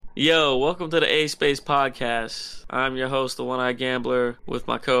Yo, welcome to the A Space Podcast. I'm your host, the One-Eyed Gambler, with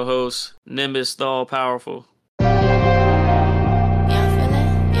my co-host, Nimbus the All-Powerful.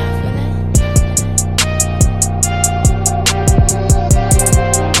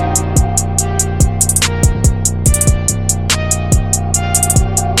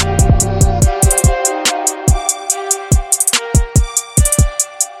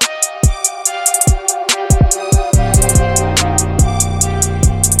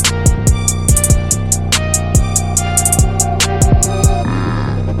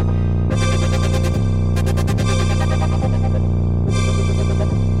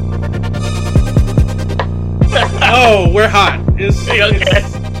 Oh, we're hot. It's Okay.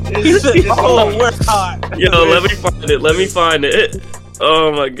 we're hot. Yo, let me find it.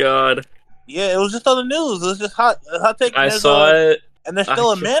 Oh my god. Yeah, it was just on the news. It was just hot take. I saw it. And there's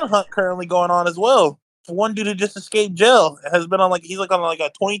still a manhunt currently going on as well. One dude who just escaped jail has been on he's on a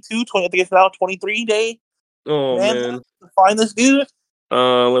 22, 20, I think it's now 23 day. Oh man. To find this dude.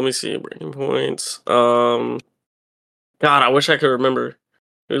 Let me see. Breaking points. God, I wish I could remember.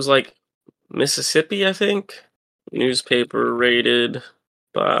 It was like Mississippi, I think. Newspaper raided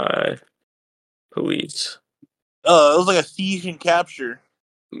by police. It was like a siege and capture.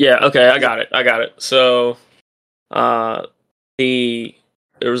 Yeah, okay, I got it. So, there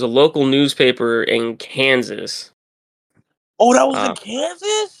was a local newspaper in Kansas. Oh, that was in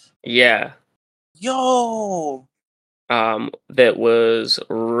Kansas? Yeah. Yo. That was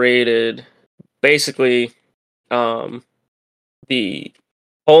raided. Basically, the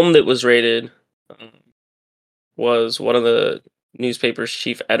home that was raided was one of the newspaper's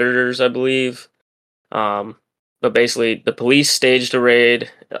chief editors, I believe. But basically, the police staged a raid.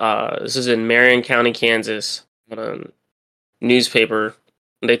 This is in Marion County, Kansas, on a newspaper.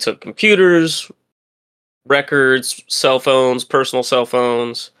 They took computers, records, cell phones, personal cell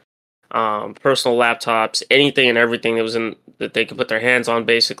phones, personal laptops, anything and everything that they could put their hands on,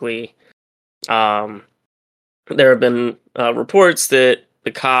 basically. There have been reports that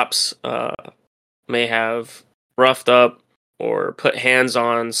the cops may have roughed up or put hands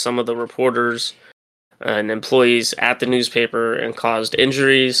on some of the reporters and employees at the newspaper and caused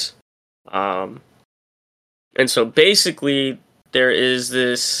injuries. And so basically there is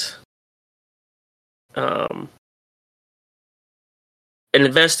this an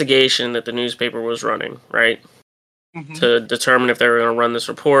investigation that the newspaper was running, right? Mm-hmm. To determine if they were going to run this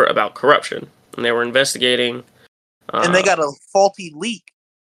report about corruption. And they were investigating. And they got a faulty leak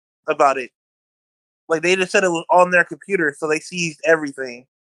about it. Like, they just said it was on their computer, so they seized everything.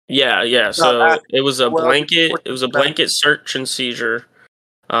 Yeah. So it was a blanket search and seizure,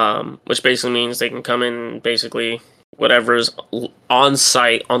 which basically means they can come in, basically whatever is on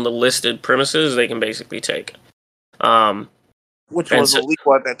site on the listed premises, they can basically take. Which was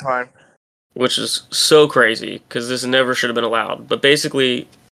illegal at that time. Which is so crazy, because this never should have been allowed. But basically,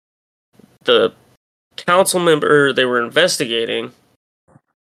 the council member they were investigating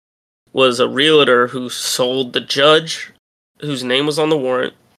was a realtor who sold the judge, whose name was on the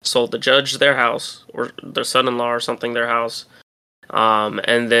warrant, sold the judge their house, or their son-in-law or something, their house,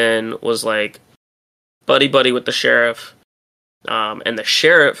 and then was like buddy with the sheriff, and the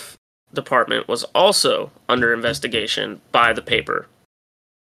sheriff department was also under investigation by the paper.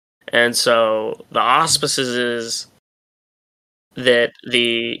 And so the auspices is that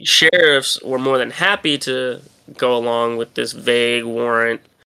the sheriffs were more than happy to go along with this vague warrant.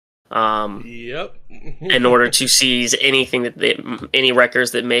 In order to seize anything any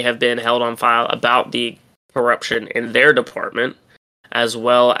records that may have been held on file about the corruption in their department, as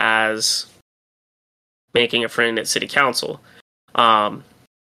well as making a friend at city council. And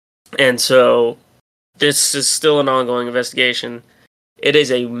so this is still an ongoing investigation. It is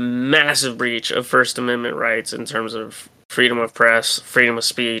a massive breach of First Amendment rights in terms of freedom of press, freedom of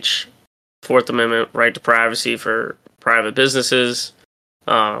speech, Fourth Amendment right to privacy for private businesses.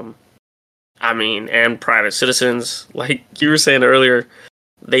 And private citizens. Like you were saying earlier,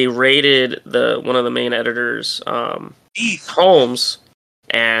 they raided one of the main editors' homes,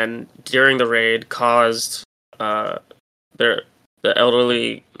 and during the raid caused the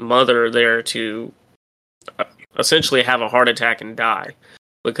elderly mother there to essentially have a heart attack and die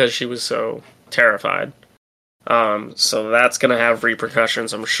because she was so terrified. So that's going to have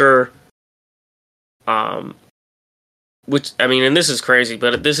repercussions, I'm sure. And this is crazy,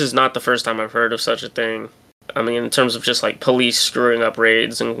 but this is not the first time I've heard of such a thing. I mean, in terms of just like police screwing up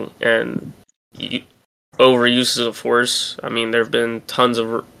raids and overuses of force. I mean, there have been tons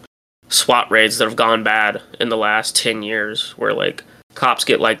of SWAT raids that have gone bad in the last 10 years where like cops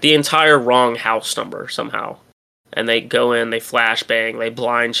get like the entire wrong house number somehow. and they go in, they flashbang, they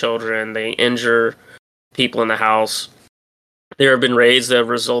blind children, they injure people in the house. There have been raids that have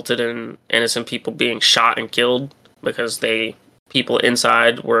resulted in innocent people being shot and killed because people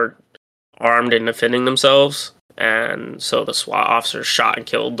inside were armed and defending themselves, and so the SWAT officers shot and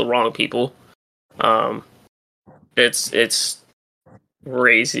killed the wrong people. It's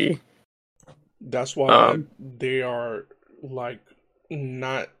crazy. That's why they are like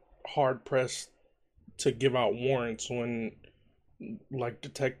not hard pressed to give out warrants when like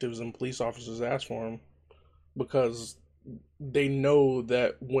detectives and police officers ask for them, because they know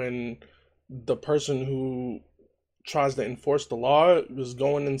that when the person who tries to enforce the law is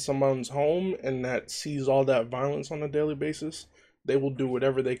going in someone's home and that sees all that violence on a daily basis, they will do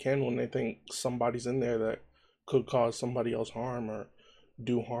whatever they can when they think somebody's in there that could cause somebody else harm or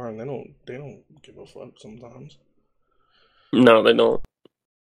do harm. They don't give a fuck sometimes. No, they don't.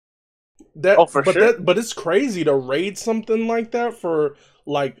 But it's crazy to raid something like that for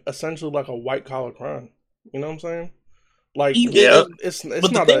like essentially like a white collar crime. You know what I'm saying? Like it's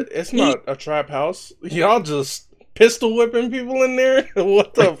not a trap house. Y'all just pistol whipping people in there.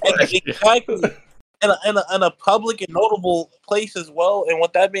 What the fuck? Exactly. In a public and notable place as well. And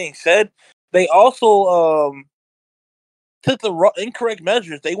with that being said, they also took the incorrect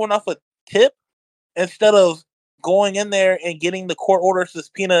measures. They went off a tip instead of going in there and getting the court order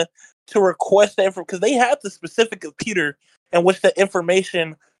subpoena to request that information, because they had the specific computer in which the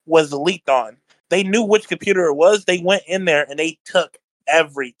information was leaked on. They knew which computer it was. They went in there and they took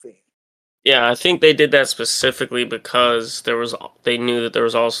everything. Yeah, I think they did that specifically because they knew that there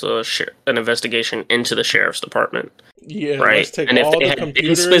was also an investigation into the sheriff's department. Yeah, right. Let's take and if all they the had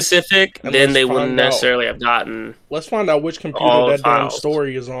computers been specific, then they wouldn't necessarily have gotten. Let's find out which computer that damn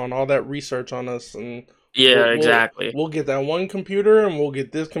story is on. All that research on us, and exactly. We'll get that one computer, and we'll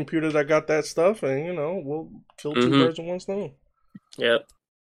get this computer that got that stuff, and we'll kill two birds with one stone. Yep.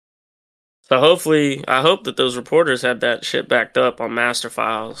 So hopefully, I hope that those reporters had that shit backed up on master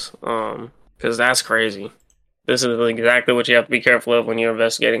files, because that's crazy. This is exactly what you have to be careful of when you're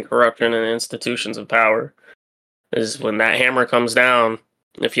investigating corruption in institutions of power. Is when that hammer comes down,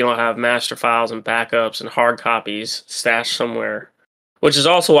 if you don't have master files and backups and hard copies stashed somewhere. Which is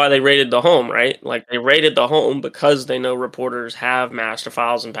also why they raided the home, right? Like, they raided the home because they know reporters have master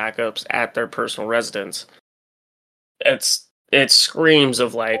files and backups at their personal residence. It screams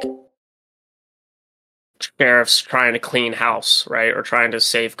of, like, sheriffs trying to clean house, right? Or trying to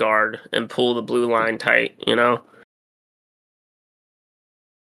safeguard and pull the blue line tight,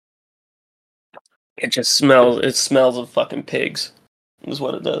 It smells of fucking pigs, is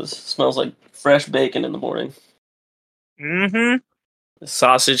what it does. It smells like fresh bacon in the morning. Mm-hmm.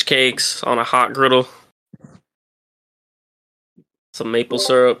 Sausage cakes on a hot griddle. Some maple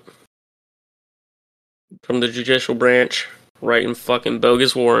syrup from the judicial branch, writing fucking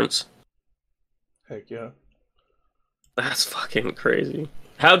bogus warrants. Heck yeah. That's fucking crazy.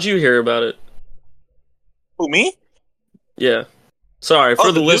 How'd you hear about it? Who, me? Yeah. Sorry,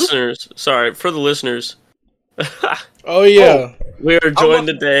 for the listeners. Oh yeah. We are joined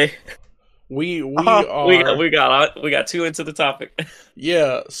today. We got too into the topic.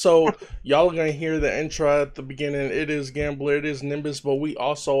 Yeah, so y'all are gonna hear the intro at the beginning. It is Gambler, it is Nimbus, but we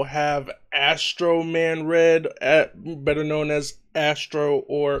also have AstromanRed, better known as Astro,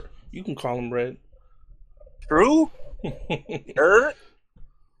 or you can call him Red. True.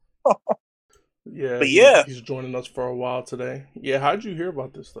 Yeah, but he's joining us for a while today. Yeah, how'd you hear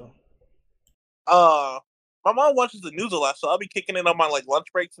about this though? My mom watches the news a lot, so I'll be kicking it on my like lunch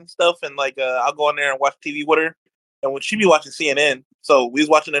breaks and stuff, and like I'll go in there and watch TV with her, and when she be watching CNN, so we was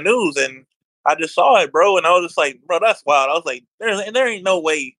watching the news, and I just saw it, bro, and I was just like, bro, that's wild. I was like, there ain't no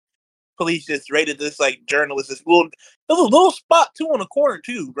way police just raided this like journalist. This little, there was a little spot too on the corner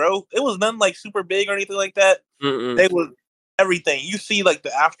too, bro. It was nothing like super big or anything like that. They was everything. You see like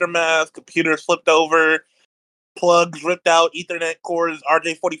the aftermath, computers flipped over, plugs ripped out, Ethernet cords,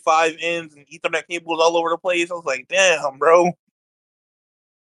 RJ45 ends, and Ethernet cables all over the place. I was like, damn, bro.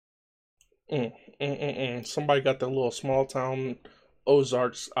 Somebody got that little small town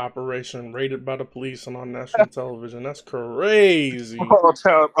Ozarks operation raided by the police and on national television. That's crazy. Small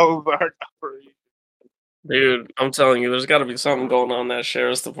town Ozarks operation. Dude, I'm telling you, there's got to be something going on in that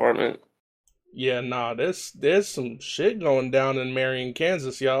sheriff's department. Yeah, nah, there's some shit going down in Marion,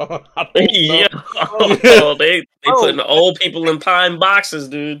 Kansas, y'all. Yeah, oh, they putting old people in pine boxes,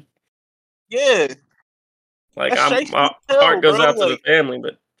 dude. Yeah, like my heart goes out to the family,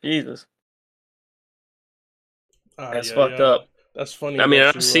 but Jesus, that's fucked up. That's funny. I mean,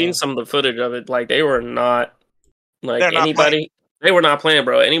 I've seen some of the footage of it. Like, they were not like anybody. They were not playing,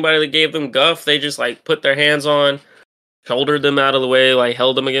 bro. Anybody that gave them guff, they just like put their hands on, shouldered them out of the way, like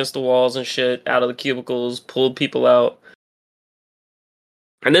held them against the walls and shit, out of the cubicles, pulled people out.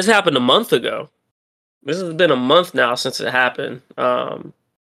 And this happened a month ago. This has been a month now since it happened.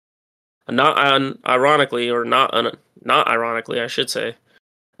 Ironically, or not ironically, I should say,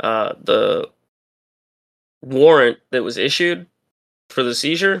 the warrant that was issued for the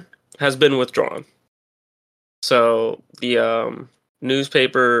seizure has been withdrawn. So the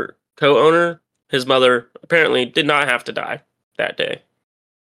newspaper co-owner, his mother, apparently did not have to die that day.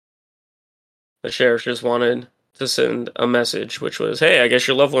 The sheriff just wanted to send a message, which was, hey, I guess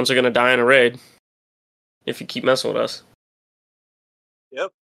your loved ones are going to die in a raid if you keep messing with us.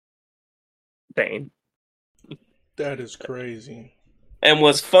 Yep. Dang. That is crazy. And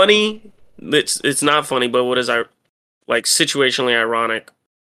what's funny, it's not funny, but what is like situationally ironic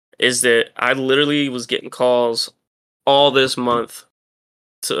is that I literally was getting calls all this month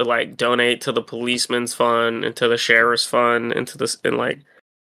to like donate to the policeman's fund and to the sheriff's fund and to this, and like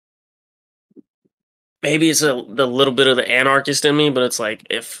maybe it's the little bit of the anarchist in me, but it's like,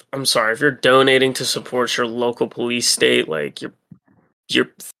 if you're donating to support your local police state, like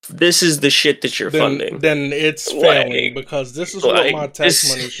you're this is the shit that you're funding. Then it's failing, because this is what my tax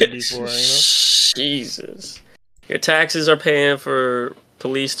money should be for, you know? Jesus. Your taxes are paying for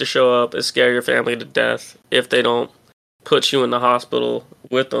police to show up and scare your family to death if they don't put you in the hospital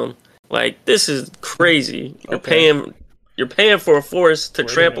with them. Like, this is crazy. You're paying for a force to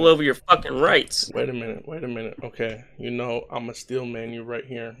trample over your fucking rights. Wait a minute. Okay. You know, I'm a steel man. You right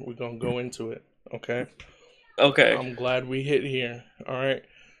here. We're going to go into it. Okay? Okay. I'm glad we hit here. All right?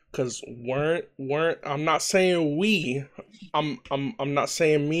 Because weren't I'm not saying we. I'm not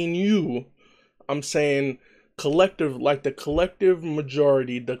saying me and you. I'm saying collective, like the collective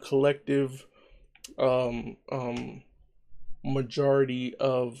majority, the collective majority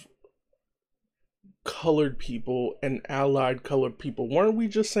of colored people and allied colored people. Weren't we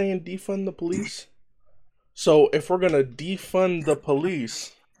just saying defund the police? So if we're gonna defund the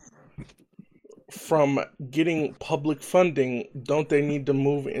police from getting public funding, don't they need to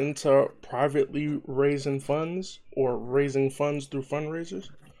move into privately raising funds or raising funds through fundraisers?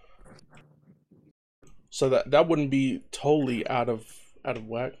 So that wouldn't be totally out of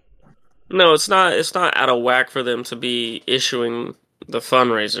whack. No, it's not out of whack for them to be issuing the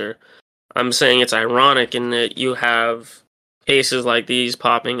fundraiser. I'm saying it's ironic in that you have cases like these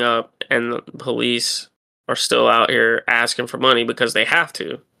popping up and the police are still out here asking for money because they have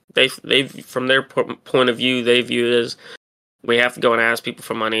to. They from their point of view, they view it as, we have to go and ask people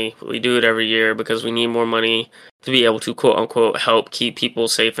for money. We do it every year because we need more money to be able to, quote unquote, help keep people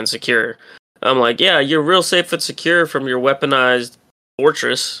safe and secure. I'm like, yeah, you're real safe and secure from your weaponized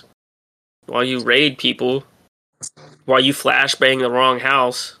fortress while you raid people, while you flashbang the wrong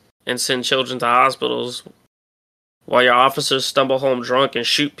house and send children to hospitals, while your officers stumble home drunk and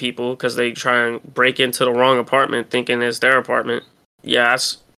shoot people because they try and break into the wrong apartment thinking it's their apartment.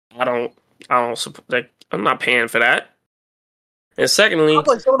 Yes, I don't support that. I'm not paying for that. And secondly,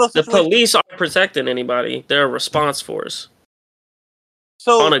 the police aren't protecting anybody. They're a response force.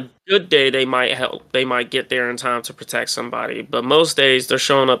 So on a good day, they might help. They might get there in time to protect somebody. But most days, they're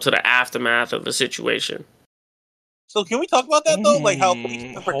showing up to the aftermath of the situation. So can we talk about that though? Like how police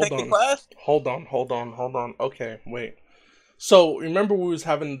can protect the class? Hold on. Okay, wait. So remember we was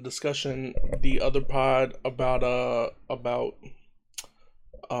having a discussion the other pod about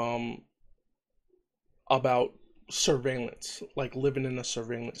surveillance, like living in a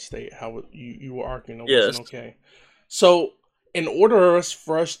surveillance state. How you were arguing it wasn't okay. So in order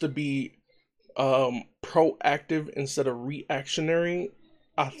for us to be proactive instead of reactionary,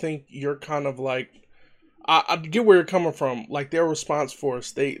 I think you're kind of like, I get where you're coming from. Like, their response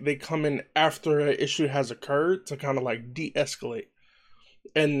force, they come in after an issue has occurred to kind of like de-escalate.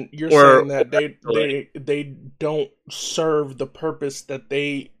 And you're saying that they don't serve the purpose that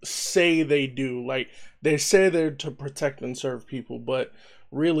they say they do. Like, they say they're to protect and serve people, but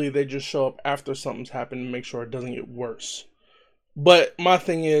really they just show up after something's happened to make sure it doesn't get worse. But my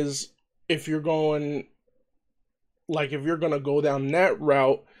thing is, if you're going to go down that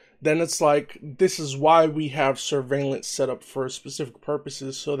route, then it's like, this is why we have surveillance set up for specific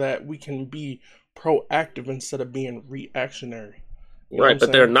purposes, so that we can be proactive instead of being reactionary. You know right,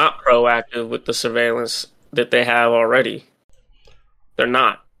 but they're not proactive with the surveillance that they have already. They're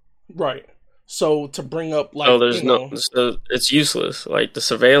not. Right. So to bring up, like, so it's useless. Like, the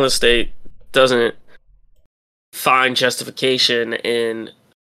surveillance state doesn't find justification in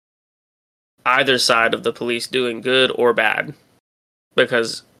either side of the police doing good or bad.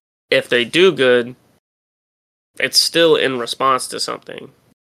 Because if they do good, it's still in response to something,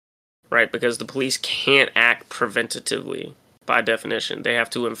 right? Because the police can't act preventatively by definition. They have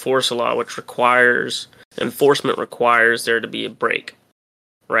to enforce a law, which requires enforcement requires there to be a break,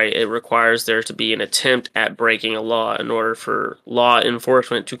 right? It requires there to be an attempt at breaking a law in order for law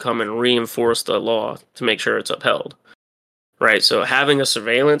enforcement to come and reinforce the law to make sure it's upheld, right? So having a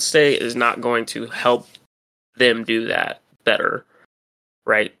surveillance state is not going to help them do that better,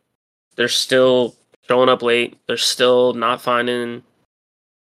 right? They're still showing up late. They're still not finding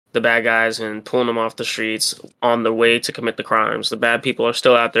the bad guys and pulling them off the streets on the way to commit the crimes. The bad people are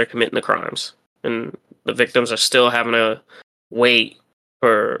still out there committing the crimes. And the victims are still having to wait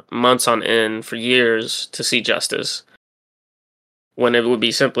for months on end, for years, to see justice. When it would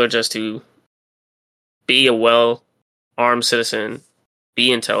be simpler just to be a well-armed citizen,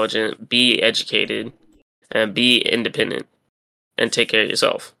 be intelligent, be educated, and be independent, and take care of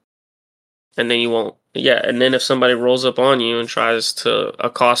yourself. And then you won't. Yeah, and then if somebody rolls up on you and tries to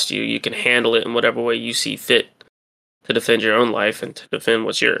accost you, you can handle it in whatever way you see fit to defend your own life and to defend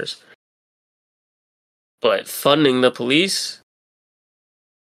what's yours. But funding the police,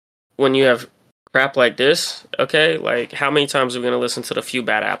 when you have crap like this, okay, like how many times are we going to listen to the few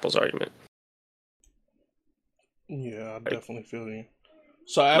bad apples argument? Yeah, I definitely feel you.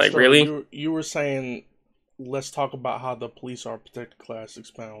 So, Like, Astro, really? you were saying, let's talk about how the police are a protected class.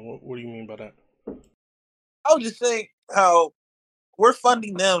 Expound. What do you mean by that? I would just say how we're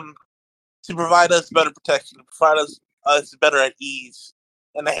funding them to provide us better protection, to provide us better at ease,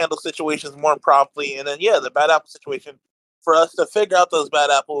 and to handle situations more promptly. And then, yeah, the bad apple situation, for us to figure out those bad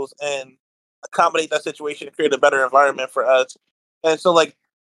apples and accommodate that situation and create a better environment for us. And so, like,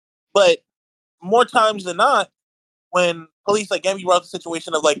 but more times than not, when police, like, Gammy brought up the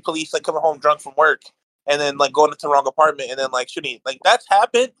situation of, like, police, like, coming home drunk from work and then, like, going into the wrong apartment and then, like, shooting. Like, that's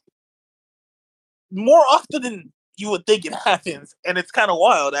happened more often than you would think it happens. And it's kind of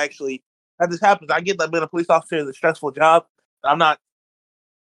wild, actually, that this happens. I get that being a police officer is a stressful job. I'm not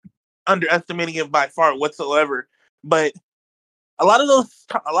underestimating it by far whatsoever. But a lot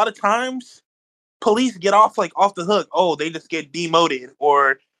of times, police get off the hook. Oh, they just get demoted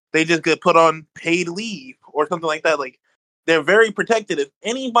or they just get put on paid leave or something like that. Like, they're very protected. If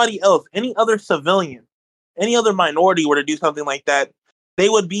anybody else, any other civilian, any other minority were to do something like that, they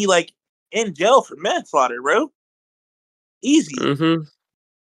would be like in jail for manslaughter, bro. Easy. Mm-hmm.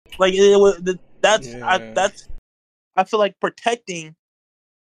 Like, it was that's Yeah. I feel like protecting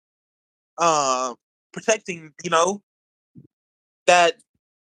that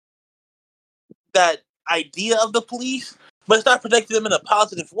idea of the police, but it's not protecting them in a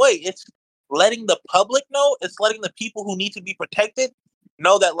positive way. It's letting the public know, it's letting the people who need to be protected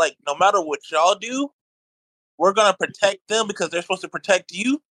know that, like, no matter what y'all do, we're gonna protect them because they're supposed to protect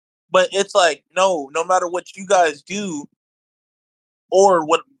you. But it's like, no matter what you guys do or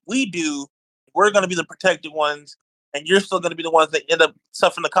what we do, we're gonna be the protected ones, and you're still gonna be the ones that end up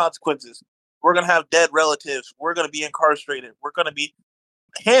suffering the consequences. We're gonna have dead relatives. We're gonna be incarcerated. We're gonna be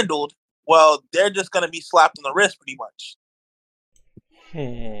handled. Well, they're just gonna be slapped on the wrist, pretty much.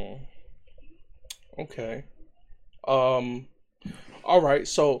 Okay. All right.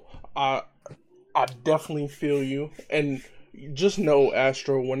 So I definitely feel you, and just know,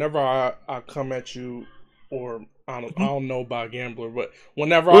 Astro. Whenever I come at you, or I don't know about Gambler, but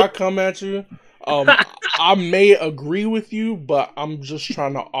whenever I come at you, I may agree with you, but I'm just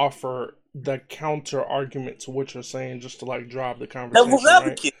trying to offer the counter argument to what you're saying, just to like drive the Devil's conversation, right?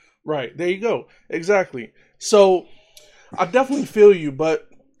 advocate. Right. There you go. Exactly. So I definitely feel you, but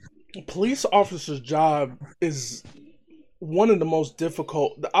police officer's job is one of the most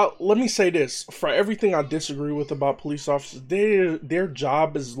difficult. Let me say this: for everything I disagree with about police officers, their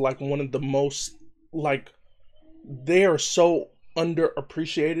job is like one of the most, like, they are so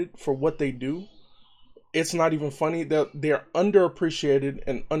underappreciated for what they do. It's not even funny that they're underappreciated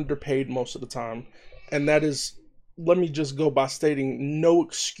and underpaid most of the time, and that is, let me just go by stating, no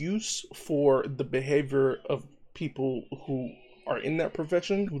excuse for the behavior of people who are in that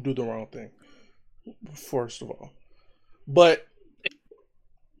profession who do the wrong thing. First of all. But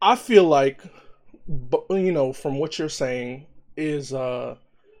I feel like, from what you're saying, is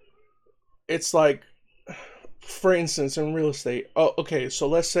it's like, for instance, in real estate. Oh, okay. So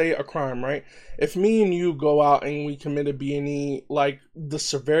let's say a crime, right? If me and you go out and we commit a B&E, like, the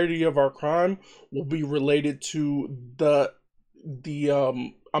severity of our crime will be related to the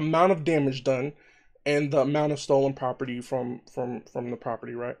amount of damage done and the amount of stolen property from the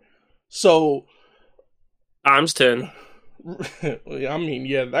property, right? So Times 10. I mean,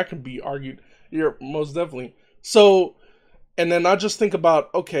 yeah, that could be argued. You're most definitely. So, and then I just think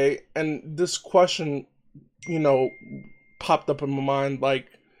about, okay, and this question you know, popped up in my mind, like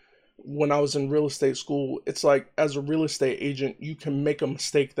when I was in real estate school. It's like, as a real estate agent, you can make a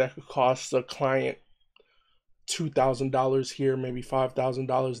mistake that could cost a client $2,000 here, maybe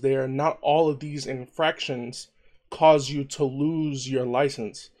 $5,000 there. Not all of these infractions cause you to lose your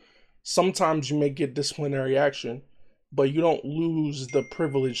license. Sometimes you may get disciplinary action, but you don't lose the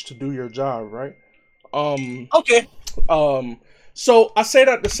privilege to do your job, right? Okay. So I say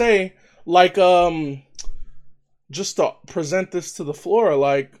that to say, like, just to present this to the floor,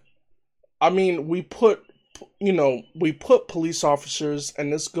 like, I mean, we put police officers,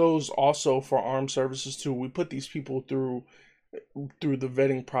 and this goes also for armed services too. We put these people through the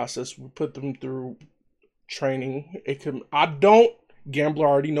vetting process. We put them through training. I don't, Gambler, I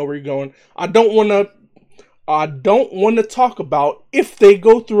already know where you're going. I don't want to talk about if they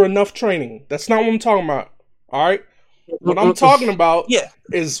go through enough training. That's not what I'm talking about. All right? What I'm talking about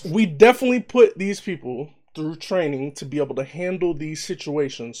is we definitely put these people through training to be able to handle these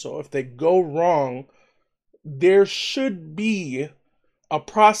situations. So if they go wrong, there should be a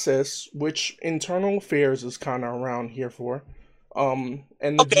process, which internal affairs is kind of around here for, and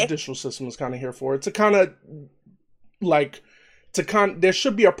the judicial system is kind of here for. It's a kind of like there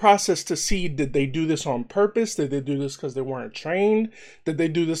should be a process to see, did they do this on purpose? Did they do this because they weren't trained? Did they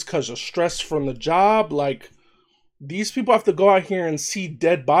do this because of stress from the job? Like, these people have to go out here and see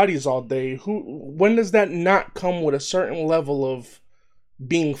dead bodies all day. When does that not come with a certain level of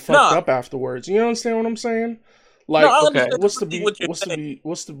being fucked up afterwards? You understand what I'm saying? Like, what's to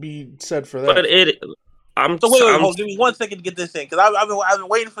be said for that? But wait, hold, give me 1 second to get this in, because I've been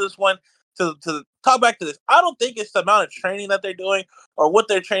waiting for this one to talk back to this. I don't think it's the amount of training that they're doing or what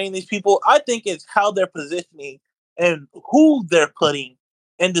they're training these people. I think it's how they're positioning and who they're putting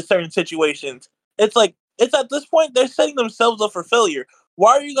into certain situations. It's like, it's at this point they're setting themselves up for failure.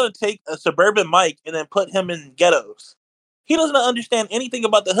 Why are you going to take a suburban Mike and then put him in ghettos? He doesn't understand anything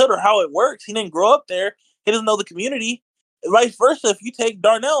about the hood or how it works. He didn't grow up there. He doesn't know the community. Vice versa, if you take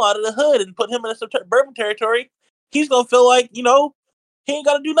Darnell out of the hood and put him in a suburban territory, he's going to feel like, he ain't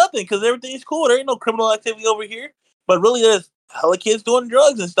got to do nothing because everything's cool. There ain't no criminal activity over here. But really, there's hella kids doing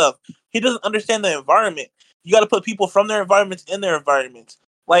drugs and stuff. He doesn't understand the environment. You got to put people from their environments in their environments.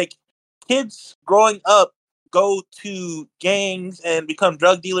 Like, kids growing up go to gangs and become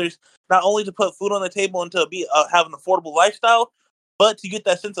drug dealers, not only to put food on the table and to have an affordable lifestyle, but to get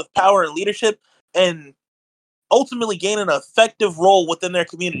that sense of power and leadership and ultimately gain an effective role within their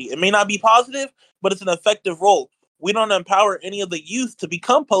community. It may not be positive, but it's an effective role. We don't empower any of the youth to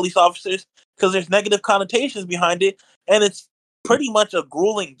become police officers because there's negative connotations behind it, and it's pretty much a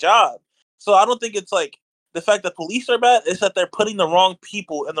grueling job. So I don't think it's like the fact that police are bad, it's that they're putting the wrong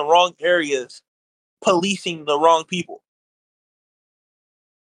people in the wrong areas, policing the wrong people.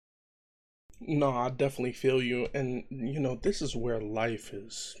 No, I definitely feel you. And, this is where life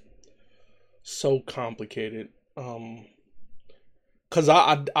is so complicated. Because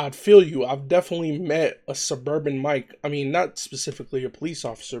I feel you. I've definitely met a suburban Mike. I mean, not specifically a police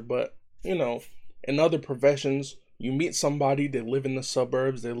officer, but, in other professions, you meet somebody, they live in the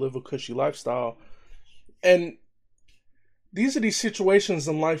suburbs, they live a cushy lifestyle. And these are these situations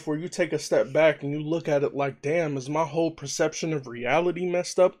in life where you take a step back and you look at it like, damn, is my whole perception of reality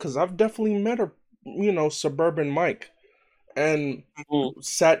messed up? Because I've definitely met a, suburban Mike and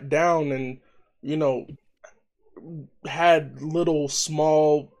sat down and, had little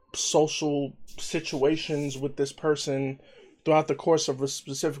small social situations with this person throughout the course of a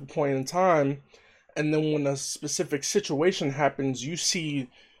specific point in time. And then when a specific situation happens, you see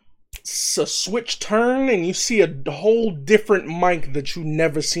a switch turn and you see a whole different Mike that you've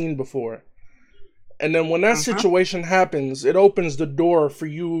never seen before. And then when that situation happens, it opens the door for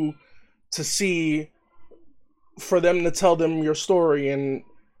you to see, for them to tell them your story and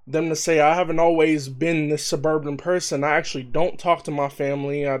them to say, I haven't always been this suburban person. I actually don't talk to my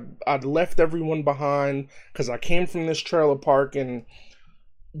family. I'd left everyone behind because I came from this trailer park, and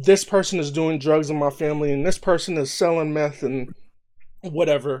this person is doing drugs in my family, and this person is selling meth and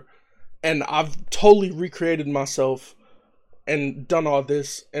whatever. And I've totally recreated myself and done all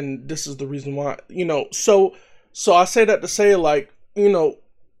this, and this is the reason why, so I say that to say, like,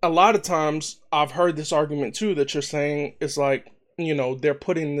 a lot of times I've heard this argument too that you're saying is like, they're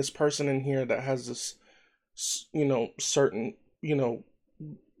putting this person in here that has this, certain,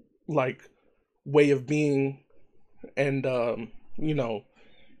 like, way of being, and,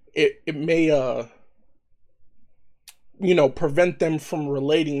 it may, prevent them from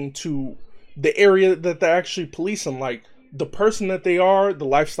relating to the area that they're actually policing. Like, the person that they are, the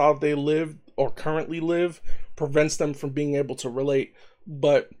lifestyle they live or currently live, prevents them from being able to relate.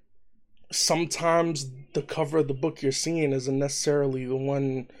 But sometimes the cover of the book you're seeing isn't necessarily the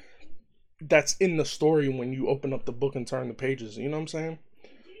one that's in the story when you open up the book and turn the pages. You know what I'm saying?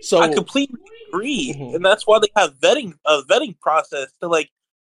 I So, completely agree, mhm, and that's why they have vetting process to like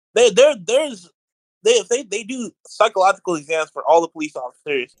there's they do psychological exams for all the police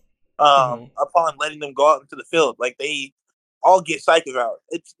officers mhm, upon letting them go out into the field. Like they all get psych eval.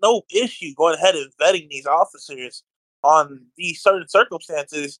 It's no issue going ahead and vetting these officers on these certain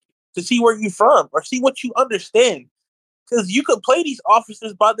circumstances to see where you're from or see what you understand. Because you could play these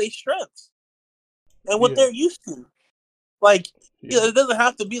officers by their strengths and what yeah, they're used to. Like, yeah, it doesn't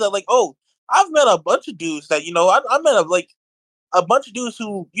have to be like, oh, I've met a bunch of dudes that, I met a bunch of dudes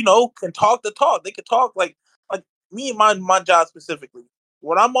who, can talk the talk. They could talk like me and my job specifically.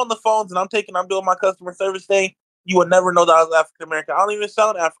 When I'm on the phones and I'm doing my customer service thing, you would never know that I was African American. I don't even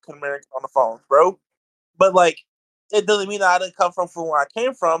sound African American on the phone, bro. But like, it doesn't mean that I didn't come from where I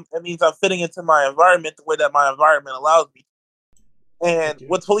came from. It means I'm fitting into my environment the way that my environment allows me. And yeah,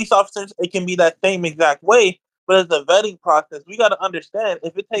 with police officers, it can be that same exact way. But as a vetting process, we got to understand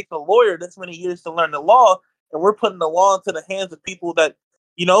if it takes a lawyer this many years to learn the law, and we're putting the law into the hands of people that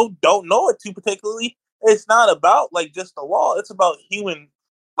don't know it too particularly, it's not about like just the law. It's about human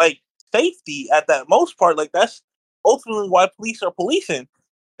like safety at that most part. Like that's ultimately why police are policing,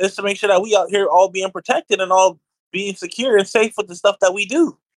 is to make sure that we out here all being protected and all being secure and safe with the stuff that we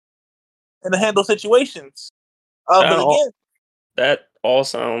do and to handle situations. That But all again, that all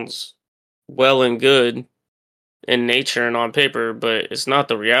sounds well and good in nature and on paper, but it's not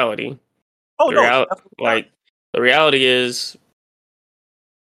the reality. oh The no, it's real definitely not. like the reality is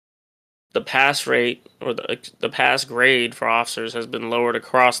the pass rate or the pass grade for officers has been lowered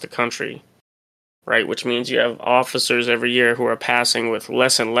across the country, right? Which means you have officers every year who are passing with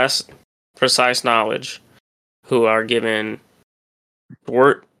less and less precise knowledge, who are given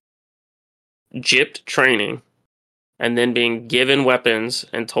short, gypped training, and then being given weapons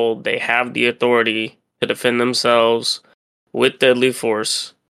and told they have the authority to defend themselves with deadly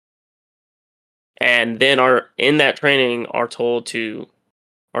force, and then are in that training are taught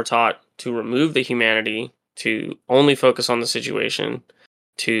to remove the humanity, to only focus on the situation,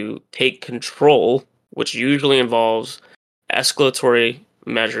 to take control, which usually involves escalatory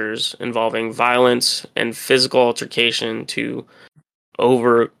measures involving violence and physical altercation to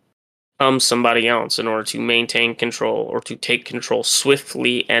overcome somebody else in order to maintain control or to take control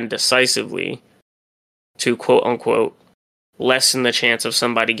swiftly and decisively to quote unquote lessen the chance of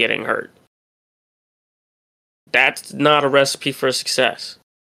somebody getting hurt. That's not a recipe for success.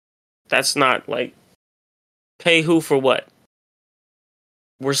 That's not like pay who for what?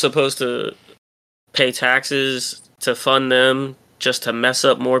 We're supposed to pay taxes to fund them just to mess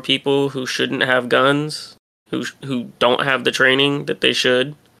up more people who shouldn't have guns, who don't have the training that they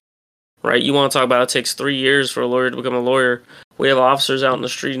should, right? You want to talk about it takes 3 years for a lawyer to become a lawyer. We have officers out in the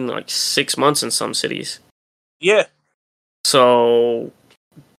street in like 6 months in some cities. Yeah, So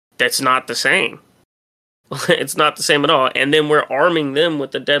that's not the same. It's not the same at all. And then we're arming them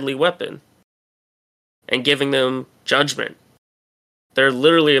with a deadly weapon and giving them judgment. They're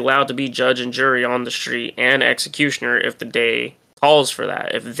literally allowed to be judge and jury on the street and executioner if the day calls for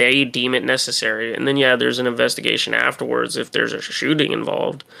that, if they deem it necessary. And then, yeah, there's an investigation afterwards if there's a shooting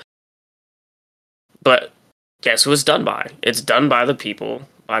involved. But guess who it's done by? It's done by the people,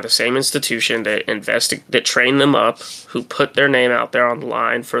 by the same institution that trained them up, who put their name out there on the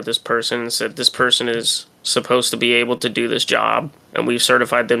line for this person and said this person is supposed to be able to do this job, and we've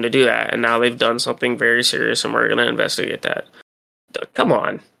certified them to do that. And now they've done something very serious, and we're going to investigate that. Come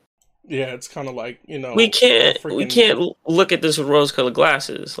on. yeah. It's kind of like We a can't we freaking can't look at this with rose-colored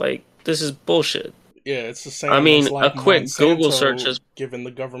glasses. Like this is bullshit. yeah. It's the I same as mean, a like quick Google search Monsanto is giving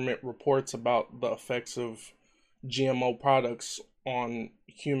the government reports about the effects of GMO products on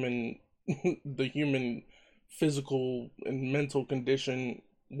the human physical and mental condition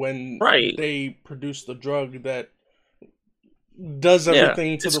when right. they produce the drug that does Yeah,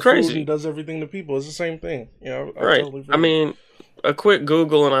 everything to it's the food and crazy. does everything to people. It's the same thing. I Right. totally I feel you. mean, a quick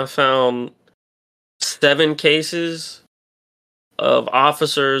Google and I found 7 cases of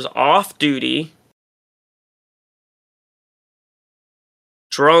officers off duty,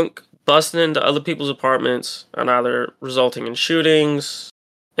 drunk, busting into other people's apartments, and either resulting in shootings,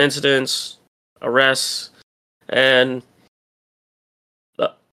 incidents, arrests, and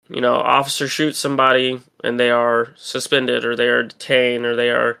officer shoots somebody and they are suspended or they are detained or they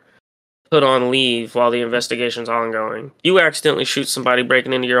are put on leave while the investigation's ongoing. You accidentally shoot somebody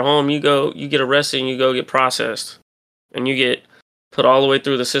breaking into your home, you get arrested and you go get processed. And you get put all the way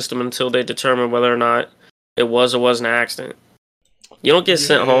through the system until they determine whether or not it was or wasn't an accident. You don't get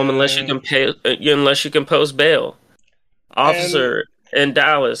sent home unless you Yeah. can pay, unless you can post bail. And Officer in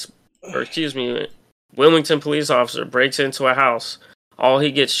Dallas, or excuse me, Wilmington police officer breaks into a house. All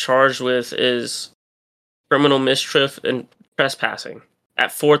he gets charged with is criminal mischief and trespassing at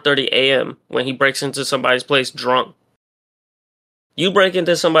 4:30 a.m. when he breaks into somebody's place drunk. You break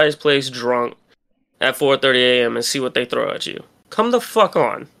into somebody's place drunk at 4:30 a.m. and see what they throw at you. Come the fuck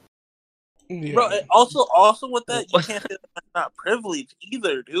on. yeah. Bro, also with that, you can't say that's not privilege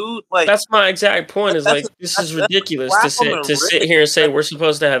either, dude. Like That's my exact point. Is that's like this is that's a ridiculous to slap on the sit wrist. here and say we're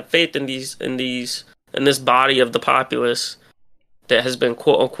supposed to have faith in this body of the populace that has been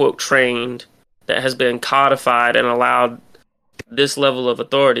quote unquote trained, that has been codified and allowed this level of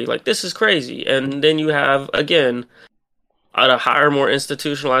authority. Like this is crazy. And then you have again at a higher, more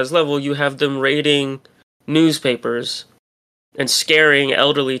institutionalized level, you have them raiding newspapers and scaring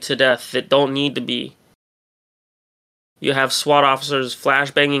elderly to death that don't need to be. You have SWAT officers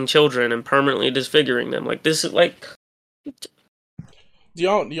flashbanging children and permanently disfiguring them. Like this is like. Do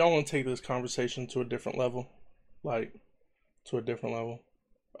y'all want to take this conversation to a different level? Like, to a different level?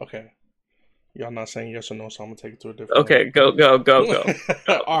 Okay. Y'all not saying yes or no, so I'm going to take it to a different Okay, go. level.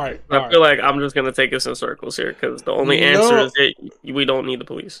 All right. I feel like I'm just gonna take us in circles here because the only answer is that we don't need the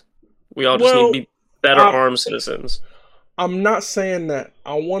police. We all just need to be better armed citizens. I'm not saying that.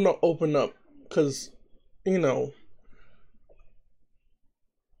 I want to open up because,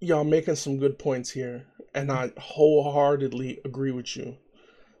 y'all making some good points here, and I wholeheartedly agree with you.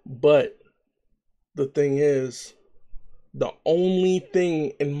 But the thing is, the only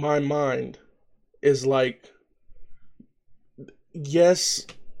thing in my mind is like, yes,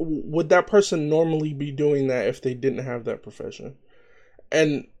 would that person normally be doing that if they didn't have that profession?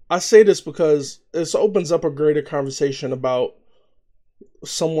 And I say this because this opens up a greater conversation about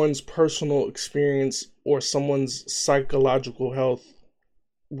someone's personal experience or someone's psychological health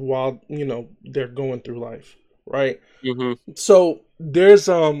while, they're going through life, right? Mm-hmm. So there's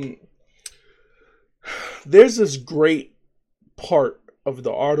this great part of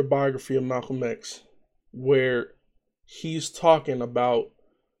the autobiography of Malcolm X where he's talking about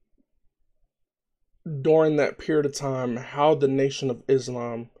during that period of time how the Nation of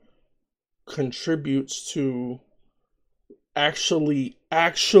Islam contributes to actually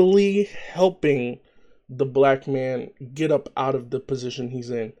helping the black man get up out of the position he's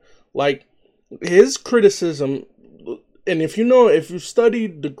in. Like his criticism, and if you've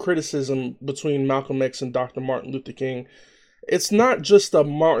studied the criticism between Malcolm X and Dr. Martin Luther King, it's not just a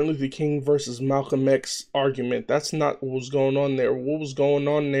Martin Luther King versus Malcolm X argument. That's not what was going on there. What was going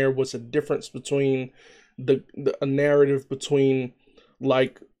on there was a difference between a narrative between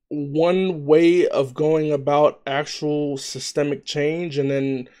like one way of going about actual systemic change and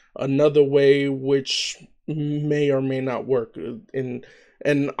then another way which may or may not work. And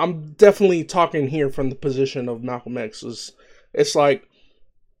I'm definitely talking here from the position of Malcolm X. It's like,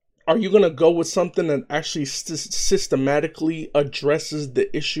 are you going to go with something that actually systematically addresses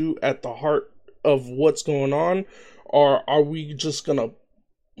the issue at the heart of what's going on? Or are we just going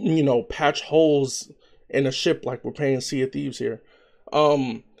to, patch holes in a ship like we're playing Sea of Thieves here?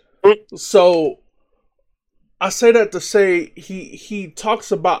 So I say that to say he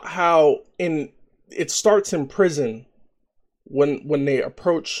talks about how it starts in prison when they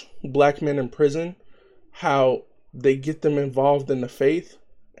approach black men in prison, how they get them involved in the faith.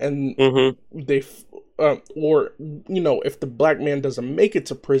 And they, or if the black man doesn't make it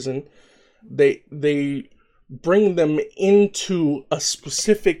to prison, they bring them into a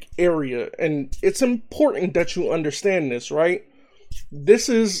specific area, and it's important that you understand this, right? This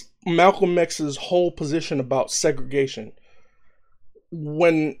is Malcolm X's whole position about segregation.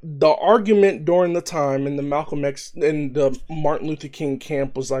 When the argument during the time in the Malcolm X and the Martin Luther King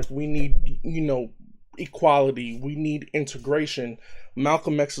camp was like, we need, equality, we need integration.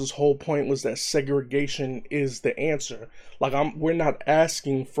 Malcolm X's whole point was that segregation is the answer. Like, we're not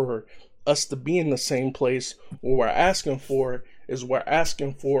asking for us to be in the same place. What we're asking for is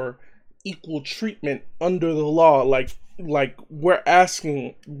equal treatment under the law. Like we're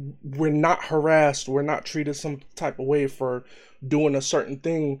asking, we're not harassed, we're not treated some type of way for doing a certain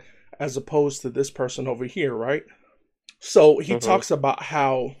thing as opposed to this person over here, right? So he talks about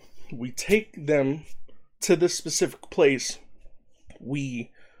how we take them to this specific place, we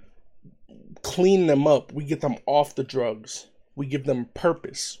clean them up, we get them off the drugs, we give them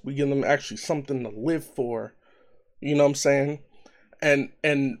purpose, we give them actually something to live for, you know what I'm saying?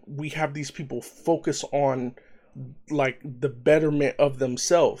 And we have these people focus on like the betterment of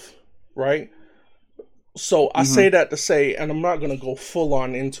themselves, right? So I say that to say, and I'm not going to go full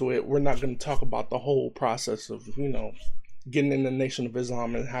on into it, we're not going to talk about the whole process of, getting in the Nation of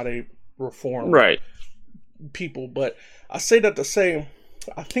Islam and how they reform Right. people. But I say that to say,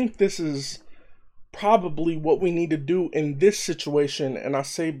 I think this is probably what we need to do in this situation, and I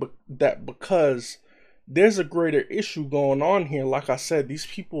say that because there's a greater issue going on here. Like I said, these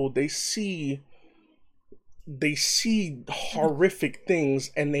people, they see horrific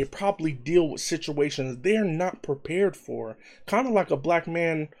things, and they probably deal with situations they're not prepared for. Kind of like a black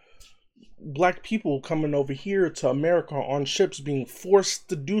people coming over here to America on ships being forced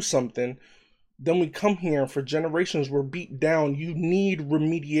to do something. Then we come here and for generations we're beat down. You need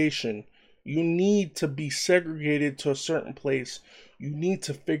remediation. You need to be segregated to a certain place. You need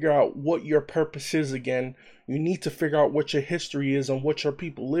to figure out what your purpose is again. You need to figure out what your history is and what your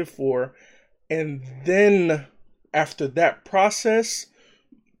people live for. And then after that process,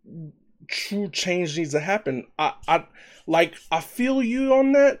 true change needs to happen. I feel you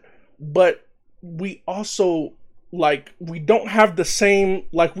on that, but we also, like, we don't have the same,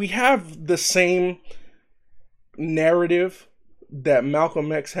 like, we have the same narrative that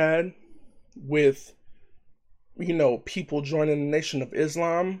Malcolm X had with, you know, people joining the Nation of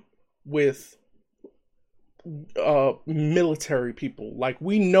Islam with military people. Like,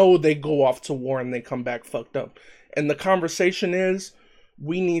 we know they go off to war and they come back fucked up. And the conversation is,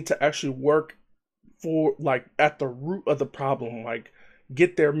 we need to actually work for, like, at the root of the problem. Like,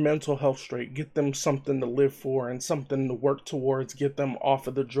 get their mental health straight, get them something to live for and something to work towards, get them off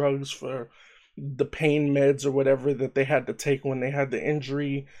of the drugs for the pain meds or whatever that they had to take when they had the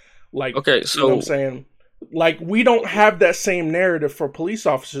injury. Like, okay, so you know what I'm saying? Like, we don't have that same narrative for police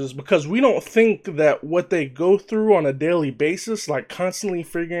officers because we don't think that what they go through on a daily basis, like constantly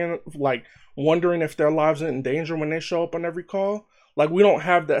figuring, like, wondering if their lives are in danger when they show up on every call, like, we don't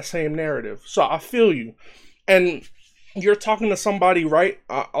have that same narrative. So I feel you. And you're talking to somebody, right?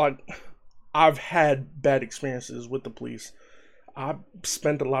 I've had bad experiences with the police. I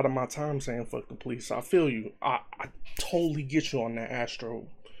spent a lot of my time saying fuck the police. I feel you. I totally get you on that, Astro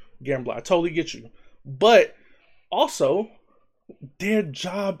Gambler. I totally get you. But also, their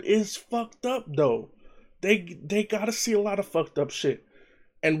job is fucked up though. They gotta see a lot of fucked up shit.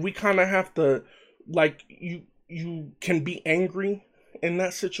 And we kinda have to, like, you can be angry in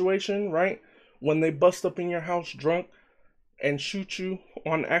that situation, right? When they bust up in your house drunk and shoot you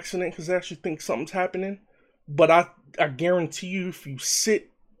on accident because they actually think something's happening. But I guarantee you, if you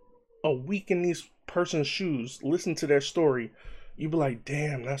sit a week in these person's shoes, listen to their story, you'd be like,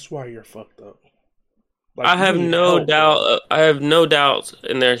 damn, that's why you're fucked up. Like, I have no doubt. I have no doubt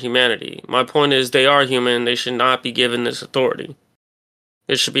in their humanity. My point is, they are human. They should not be given this authority.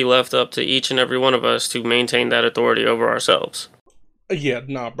 It should be left up to each and every one of us to maintain that authority over ourselves. Yeah,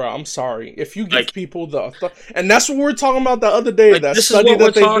 nah, bro. I'm sorry. If you give people the and that's what we were talking about the other day. That study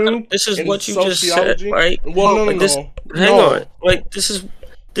that they do. This is what you just said, right? Well, no. Hang on. Like, this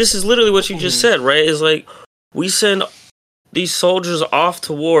is literally what you just said, right? Is like, we send these soldiers off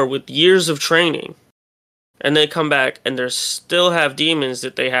to war with years of training, and they come back and they still have demons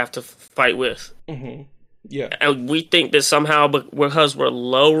that they have to fight with. Mm-hmm. Yeah, and we think that somehow because we're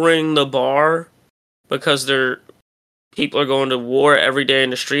lowering the bar, because people are going to war every day in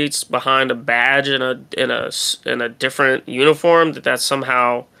the streets behind a badge in a different uniform, that's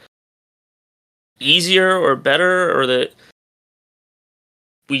somehow easier or better, or that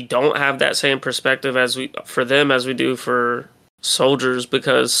we don't have that same perspective for them as we do for soldiers,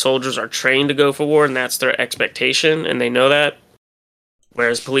 because soldiers are trained to go for war and that's their expectation and they know that.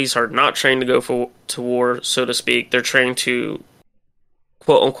 Whereas police are not trained to go to war, so to speak. They're trained to,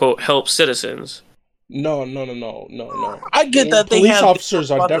 quote unquote, help citizens. No. I get that police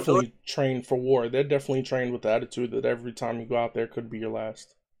officers are definitely trained for war. They're definitely trained with the attitude that every time you go out there could be your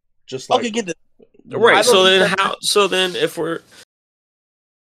last. Just like, okay, get that. Right. So then how? So then if we're,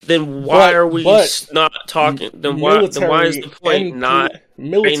 then why are we not talking? Then why is the point not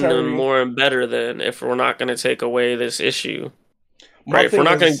training them more and better? Then if we're not going to take away this issue. Right, if we're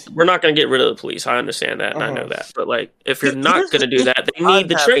not going to get rid of the police, I understand that, and I know that. But like, if you're not going to do that, they need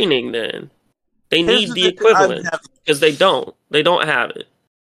the training. Then they need the equivalent, because they don't have it.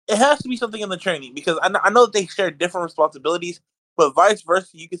 It has to be something in the training, because I know that they share different responsibilities, but vice versa,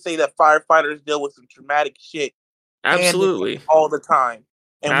 you could say that firefighters deal with some traumatic shit, absolutely, all the time,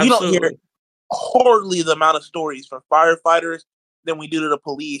 and we don't hear hardly the amount of stories from firefighters than we do to the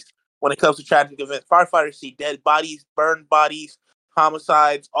police when it comes to tragic events. Firefighters see dead bodies, burned bodies,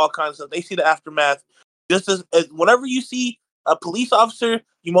 homicides, all kinds of stuff. They see the aftermath. Just as whenever you see a police officer,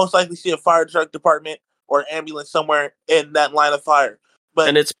 you most likely see a fire truck department or an ambulance somewhere in that line of fire. But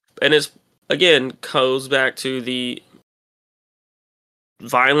and it's again goes back to the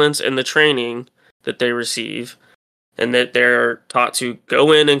violence and the training that they receive, and that they're taught to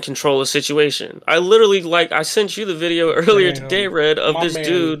go in and control a situation. I literally, I sent you the video earlier today, Damn. Red, of this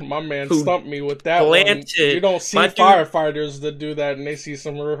dude My man who stumped me with that one. You planted don't see my dude. firefighters that do that, and they see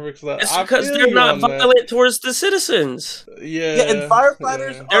some horrific stuff. It's I because feel they're you not on violent that. towards the citizens. Yeah, and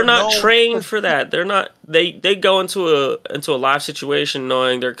firefighters They're are not known trained for that. They're not. They go into a live situation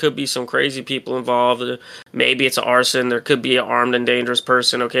knowing there could be some crazy people involved. Maybe it's arson. There could be an armed and dangerous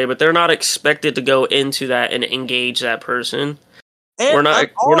person. Okay, but they're not expected to go into that and engage that person. and We're not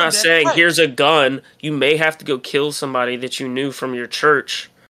unarmed saying and here's a gun. You may have to go kill somebody that you knew from your church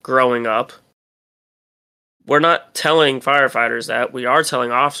growing up. We're not telling firefighters that. We are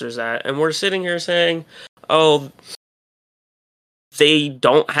telling officers that, and we're sitting here saying, "Oh, they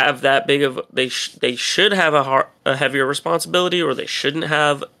don't have that big of they should have a heavier responsibility, or they shouldn't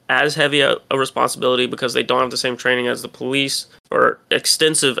have as heavy a responsibility because they don't have the same training as the police or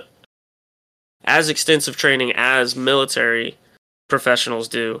extensive training as military professionals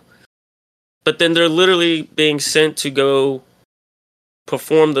do." But then they're literally being sent to go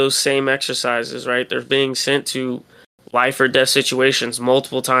perform those same exercises, right? They're being sent to life or death situations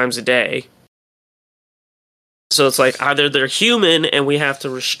multiple times a day. So it's like either they're human and we have to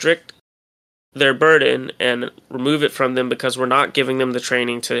restrict their burden and remove it from them because we're not giving them the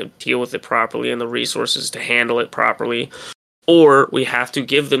training to deal with it properly and the resources to handle it properly, or we have to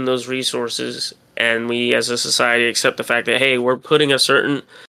give them those resources and we as a society accept the fact that, hey, we're putting a certain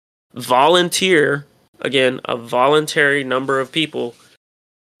volunteer, again, a voluntary number of people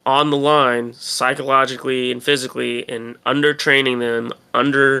on the line psychologically and physically and under training them,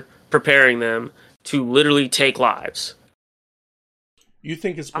 under preparing them to literally take lives. You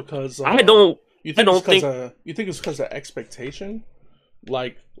think it's because I don't you think it's because of expectation?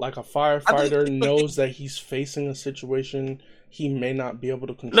 Like a firefighter knows that he's facing a situation he may not be able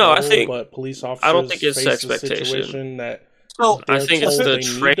to control, but police officers I don't think it's face expectation. a situation that I think it's the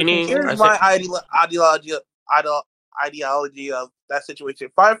training. Here's my ideology of that situation.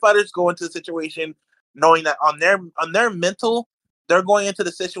 Firefighters go into the situation knowing that on their mental, they're going into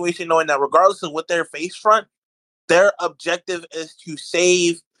the situation knowing that regardless of what their face front, their objective is to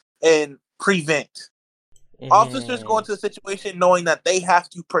save and prevent. Officers go into the situation knowing that they have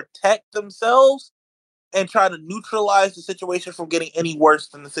to protect themselves and try to neutralize the situation from getting any worse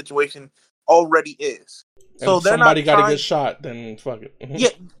than the situation already is. So if somebody got to get shot, then fuck it.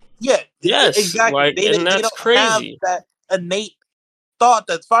 Yes, exactly. They don't crazy. have that innate thought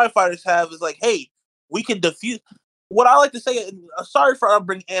that firefighters have is like, hey, we can defuse. What I like to say, sorry for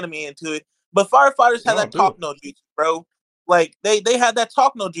bringing anime into it, but firefighters have that talk no jutsu, bro. Like they had that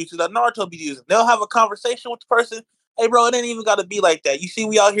talk no jutsu that Naruto be using. They'll have a conversation with the person. Hey, bro, it ain't even got to be like that. You see,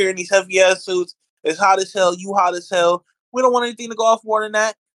 we out here in these heavy ass suits. It's hot as hell. You hot as hell. We don't want anything to go off more than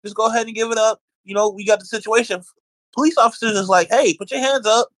that. Just go ahead and give it up. You know, we got the situation. Police officers is like, hey, put your hands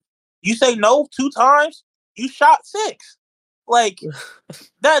up. You say no 2 times, you shot 6. Like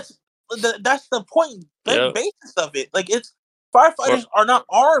that's the point basis of it. Like it's firefighters are not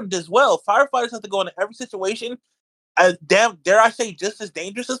armed as well. Firefighters have to go into every situation as dare I say just as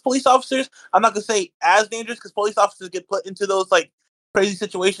dangerous as police officers. I'm not gonna say as dangerous because police officers get put into those like crazy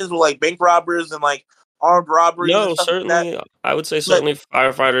situations with like bank robbers and like armed robberies. No, and stuff certainly. like that. I would say certainly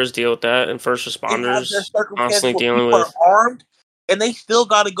firefighters deal with that, and first responders constantly dealing with. People are armed, and they still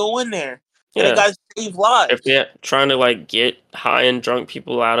got to go in there. And they got to save lives. If they're trying to like get high and drunk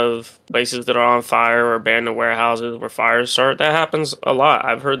people out of places that are on fire or abandoned warehouses where fires start, that happens a lot.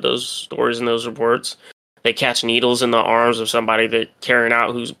 I've heard those stories and those reports. They catch needles in the arms of somebody that carrying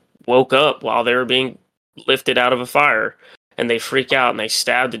out who's woke up while they were being lifted out of a fire, and they freak out and they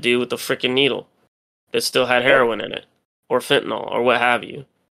stab the dude with the freaking needle that still had heroin in it or fentanyl or what have you.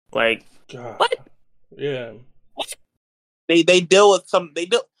 Like, God. what? Yeah. What? They deal with some. They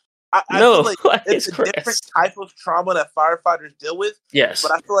do. I feel like it's a different type of trauma that firefighters deal with. Yes.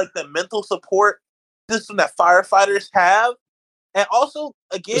 But I feel like the mental support system that firefighters have, and also,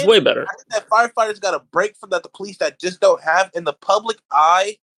 again, it's way better. I think that firefighters got a break from that the police that just don't have. In the public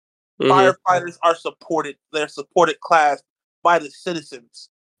eye, firefighters are supported. They're supported class by the citizens.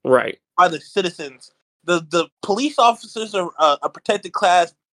 Right. By the citizens. The police officers are a protected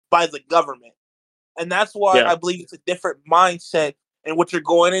class by the government. And that's why I believe it's a different mindset in what you're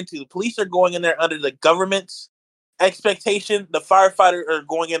going into. The police are going in there under the government's expectation. The firefighters are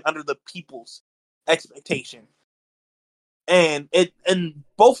going in under the people's expectation. And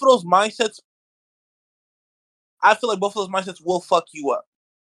both of those mindsets, I feel like both of those mindsets will fuck you up.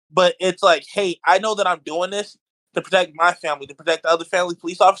 But it's like, hey, I know that I'm doing this to protect my family, to protect the other family.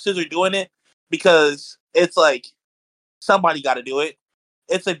 Police officers are doing it because it's like somebody got to do it.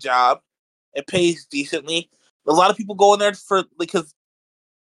 It's a job. It pays decently. A lot of people go in there because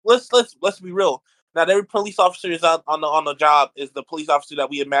let's be real. Not every police officer is out on the job is the police officer that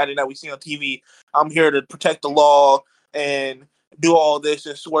we imagine that we see on TV. I'm here to protect the law and do all this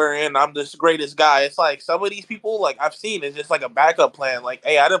and swear in I'm the greatest guy. It's like some of these people, like I've seen, is just like a backup plan. Like,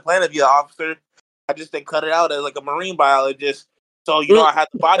 hey, I didn't plan to be an officer. I just didn't cut it out as like a marine biologist. So I had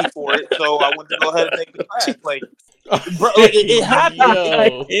the body for it. So I went to go ahead and take the class. Like, bro, like it happens.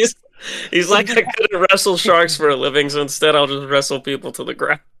 Yo. He's like, I couldn't wrestle sharks for a living, so instead I'll just wrestle people to the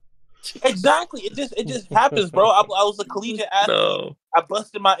ground. Exactly. It just happens, bro. I was a collegiate athlete. No. I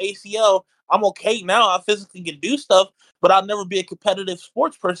busted my ACL. I'm okay now. I physically can do stuff, but I'll never be a competitive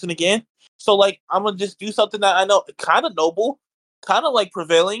sports person again. So like I'm gonna just do something that I know kind of noble, kind of like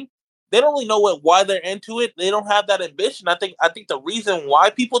prevailing. They don't really know why they're into it. They don't have that ambition. I think the reason why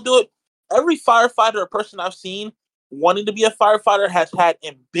people do it, every firefighter or person I've seen wanting to be a firefighter has had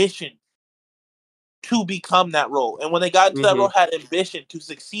ambition to become that role. And when they got into that role, had ambition to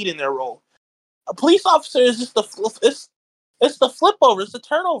succeed in their role. A police officer is just it's the flip over, it's the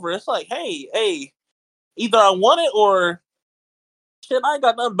turnover. It's like, hey, either I want it or shit, I ain't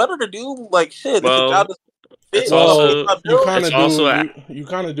got nothing better to do. Like shit, it's a job that's it's also you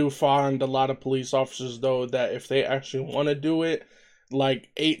kind of do find a lot of police officers though that if they actually want to do it, like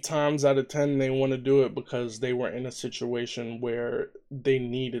 8 times out of 10 they want to do it because they were in a situation where they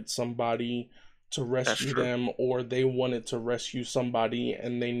needed somebody to rescue them, or they wanted to rescue somebody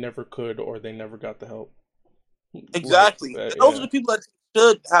and they never could, or they never got the help. Exactly. Like, those are the people that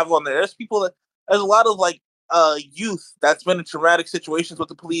should have on there. There's a lot of like youth that's been in traumatic situations with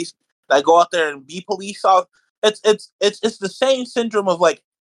the police that go out there and be police officers. It's the same syndrome of like,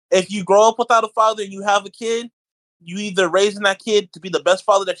 if you grow up without a father and you have a kid, you either raising that kid to be the best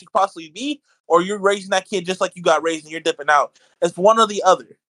father that you could possibly be, or you're raising that kid just like you got raised and you're dipping out. It's one or the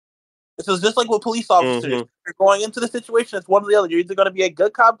other. So it's just like with police officers. You're going into the situation, it's one or the other. You're either going to be a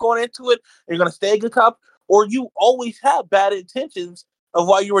good cop going into it, or you're going to stay a good cop, or you always have bad intentions of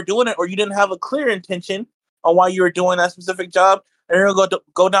why you were doing it, or you didn't have a clear intention on why you were doing that specific job, and you're going to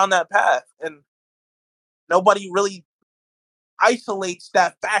go down that path. And nobody really isolates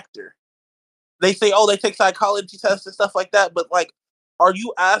that factor. They say, oh, they take psychology tests and stuff like that, but like, are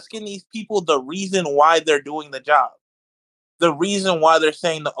you asking these people the reason why they're doing the job? The reason why they're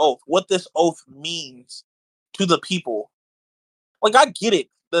saying the oath, what this oath means to the people. Like, I get it.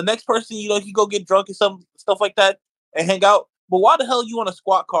 The next person, you go get drunk and some stuff like that and hang out. But why the hell are you on a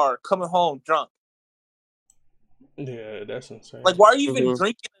squad car coming home drunk? Yeah, that's insane. Like, why are you even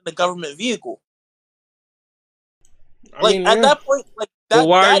drinking in the government vehicle? At that point, like that. Well,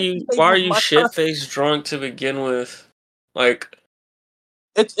 why are you shit faced drunk to begin with? Like,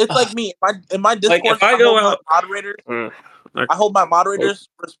 it's like me. In my Discord, like if I go out, moderators. I hold my moderators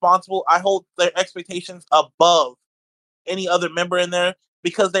responsible. I hold their expectations above any other member in there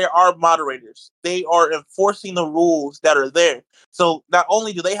because they are moderators. They are enforcing the rules that are there. So not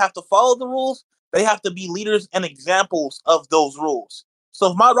only do they have to follow the rules, they have to be leaders and examples of those rules.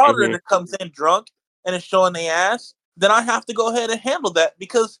 So if my moderator comes in drunk and is showing their ass, then I have to go ahead and handle that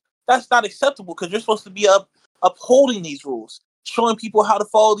because that's not acceptable because you're supposed to be upholding these rules, showing people how to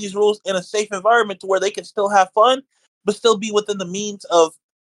follow these rules in a safe environment to where they can still have fun, but still be within the means of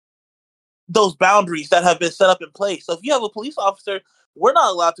those boundaries that have been set up in place. So if you have a police officer, we're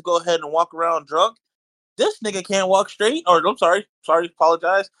not allowed to go ahead and walk around drunk. This nigga can't walk straight, or I'm sorry,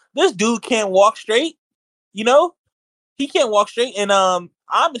 apologize. This dude can't walk straight. He can't walk straight, and I'm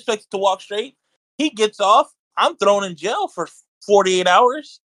expected to walk straight. He gets off. I'm thrown in jail for 48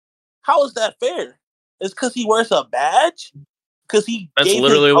 hours. How is that fair? It's because he wears a badge. Because he. That's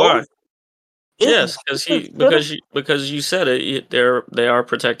literally why. Yes, because you said it. They are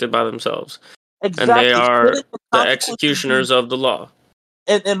protected by themselves, exactly. And they are the executioners of the law.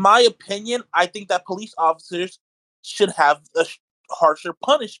 And in my opinion, I think that police officers should have a harsher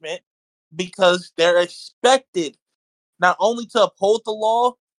punishment because they're expected not only to uphold the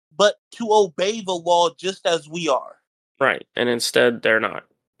law, but to obey the law just as we are. Right, and instead they're not.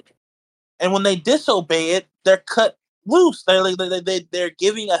 And when they disobey it, they're cut loose. They're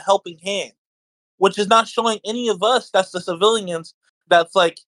giving a helping hand, which is not showing any of us, that's the civilians, that's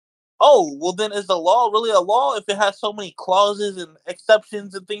like, oh, well then is the law really a law if it has so many clauses and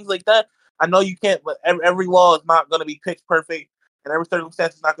exceptions and things like that? I know you can't, but every law is not going to be pitch perfect, and every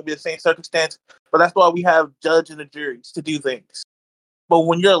circumstance is not going to be the same circumstance, but that's why we have judge and the juries to do things. But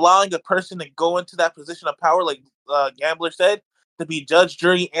when you're allowing a person to go into that position of power, like Gambler said, to be judge,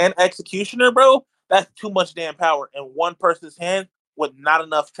 jury, and executioner, bro, that's too much damn power in one person's hand with not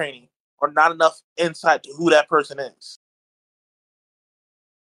enough training or not enough insight to who that person is.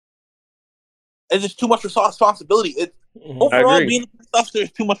 It's just too much responsibility. Overall, being a police officer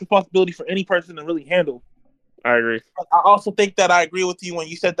is too much responsibility for any person to really handle. I agree. I also think that I agree with you when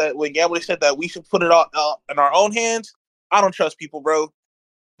you said that, when Gambler said that we should put it all in our own hands. I don't trust people, bro.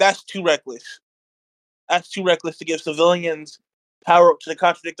 That's too reckless. That's too reckless to give civilians power to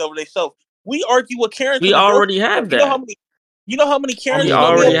contradict over themselves. We argue with Karens. We already have that. You know how many Karens We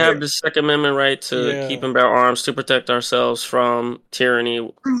already have the Second Amendment right to keep and bear arms to protect ourselves from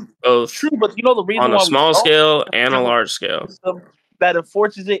tyranny, both true, but you know the reason on a why small scale and a large scale that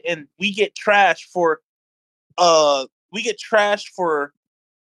enforces it, and we get trashed for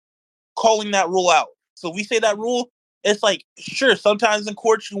calling that rule out. So we say that rule, it's like, sure, sometimes in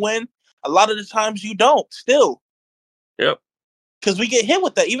court you win, a lot of the times you don't still. Yep. Because we get hit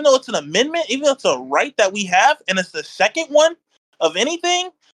with that, even though it's an amendment, even though it's a right that we have, and it's the second one of anything.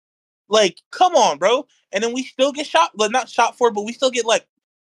 Like, come on, bro. And then we still get shot, but not shot for, but we still get like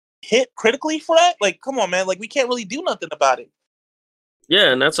hit critically for that. Like, come on, man. Like, we can't really do nothing about it.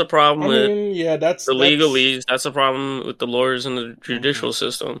 Yeah, and that's a problem that's the legalese. That's a problem with the lawyers in the judicial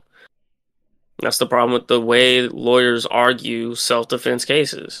system. That's the problem with the way lawyers argue self-defense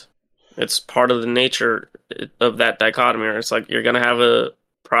cases. It's part of the nature of that dichotomy. It's like you're going to have a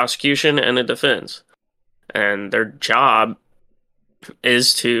prosecution and a defense. And their job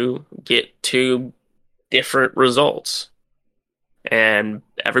is to get two different results. And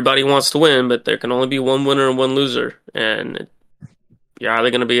everybody wants to win, but there can only be one winner and one loser. And you're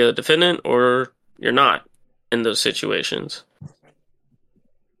either going to be a defendant or you're not in those situations.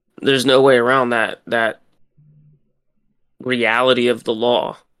 There's no way around that reality of the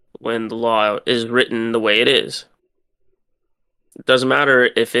law when the law is written the way it is. It doesn't matter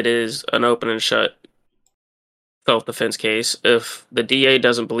if it is an open and shut self-defense case. If the DA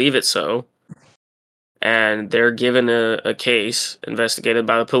doesn't believe it so, and they're given a case investigated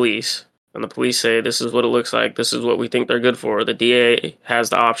by the police, and the police say this is what it looks like, this is what we think they're good for, the DA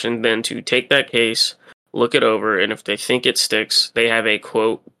has the option then to take that case, look it over, and if they think it sticks, they have a,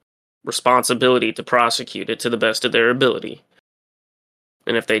 quote, responsibility to prosecute it to the best of their ability.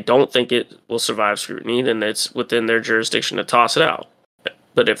 And if they don't think it will survive scrutiny, then it's within their jurisdiction to toss it out.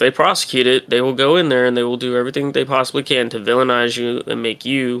 But if they prosecute it, they will go in there and they will do everything they possibly can to villainize you and make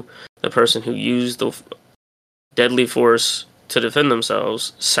you, the person who used the deadly force to defend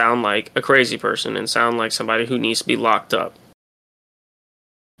themselves, sound like a crazy person and sound like somebody who needs to be locked up.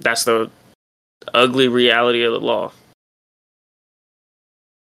 That's the ugly reality of the law.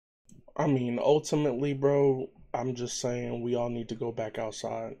 I mean, ultimately, bro, I'm just saying we all need to go back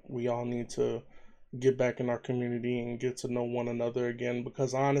outside. We all need to get back in our community and get to know one another again.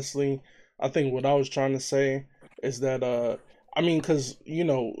 Because honestly, I think what I was trying to say is that, I mean, because, you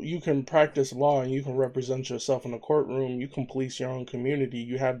know, you can practice law and you can represent yourself in a courtroom. You can police your own community.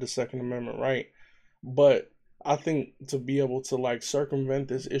 You have the Second Amendment right. But I think to be able to, like, circumvent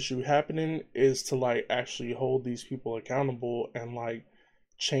this issue happening is to, like, actually hold these people accountable and, like,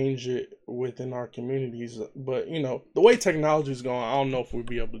 change it within our communities. But, you know, the way technology is going, I don't know if we'll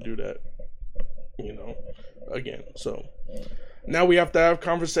be able to do that, you know, again. So now we have to have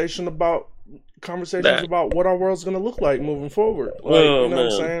conversations about what our world's going to look like moving forward. Like, you know what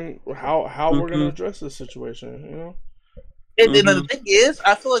I'm saying? How we're going to address this situation, you know? And the thing is,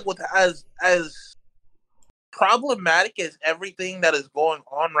 I feel like with as problematic as everything that is going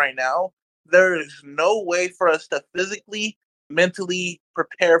on right now, there is no way for us to physically, mentally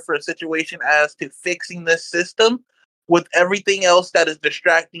prepare for a situation as to fixing this system with everything else that is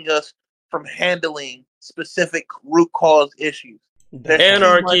distracting us from handling specific root cause issues.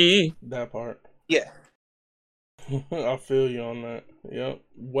 Anarchy. That part. Yeah. I feel you on that. Yep.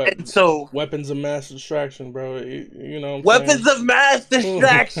 Weapons of mass distraction, bro. You know what I'm weapons saying? Of mass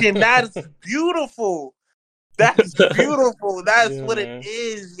distraction. That's beautiful. That's beautiful. That's what it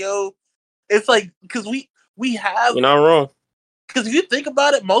is, yo. It's like, because we have... You're not wrong. Because if you think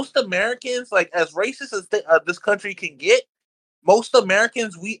about it, most Americans, like, as racist as this country can get, most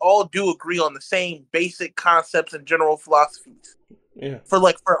Americans, we all do agree on the same basic concepts and general philosophies. Yeah. For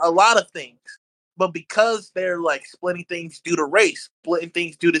a lot of things. But because they're, like, splitting things due to race, splitting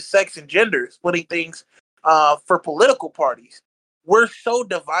things due to sex and gender, splitting things for political parties, we're so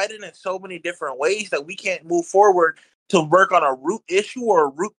divided in so many different ways that we can't move forward to work on a root issue or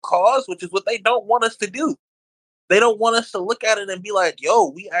a root cause, which is what they don't want us to do. They don't want us to look at it and be like, yo,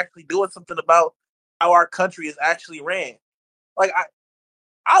 we actually doing something about how our country is actually ran. Like,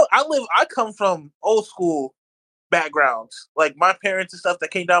 I come from old school backgrounds. Like, my parents and stuff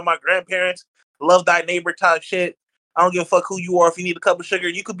that came down, my grandparents, love thy neighbor type shit. I don't give a fuck who you are. If you need a cup of sugar,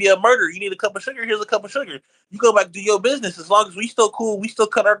 you could be a murderer. You need a cup of sugar. Here's a cup of sugar. You go back, do your business. As long as we still cool, we still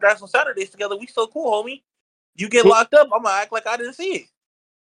cut our grass on Saturdays together. We still cool, homie. You get locked up, I'm gonna act like I didn't see it.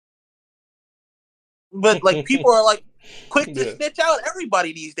 But like people are like quick to snitch out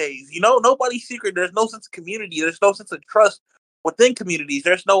everybody these days. You know, nobody's secret. There's no sense of community. There's no sense of trust within communities.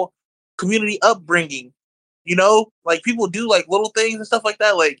 There's no community upbringing. You know, like people do like little things and stuff like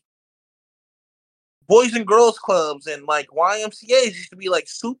that. Like boys and girls clubs and like YMCA's used to be like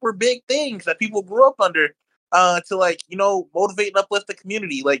super big things that people grew up under to like, you know, motivate and uplift the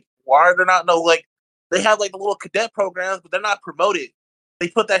community. Like, why are there not like they have like the little cadet programs, but they're not promoted. They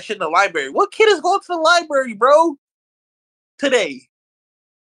put that shit in the library. What kid is going to the library, bro? Today.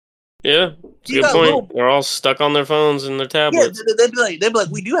 Yeah, it's a good point. They're all stuck on their phones and their tablets. Yeah, they'd be like,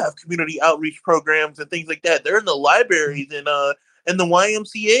 we do have community outreach programs and things like that. They're in the libraries and the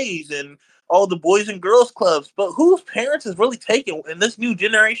YMCA's and all the boys and girls clubs. But whose parents is really taking in this new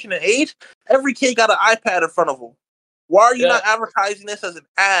generation and age? Every kid got an iPad in front of them. Why are you not advertising this as an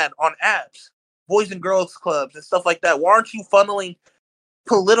ad on apps, boys and girls clubs and stuff like that? Why aren't you funneling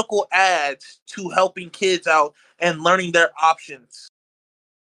political ads to helping kids out and learning their options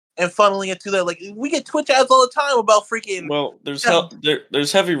and funneling it to that? Like, we get Twitch ads all the time about freaking. Well,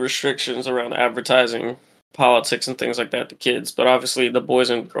 there's heavy restrictions around advertising politics and things like that to kids, but obviously the Boys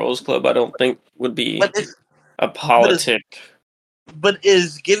and Girls Club I don't think would be a politic. But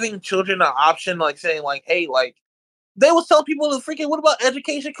is giving children an option, like saying like, hey, like they was telling people to freaking, what about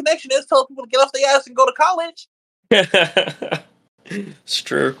Education Connection? They was telling people to get off their ass and go to college. It's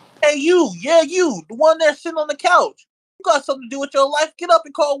true. Hey, you, the one there sitting on the couch. You got something to do with your life. Get up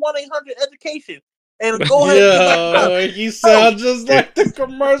and call 1-800-EDUCATION and go ahead and get back up. You sound just like the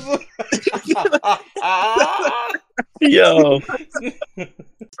commercial. Yo.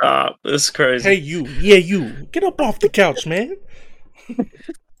 Stop. This is crazy. Hey, you. Get up off the couch, man.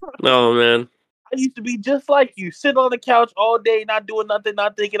 No, man. I used to be just like you, sitting on the couch all day, not doing nothing,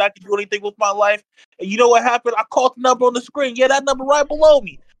 not thinking I could do anything with my life. And you know what happened? I called the number on the screen. Yeah, that number right below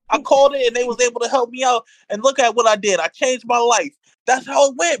me. I called it, and they was able to help me out. And look at what I did. I changed my life. That's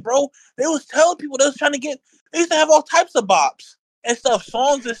how it went, bro. They was telling people they was trying to get. They used to have all types of bops and stuff,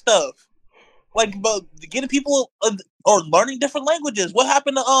 songs and stuff, like but getting people or learning different languages. What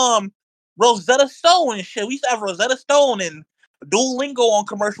happened to Rosetta Stone and shit? We used to have Rosetta Stone and Duolingo on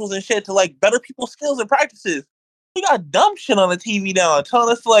commercials and shit to like better people's skills and practices. We got dumb shit on the TV now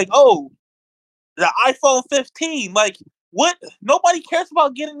telling us like, oh, the iPhone 15, like what? Nobody cares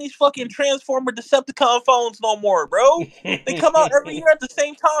about getting these fucking Transformer Decepticon phones no more, bro. They come out every year at the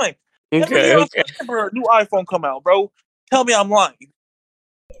same time. Every year in September, a new iPhone come out, bro. Tell me I'm lying.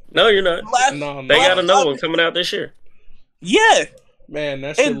 No, you're not. They got another one coming out this year. Yeah. Man,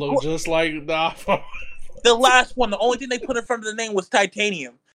 that shit look just like the iPhone. The last one, the only thing they put in front of the name was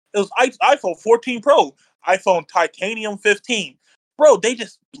titanium. It was iPhone 14 Pro, iPhone Titanium 15. Bro, they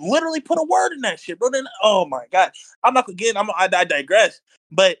just literally put a word in that shit, bro. Then, oh my god, I'm not again. I digress.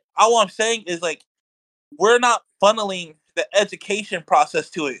 But all I'm saying is like, we're not funneling the education process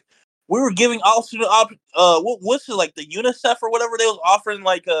to it. We were giving also what's it like the UNICEF or whatever they was offering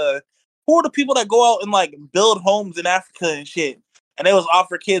like who are the people that go out and like build homes in Africa and shit. And they was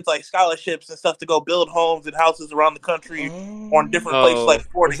offer kids like scholarships and stuff to go build homes and houses around the country on different places like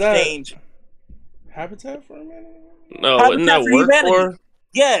foreign exchange. Habitat for Humanity? No, isn't that WorkCorps?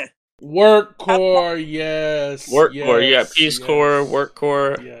 Yeah. WorkCorps, yes. WorkCorps, you got Peace Corps,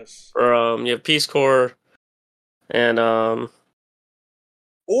 WorkCorps. Yes. Or you have Peace Corps and or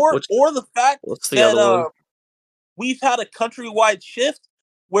the fact that we've had a countrywide shift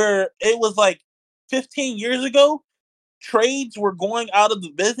where it was like 15 years ago, trades were going out of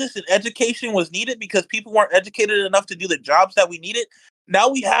the business and education was needed because people weren't educated enough to do the jobs that we needed. Now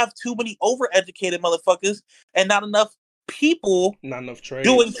we have too many overeducated motherfuckers and not enough people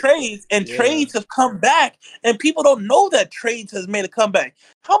doing trades, and trades have come back, and people don't know that trades has made a comeback.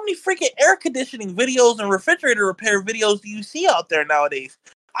 How many freaking air conditioning videos and refrigerator repair videos do you see out there nowadays?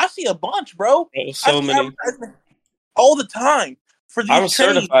 I see a bunch, bro. So many. All the time. For these I'm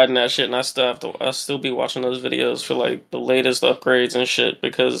certified in that shit, and I still be watching those videos for like the latest upgrades and shit,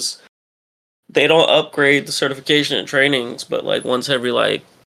 because they don't upgrade the certification and trainings, but like once every like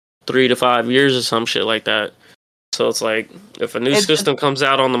 3 to 5 years or some shit like that. So it's like if a new system comes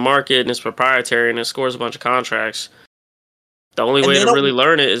out on the market and it's proprietary and it scores a bunch of contracts, the only way to really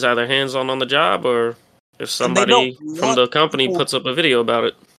learn it is either hands-on the job, or if somebody from the company puts up a video about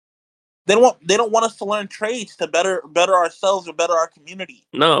it. They don't want us to learn trades to better ourselves or better our community.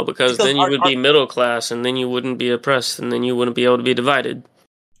 No, because then you would be middle class, and then you wouldn't be oppressed, and then you wouldn't be able to be divided.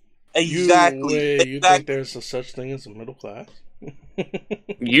 Exactly. You think there's a such thing as a middle class?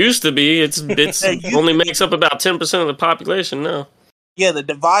 Used to be. It's only makes up about 10% of the population now. Yeah, the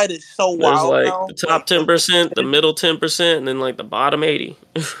divide is so There's wild like now. the top 10%, the middle 10%, and then like the bottom 80.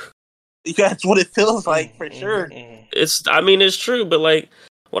 That's what it feels like for sure. It's true, but like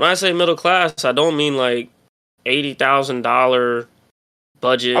when I say middle class, I don't mean like $80,000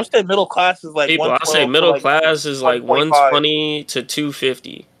 budget. I say middle class is like people. I say 112 to middle like class is like 125. 120 to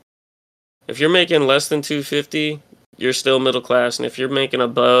 250. If you're making less than 250, you're still middle class, and if you're making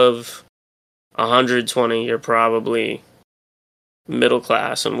above 120, you're probably middle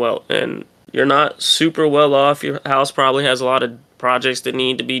class and you're not super well off. Your house probably has a lot of projects that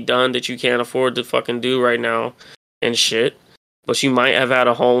need to be done that you can't afford to fucking do right now and shit. But you might have had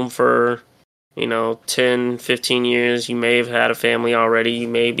a home for, 10, 15 years. You may have had a family already. You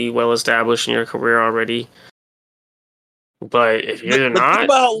may be well established in your career already. But if you're But think not,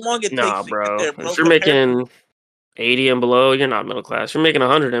 about how long it takes nah, to get bro. there, bro. If you're making 80 and below, you're not middle class. If you're making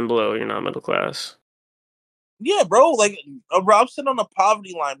 100 and below, you're not middle class. Yeah, bro. Like, bro, I'm sitting on the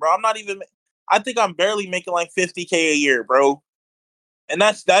poverty line, bro. I'm not even. I think I'm barely making like $50K a year, bro. And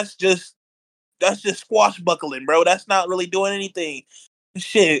that's just squashbuckling, bro. That's not really doing anything.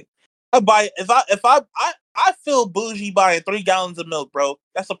 Shit. I buy I feel bougie buying 3 gallons of milk, bro.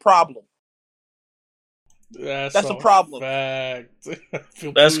 That's a problem. That's a problem. Fact. I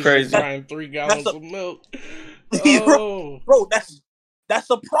feel That's bougie crazy. buying 3 gallons of milk. Oh, bro, that's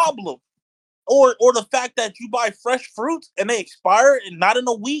a problem. Or the fact that you buy fresh fruits and they expire and not in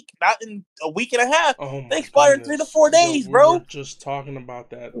a week, not in a week and a half. Oh they expire in 3 to 4 days, bro. We were just talking about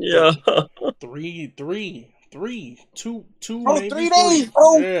that. Yeah. Two, bro, maybe 3 days,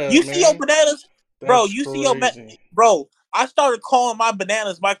 bro. Yeah, you see your bananas, bro. You see your bro. I started calling my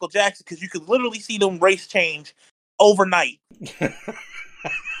bananas Michael Jackson because you could literally see them race change overnight.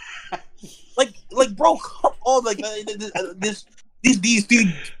 like, bro, come on, like these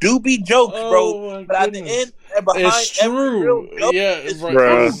doobie jokes, bro. But at the end and behind it's true. every real joke,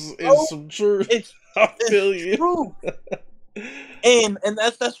 it's some truth. It's true. And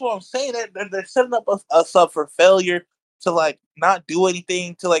that's what I'm saying. They're setting up us up for failure to like not do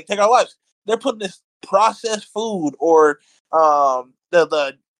anything to like take our lives. They're putting this processed food or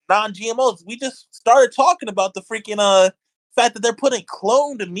the non-GMOs. We just started talking about the freaking fact that they're putting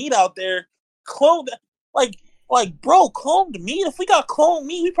cloned meat out there. Cloned like bro, cloned meat. If we got cloned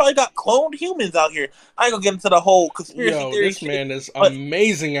meat, we probably got cloned humans out here. I ain't gonna get into the whole conspiracy theory. This man is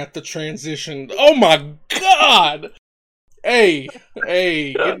amazing at the transition. Oh my god! Hey,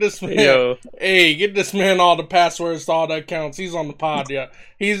 get this man. Yo. Hey, get this man all the passwords to all the accounts. He's on the pod, yeah.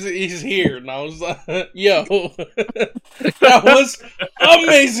 He's here now. Yo, that was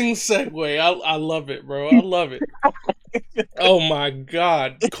amazing segue. I love it, bro. I love it. Oh my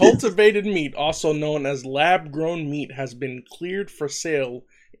god! Cultivated meat, also known as lab-grown meat, has been cleared for sale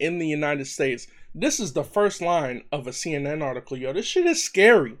in the United States. This is the first line of a CNN article. Yo, this shit is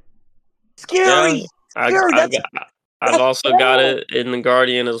scary. Scary. Yeah, I've also got it in The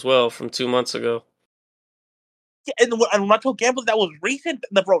Guardian as well from 2 months ago. Yeah, and when I told Gamblers that was recent,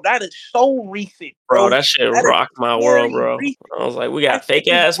 bro, that is so recent, bro. That shit rocked my world, bro. Recent. I was like, we got fake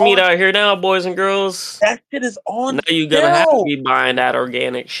ass meat out here now, boys and girls. That shit is on. Now you're gonna have to be buying that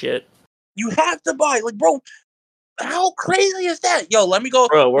organic shit. You have to buy, like, bro. How crazy is that? Yo, let me go.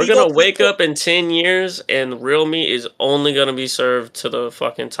 Bro, we're gonna wake up in 10 years and real meat is only gonna be served to the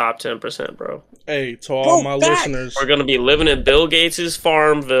fucking top 10%, bro. Hey, to all my listeners. We're gonna be living in Bill Gates'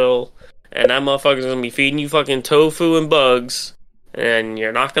 Farmville, and that motherfucker's gonna be feeding you fucking tofu and bugs, and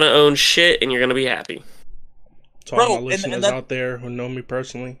you're not gonna own shit, and you're gonna be happy. To all my listeners out there who know me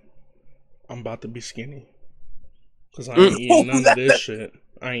personally, I'm about to be skinny. Because I ain't eating none of this shit.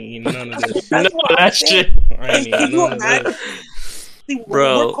 I ain't eating none of this. None of that shit. I ain't eating none of this. See,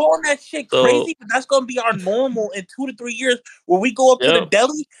 bro, we're calling that shit crazy, but that's gonna be our normal in 2 to 3 years. Where we go up to the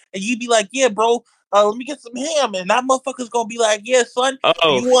deli and you be like, "Yeah, bro, let me get some ham," and that motherfucker's gonna be like, "Yeah, son,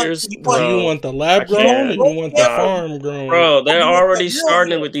 you want the lab grown or you want the farm grown?" Bro, they're already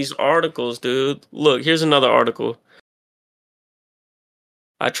starting it with these articles, dude. Look, here's another article.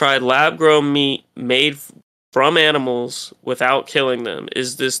 I tried lab grown meat made from animals without killing them.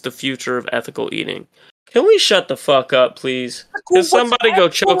 Is this the future of ethical eating? Can we shut the fuck up, please? Can somebody go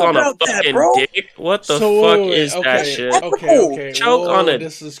choke on a fucking dick? What the fuck is that shit? Okay. Choke on a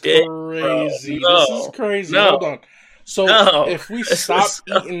this is dick, crazy. No. This is crazy. No. Hold on. So if we stop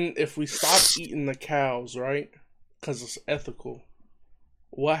eating the cows, right? Because it's ethical.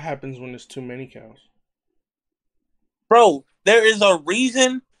 What happens when there's too many cows? Bro, there is a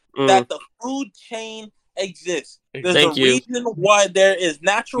reason that the food chain exists. There's a Thank you. reason why there is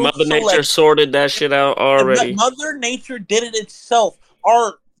natural Mother selection. Nature sorted that shit out already. Mother Nature did it itself.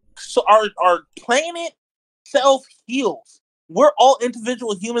 Our planet self heals. We're all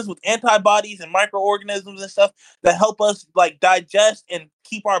individual humans with antibodies and microorganisms and stuff that help us like digest and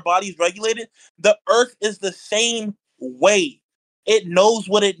keep our bodies regulated. The Earth is the same way. It knows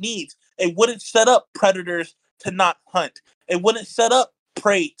what it needs. It wouldn't set up predators to not hunt. It wouldn't set up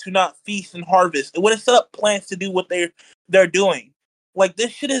prey to not feast and harvest. It wouldn't set up plants to do what they're doing. Like,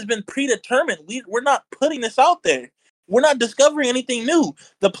 this shit has been predetermined. We're not putting this out there. We're not discovering anything new.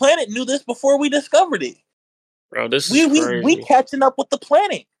 The planet knew this before we discovered it. Bro, this is crazy. We catching up with the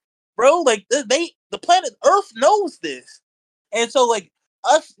planet, bro. Like, the planet Earth knows this. And so, like,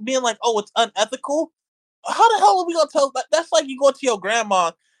 us being like, oh, it's unethical. How the hell are we gonna tell that? That's like you going to your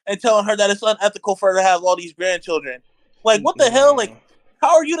grandma and telling her that it's unethical for her to have all these grandchildren. Like, what the hell? Like,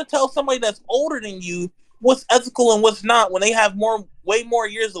 how are you to tell somebody that's older than you what's ethical and what's not when they have way more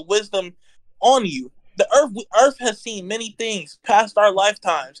years of wisdom on you? The Earth has seen many things past our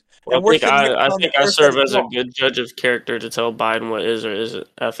lifetimes. Well, I think I serve as a good judge of character to tell Biden what is or isn't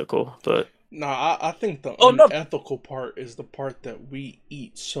ethical. But no, I think the unethical part is the part that we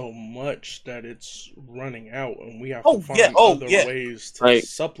eat so much that it's running out, and we have to find other ways to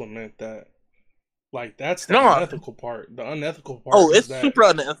supplement that. Like, that's the unethical part. The unethical part is that super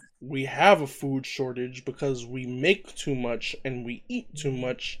unethical. We have a food shortage because we make too much and we eat too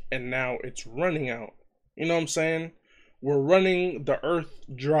much, and now it's running out. You know what I'm saying? We're running the earth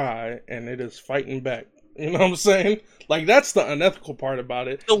dry, and it is fighting back. You know what I'm saying? Like, that's the unethical part about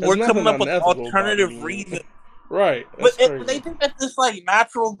it. So we're coming up with alternative reasons. Right. But they think that this, like,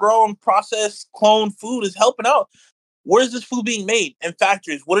 natural grown, processed, cloned food is helping out. Where is this food being made? In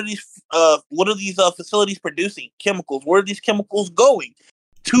factories. What are these facilities producing? Chemicals. Where are these chemicals going?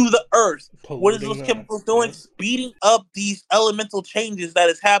 To the earth. What is those chemicals doing? Yes. Speeding up these elemental changes that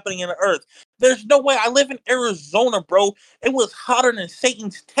is happening in the earth. There's no way. I live in Arizona, bro. It was hotter than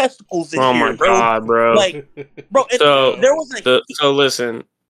Satan's testicles this year, bro. Oh my god, bro. Like, bro, there was so listen.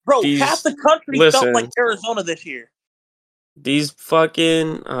 Bro, half the country felt like Arizona this year. These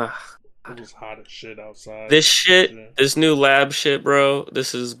fucking it was hot as shit outside. This new lab shit, bro,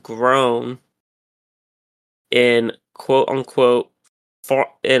 this is grown in quote unquote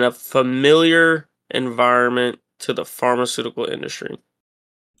in a familiar environment to the pharmaceutical industry.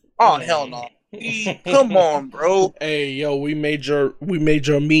 Oh hell no! Come on, bro. Hey, yo, we made your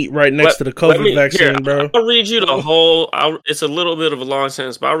meat right next to the COVID vaccine, bro. I'll read you the whole. It's a little bit of a long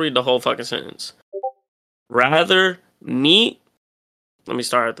sentence, but I'll read the whole fucking sentence. Rather meat. Let me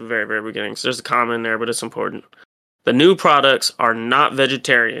start at the very, very beginning. So there's a comma in there, but it's important. The new products are not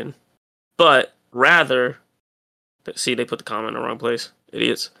vegetarian, but rather, see, they put the comma in the wrong place.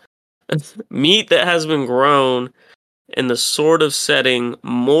 Idiots. Meat that has been grown in the sort of setting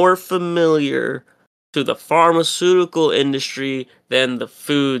more familiar to the pharmaceutical industry than the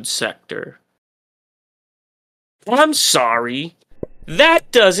food sector. I'm sorry.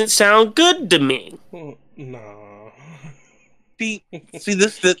 That doesn't sound good to me. No. See,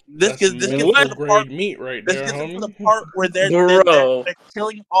 this gets to the part, meat right there, this gets to the part where they're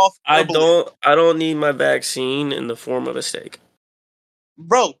killing off. I don't need my vaccine in the form of a steak.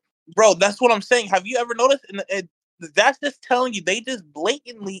 Bro, that's what I'm saying. Have you ever noticed? That's just telling you. They just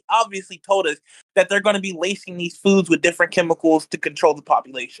blatantly, obviously told us that they're going to be lacing these foods with different chemicals to control the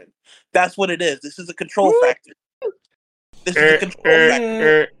population. That's what it is. This is a control factor. This is a control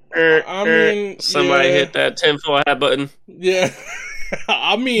factor. I mean, somebody hit that tinfoil hat button. Yeah.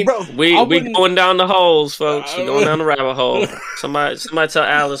 I mean, bro, we going down the holes, folks. We going down the rabbit hole. Somebody tell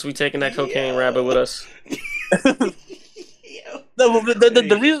Alice we taking that cocaine rabbit with us.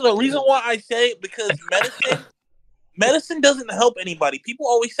 The reason why I say it, because medicine doesn't help anybody. People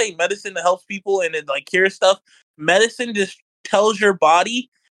always say medicine helps people and it like cures stuff. Medicine just tells your body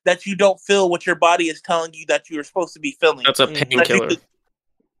that you don't feel what your body is telling you that you're supposed to be feeling. That's a painkiller.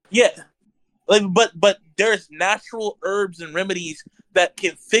 Yeah. Like, but there's natural herbs and remedies that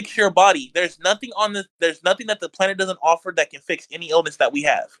can fix your body. There's nothing that the planet doesn't offer that can fix any illness that we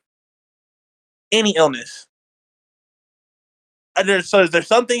have. Any illness. And there's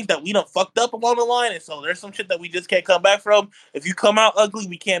some things that we done fucked up along the line, and so there's some shit that we just can't come back from. If you come out ugly,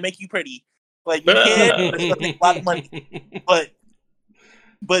 we can't make you pretty. Like, you can, but it's gonna take a lot of money.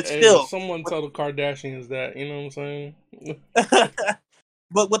 But still, someone tell the Kardashians that, you know what I'm saying?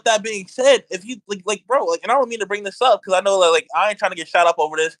 But with that being said, if you like, bro, like, and I don't mean to bring this up because I know that, like, I ain't trying to get shot up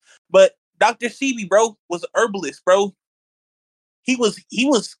over this, but Dr. Sebi, bro, was an herbalist, bro. He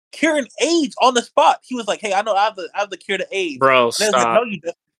was curing AIDS on the spot. He was like, "Hey, I know I have the cure to AIDS." Bro, stop. Like, no, you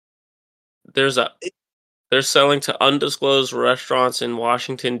don't. They're selling to undisclosed restaurants in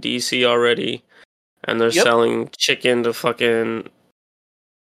Washington D.C. already, and they're selling chicken to fucking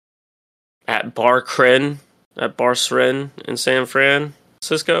at Bar Sren in San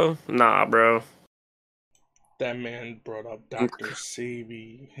Francisco. Nah, bro. That man brought up Dr.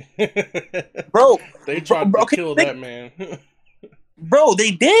 Sebi. Bro, they tried to kill that man. Bro,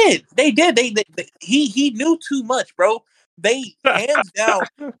 they did. They he knew too much, bro. They hands down.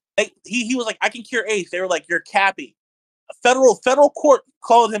 He was like, I can cure AIDS. They were like, you're capping. Federal court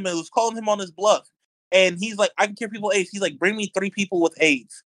called him and was calling him on his bluff. And he's like, I can cure people AIDS. He's like, bring me 3 people with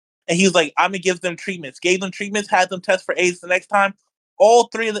AIDS. And he was like, I'm gonna give them treatments. Gave them treatments, had them test for AIDS the next time. All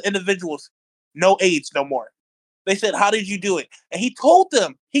 3 of the individuals, no AIDS no more. They said, how did you do it? And he told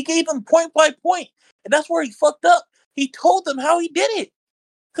them. He gave them point by point. And that's where he fucked up. He told them how he did it.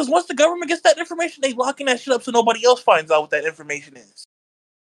 Because once the government gets that information, they locking that shit up so nobody else finds out what that information is.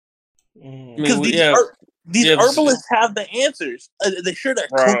 Because these herbalists have the answers. They sure they're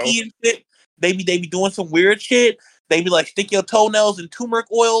kooky and shit. They be doing some weird shit. They be like, stick your toenails in turmeric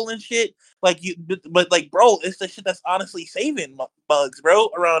oil and shit. Like but like, bro, it's the shit that's honestly saving bugs, bro,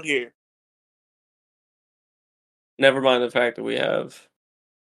 around here. Never mind the fact that we have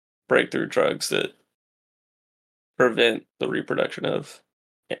breakthrough drugs that prevent the reproduction of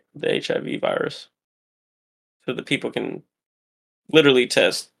the HIV virus, so that people can literally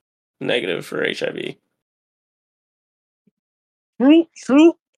test negative for HIV.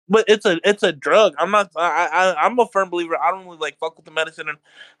 True, but it's a drug. I'm a firm believer. I don't really like fuck with the medicine, and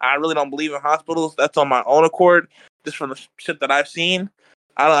I really don't believe in hospitals. That's on my own accord, just from the shit that I've seen.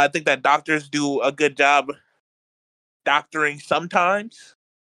 I think that doctors do a good job doctoring sometimes,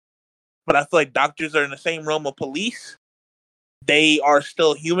 but I feel like doctors are in the same realm of police. They are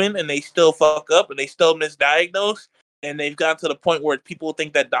still human, and they still fuck up, and they still misdiagnose, and they've gotten to the point where people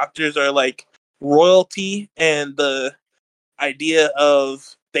think that doctors are like royalty, and the idea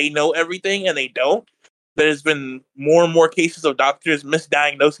of they know everything and they don't. There's been more and more cases of doctors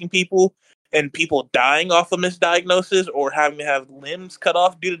misdiagnosing people and people dying off of misdiagnosis or having to have limbs cut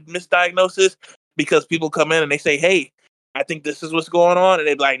off due to misdiagnosis because people come in and they say, hey, I think this is what's going on. And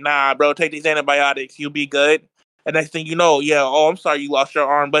they're like, nah, bro, take these antibiotics. You'll be good. And next thing you know, yeah, oh, I'm sorry you lost your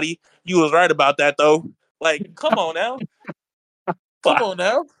arm, buddy. You was right about that, though. Like, come on now. Come on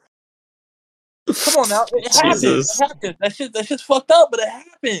now. Come on now. It happens. It happens. That shit's fucked up, but it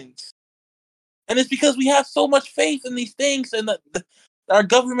happens. And it's because we have so much faith in these things, and our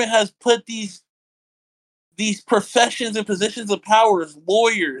government has put these professions and positions of power as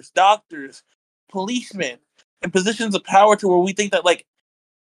lawyers, doctors, policemen, in positions of power to where we think that like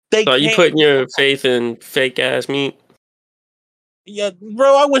they. So are you putting your faith in fake ass meat? Yeah,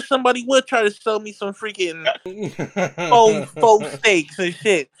 bro. I wish somebody would try to sell me some freaking faux steaks and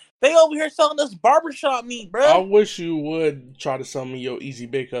shit. They over here selling us barbershop meat, bro. I wish you would try to sell me your easy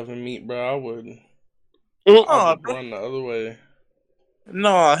bake oven meat, bro. I would run the other way.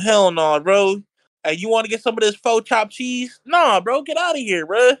 Nah, hell no, bro. Hey, you want to get some of this faux chopped cheese? Nah, bro, get out of here,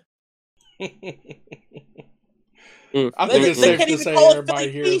 bro. I think it's safe to say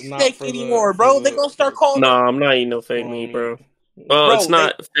everybody here is not for anymore, bro. They're gonna start calling. No, I'm not eating no fake meat, bro. Well, bro, it's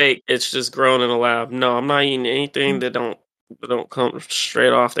not fake. It's just grown in a lab. No, I'm not eating anything that don't come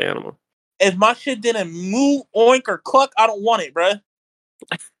straight off the animal. If my shit didn't moo, oink, or cluck, I don't want it, bro.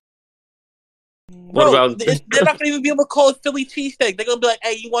 What about? They're not gonna even be able to call it Philly cheesesteak. They're gonna be like,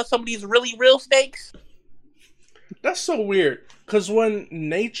 "Hey, you want some of these really real steaks?" That's so weird. Because when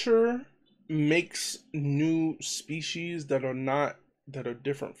nature makes new species that are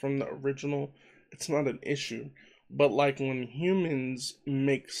different from the original, it's not an issue. But like when humans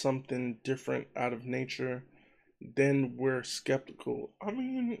make something different out of nature, then we're skeptical. I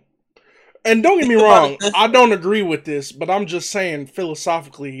mean, and don't get me wrong, I don't agree with this, but I'm just saying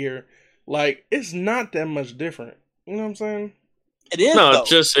philosophically here, like, it's not that much different. You know what I'm saying? It is. No, though.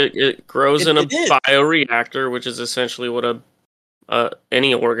 just it grows in a bioreactor, which is essentially what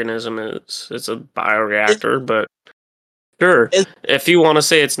any organism is. It's a bioreactor, but sure, if you want to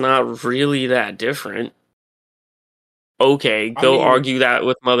say it's not really that different, okay, go argue that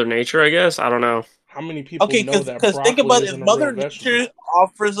with Mother Nature, I guess. I don't know. How many people know that because think about it, if Mother Nature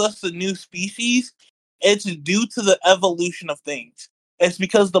offers us a new species, it's due to the evolution of things. It's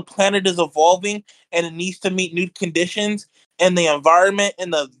because the planet is evolving and it needs to meet new conditions and the environment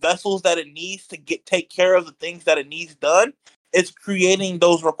and the vessels that it needs to take care of the things that it needs done. It's creating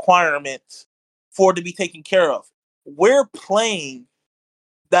those requirements for it to be taken care of. We're playing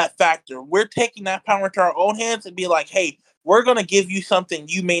that factor. We're taking that power into our own hands and be like, hey, we're going to give you something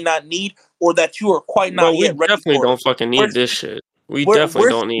you may not need or that you are quite not yet ready for. We definitely don't fucking need this shit. We definitely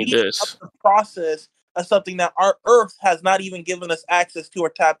don't need this. The process of something that our Earth has not even given us access to or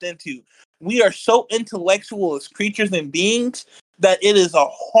tapped into. We are so intellectual as creatures and beings that it is a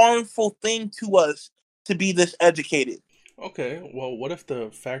harmful thing to us to be this educated. Okay, well, what if the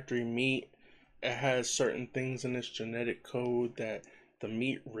factory meat, it has certain things in its genetic code that the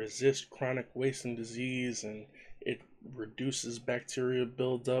meat resists chronic waste and disease, and it reduces bacteria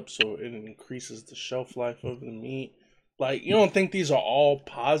buildup, so it increases the shelf life of the meat. Like, you don't think these are all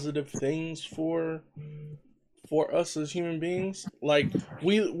positive things for us as human beings? Like,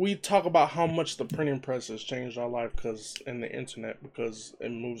 we talk about how much the printing press has changed our life because and the internet, because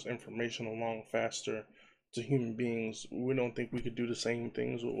it moves information along faster to human beings. We don't think we could do the same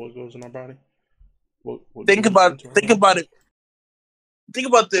things with what goes in our body. What Think goes about into our think body. about it. Think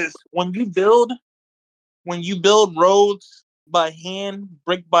about this. When you build roads by hand,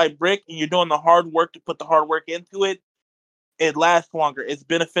 brick by brick, and you're doing the hard work to put the hard work into it, it lasts longer. It's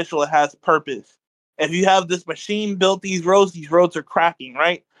beneficial. It has purpose. If you have this machine built these roads are cracking,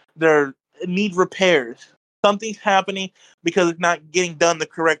 right? They're need repairs. Something's happening because it's not getting done the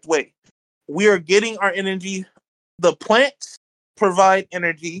correct way. We are getting our energy. The plants provide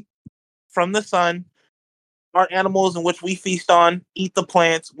energy from the sun. Our animals in which we feast on eat the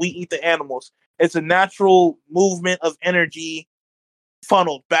plants. We eat the animals. It's a natural movement of energy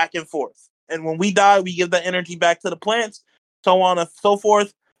funneled back and forth. And when we die, we give that energy back to the plants, so on and so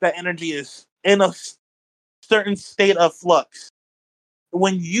forth. That energy is in a certain state of flux.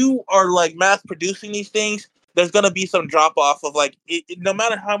 When you are like mass producing these things, there's gonna be some drop off of like no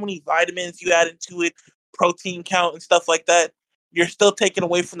matter how many vitamins you add into it, protein count and stuff like that, you're still taking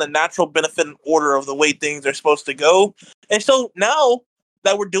away from the natural benefit and order of the way things are supposed to go. And so now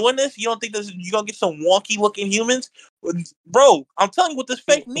that we're doing this, you don't think this you're gonna get some wonky looking humans? Bro, I'm telling you, with this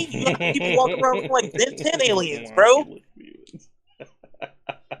fake meat, you're gonna have people walking around looking like Ben 10 aliens, bro.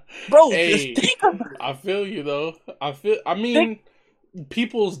 Bro, just Hey, think about it. I feel you though. I Think, mean,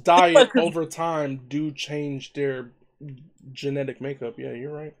 people's think about diet it, over time do change their genetic makeup. Yeah,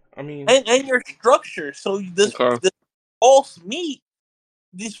 you're right. I mean, and your structure. So Okay. this false meat,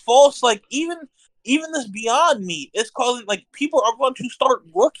 these false like even this Beyond Meat, it's causing like people are going to start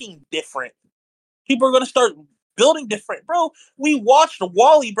looking different. People are going to start building different, bro. We watched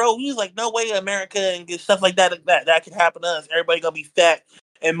Wally, bro. He was like, no way, America and stuff like that could happen to us. Everybody gonna be fat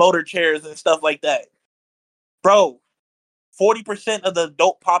and motor chairs and stuff like that, bro. 40% of the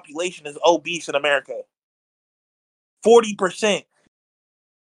adult population is obese in America. 40%.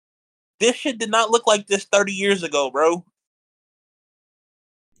 This shit did not look like this 30 years ago, bro.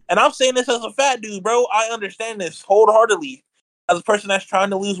 And I'm saying this as a fat dude, bro. I understand this wholeheartedly as a person that's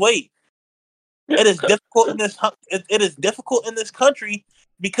trying to lose weight. It is difficult in this. It is difficult in this country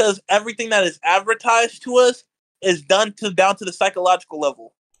because everything that is advertised to us is down to the psychological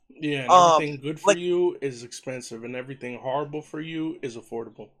level. yeah, and everything good for Like you is expensive, and everything horrible for you is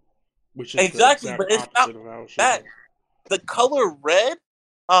affordable, which is the exactly, but exact it's not opposite of how it should that be. the color red.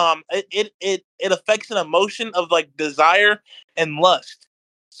 It affects an emotion of like desire and lust.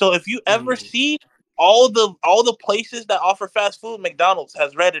 So if you ever Mm. see all the places that offer fast food, McDonald's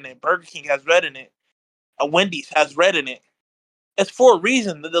has red in it, Burger King has red in it, a Wendy's has red in it. It's for a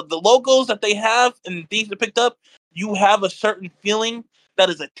reason. The logos that they have and things that picked up, you have a certain feeling that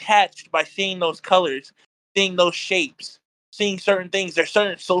is attached by seeing those colors, seeing those shapes, seeing certain things. There's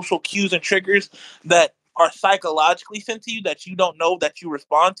certain social cues and triggers that are psychologically sent to you that you don't know that you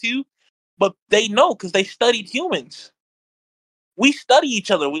respond to, but they know because they studied humans. We study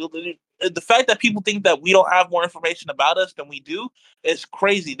each other. The fact that people think that we don't have more information about us than we do is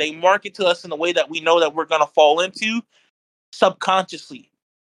crazy. They market to us in a way that we know that we're gonna fall into subconsciously.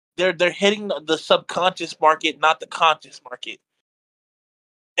 They're hitting the subconscious market, not the conscious market,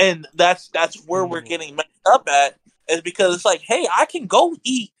 and that's where we're Mm. getting messed up at. Is because it's like, hey, I can go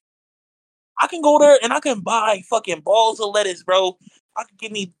eat. I can go there and I can buy fucking balls of lettuce, bro. I can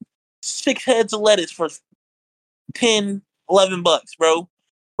give me 6 heads of lettuce for 10, $11, bro.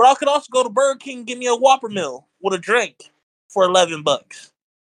 But I could also go to Burger King and give me a Whopper meal with a drink for $11.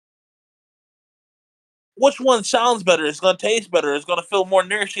 Which one sounds better? It's gonna taste better. It's gonna feel more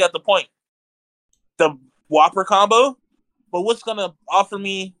nourishing at the point. The Whopper combo, but what's gonna offer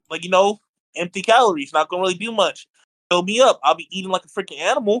me like empty calories? Not gonna really do much. Fill me up. I'll be eating like a freaking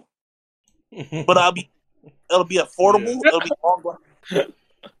animal, but it'll be Yeah, affordable. It'll be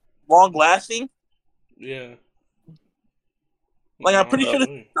long lasting. yeah. Like No, I'm I pretty feel sure this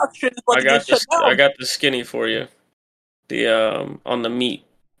you. shit is about to get shut I down. got the skinny for you. The on the meat.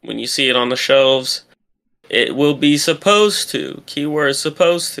 When you see it on the shelves, it will be supposed to. Keyword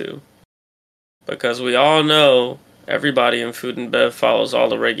supposed to. Because we all know everybody in food and bev follows all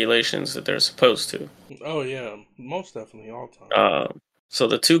the regulations that they're supposed to. Oh yeah, most definitely, all the time. So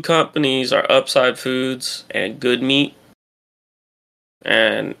the two companies are Upside Foods and Good Meat.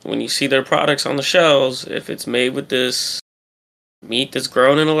 And when you see their products on the shelves, if it's made with this meat that's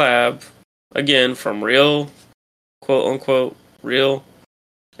grown in a lab, again, from real, quote unquote, real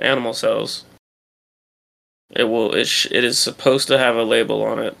animal cells, it is supposed to have a label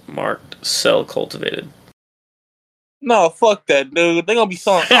on it marked cell cultivated. No, fuck that, dude. They're gonna be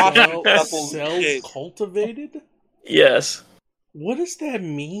selling cell cultivated? Yes. What does that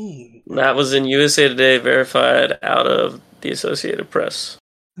mean? That was in USA Today, verified out of the Associated Press.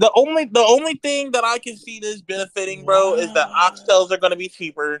 The only thing that I can see this benefiting, bro, is that oxtails are gonna be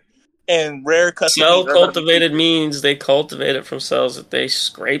cheaper and rare custom Cell cultivated means they cultivate it from cells that they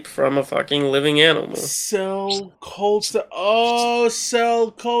scrape from a fucking living animal. Cell cultivate.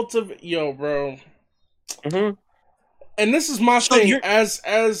 Yo, bro. Mm-hmm. And this is my thing. As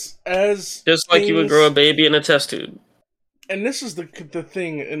just like you would grow a baby in a test tube. And this is the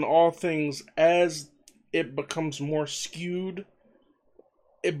thing in all things. As it becomes more skewed,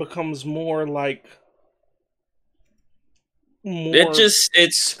 it becomes more like.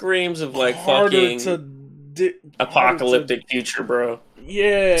 It screams of like fucking apocalyptic future, bro.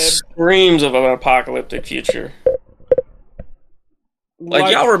 Yeah, screams of an apocalyptic future.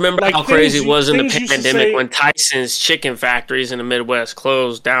 Like y'all remember how crazy it was in the pandemic when Tyson's chicken factories in the Midwest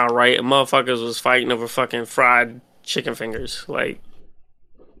closed down, right? And motherfuckers was fighting over fucking fried chicken fingers. Like,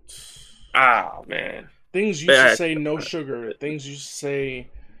 man. Things used to say no sugar. Things used to say,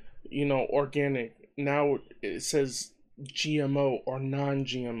 organic. Now it says GMO or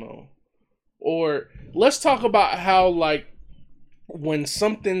non-GMO. Or let's talk about how like when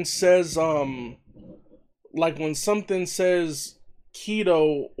something says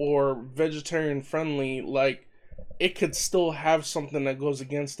keto or vegetarian friendly, like it could still have something that goes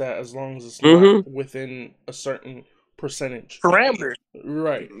against that as long as it's not within a certain percentage parameter.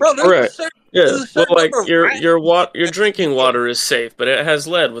 Right. Bro, right. Well, like your drinking water is safe, but it has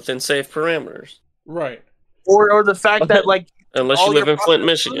lead within safe parameters. Right. Or the fact that like unless you live in Flint,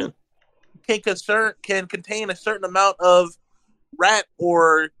 Michigan, can contain a certain amount of rat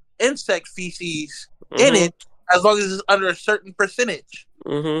or insect feces in it, as long as it's under a certain percentage.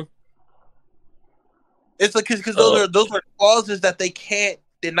 Mm-hmm. It's like because those are clauses that they can't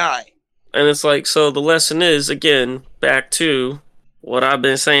deny. And it's like, so the lesson is, again, back to what I've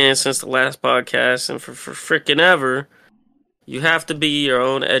been saying since the last podcast, and for freaking ever, you have to be your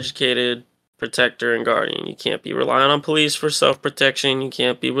own educated protector and guardian. You can't be relying on police for self-protection. You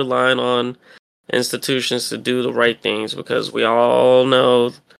can't be relying on institutions to do the right things, because we all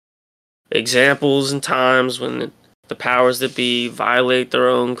know examples and times when the powers that be violate their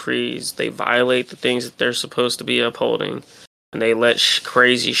own creeds. They violate the things that they're supposed to be upholding, and they let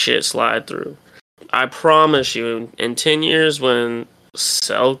crazy shit slide through. I promise you, in 10 years, when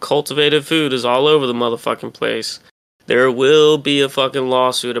cell-cultivated food is all over the motherfucking place, there will be a fucking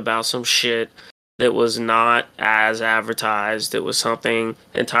lawsuit about some shit that was not as advertised. It was something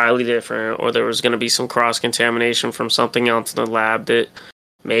entirely different, or there was going to be some cross-contamination from something else in the lab that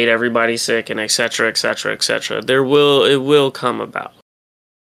made everybody sick, and etc., etc., etc. It will come about.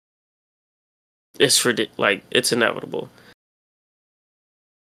 It's it's inevitable.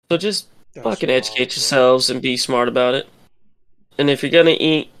 So just fucking educate yourselves and be smart about it. And if you're gonna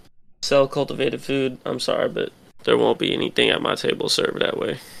eat cell-cultivated food, I'm sorry, but there won't be anything at my table served that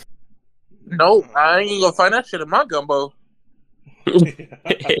way. Nope, I ain't gonna find that shit in my gumbo.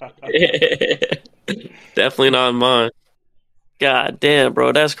 Definitely not in mine. God damn,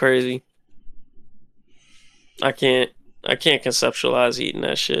 bro, that's crazy. I can't conceptualize eating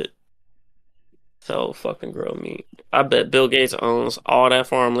that shit. So fucking grow meat. I bet Bill Gates owns all that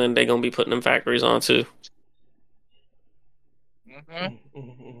farmland they gonna be putting them factories on too. I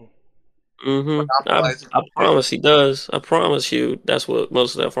promise he does. I promise you that's what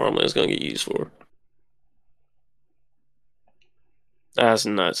most of that farmland is gonna get used for. That's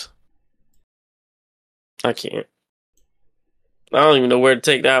nuts. I can't. I don't even know where to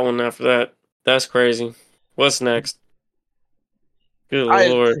take that one after that. That's crazy. What's next? Good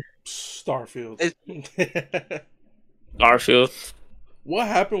Lord. Starfield. Starfield. What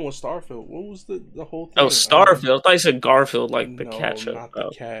happened with Starfield? What was the whole thing? Oh, Starfield. I thought you said Garfield, like the cat show. Not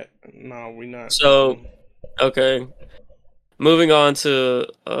the cat. No, we not. So, okay. Moving on to,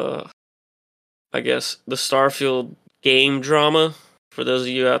 I guess, the Starfield game drama. For those of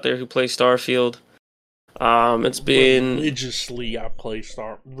you out there who play Starfield. It's been... Religiously, I play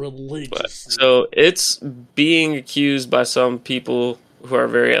religiously. So, it's being accused by some people who are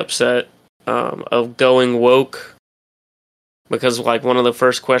very upset of going woke because like one of the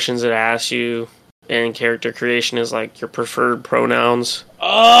first questions it asks you in character creation is like your preferred pronouns.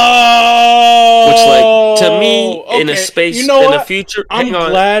 Oh, which like to me okay. in a space You know in what? a future. I'm Hang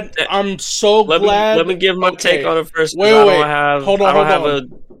on, glad. I'm so glad. let me give my take on it first because Wait. Hold I don't have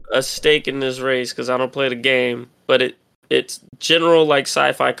on. a stake in this race because I don't play the game, but it's general like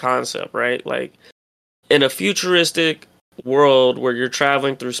sci-fi concept, right? Like in a futuristic world where you're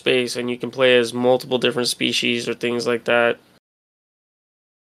traveling through space and you can play as multiple different species or things like that,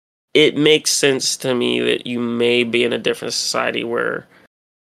 it makes sense to me that you may be in a different society where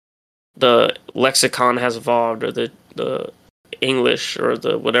the lexicon has evolved or the English or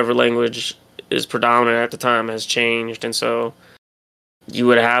the whatever language is predominant at the time has changed, and so you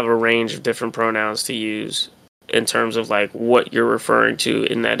would have a range of different pronouns to use in terms of like what you're referring to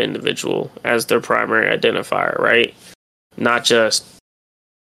in that individual as their primary identifier, right? Not just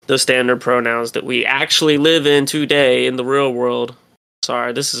the standard pronouns that we actually live in today in the real world.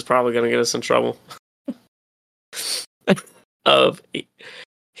 Sorry, this is probably going to get us in trouble. Of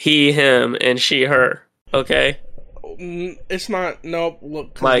he, him, and she, her. Okay? It's not. Nope.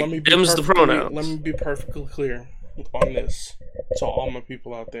 Look, because like, them's the pronouns. let me be perfectly clear on this to all my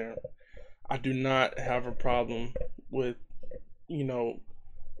people out there. I do not have a problem with, you know,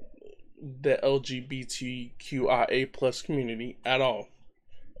 the LGBTQIA plus community at all.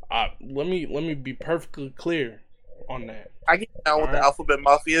 Let me be perfectly clear on that. I get down with the Alphabet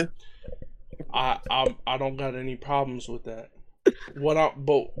Mafia. I don't got any problems with that.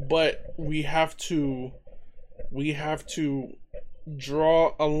 But we have to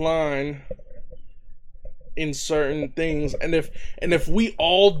draw a line in certain things, and if we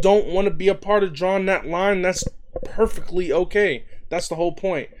all don't want to be a part of drawing that line, that's perfectly okay. That's the whole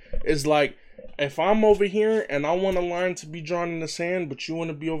point. Is like, if I'm over here and I want a line to be drawn in the sand, but you want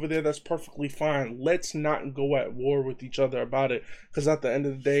to be over there, that's perfectly fine. Let's not go at war with each other about it, because at the end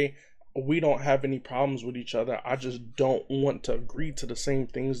of the day, we don't have any problems with each other. I just don't want to agree to the same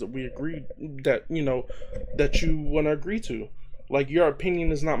things that we agreed that, you know, that you want to agree to. Like, your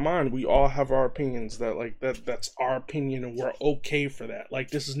opinion is not mine. We all have our opinions. That's our opinion, and we're okay for that.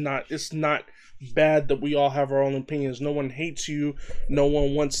 Like, it's not bad that we all have our own opinions. No one hates you. No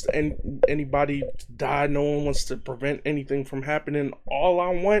one wants anybody to die. No one wants to prevent anything from happening. All I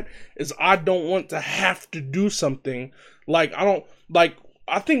want is, I don't want to have to do something.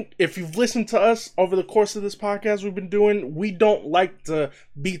 I think if you've listened to us over the course of this podcast we've been doing, we don't like to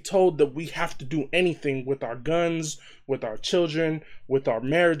be told that we have to do anything with our guns, with our children, with our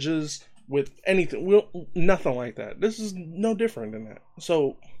marriages, with anything. Nothing like that. This is no different than that.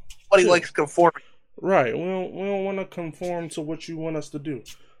 So, nobody likes conforming. Right. We don't want to conform to what you want us to do.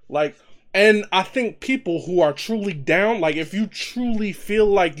 Like, and I think people who are truly down, like if you truly feel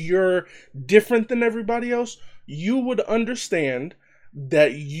like you're different than everybody else, you would understand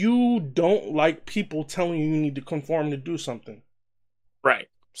that you don't like people telling you need to conform to do something. Right.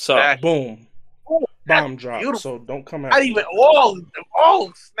 So, boom. Ooh, bomb drop. Beautiful. So don't come at Not me. even.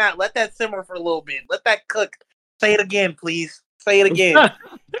 Oh, snap. Let that simmer for a little bit. Let that cook. Say it again, please. Say it again.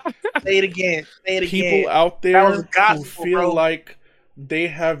 Say it again. Say it again. People out there gospel, who feel like they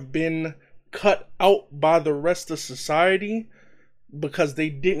have been cut out by the rest of society because they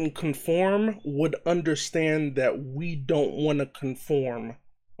didn't conform would understand that we don't want to conform.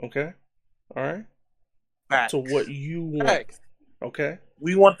 Okay? Alright? To what you want. Facts. Okay?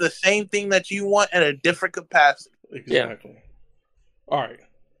 We want the same thing that you want at a different capacity. Exactly. Yeah.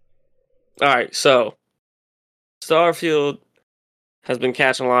 Alright, so Starfield has been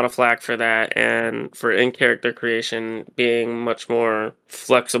catching a lot of flack for that, and for in-character creation being much more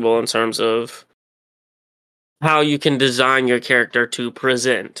flexible in terms of how you can design your character to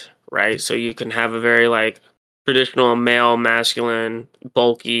present, right? So you can have a very like traditional male, masculine,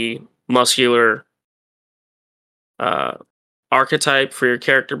 bulky, muscular archetype for your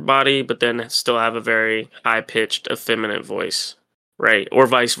character body, but then still have a very high-pitched, effeminate voice, right? Or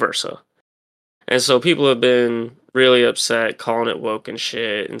vice versa. And so people have been really upset, calling it woke and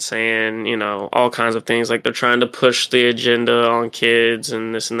shit, and saying, you know, all kinds of things. Like they're trying to push the agenda on kids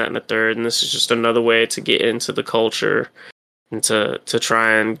and this and that and the third. And this is just another way to get into the culture and to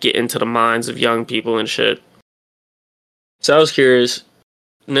try and get into the minds of young people and shit. So I was curious,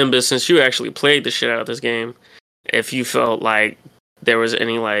 Nimbus, since you actually played the shit out of this game, if you felt like there was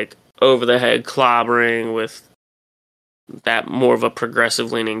any like over the head clobbering with that more of a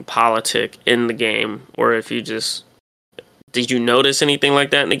progressive leaning politic in the game, or if you just did you notice anything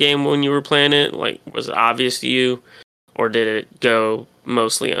like that in the game when you were playing it? Like, was it obvious to you, or did it go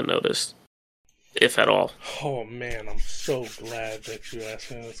mostly unnoticed? if at all? Oh man, I'm so glad that you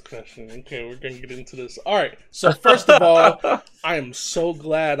asked me this question. Okay, we're gonna get into this. All right. So first of all, I am so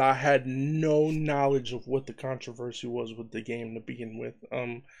glad I had no knowledge of what the controversy was with the game to begin with.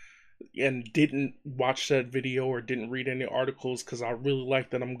 And didn't watch that video or didn't read any articles because I really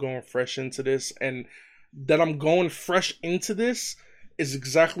like that I'm going fresh into this, and that I'm going fresh into this is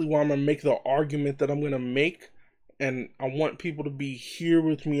exactly why I'm gonna make the argument that I'm gonna make, and I want people to be here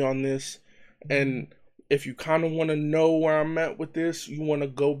with me on this. And if you kind of want to know where I'm at with this, you want to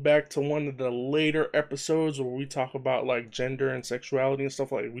go back to one of the later episodes where we talk about like gender and sexuality and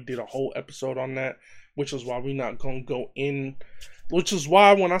stuff. Like we did a whole episode on that, which is why we're not gonna go in. Which is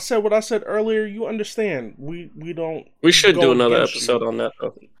why when I said what I said earlier, you understand. We don't. We should go do another against episode you. on that,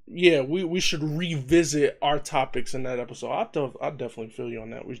 though. Yeah, we should revisit our topics in that episode. I definitely feel you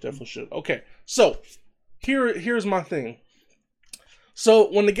on that. We definitely should. Okay, so here's my thing.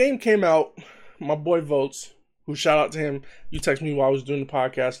 So when the game came out, my boy Votes, who shout out to him, you texted me while I was doing the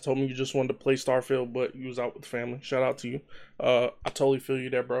podcast, told me you just wanted to play Starfield, but you was out with the family. Shout out to you. I totally feel you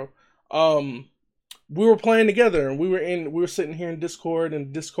there, bro. We were playing together, and we were sitting here in Discord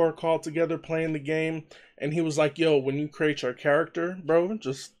and Discord call together playing the game, and he was like, "Yo, when you create your character, bro,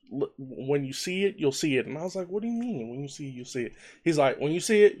 just when you see it, you'll see it." And I was like, "What do you mean? When you see it, you'll see it?" He's like, "When you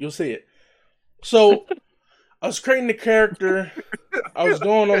see it, you'll see it." So I was creating the character, I was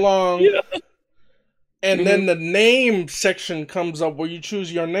going along, Yeah. and then the name section comes up where you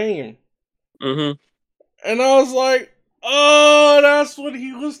choose your name, Mm-hmm. and I was like, "Oh, that's what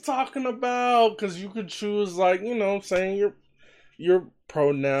he was talking about," because you could choose, like, saying your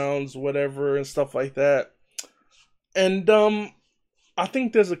pronouns, whatever, and stuff like that. And I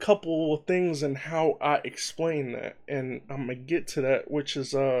think there's a couple of things in how I explain that, and I'm gonna get to that, which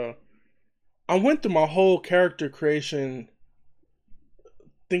is I went through my whole character creation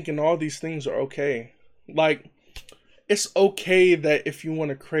thinking all these things are okay. Like, it's okay that if you want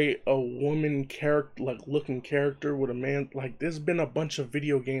to create a woman character, like looking character with a man, like there's been a bunch of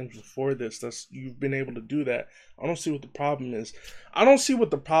video games before this that's you've been able to do that. I don't see what the problem is. I don't see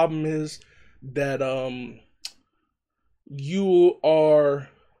what the problem is that you are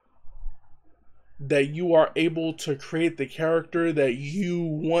able to create the character that you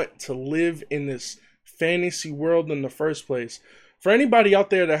want to live in this fantasy world in the first place. For anybody out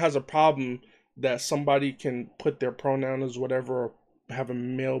there that has a problem that somebody can put their pronoun as whatever or have a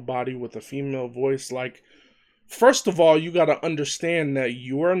male body with a female voice, like, first of all, you got to understand that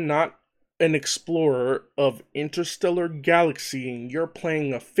you are not an explorer of interstellar galaxy and you're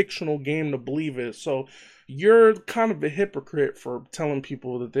playing a fictional game to believe it. So you're kind of a hypocrite for telling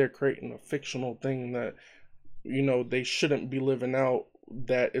people that they're creating a fictional thing that they shouldn't be living out,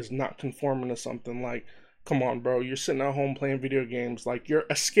 that is not conforming to something. Like, come on, bro, you're sitting at home playing video games, like you're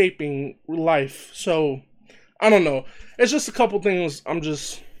escaping life. So I don't know, it's just a couple things I'm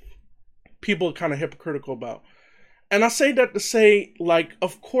just people kind of hypocritical about. And I say that to say, like,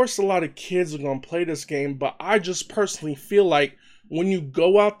 of course a lot of kids are going to play this game, but I just personally feel like when you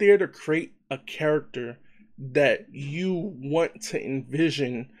go out there to create a character that you want to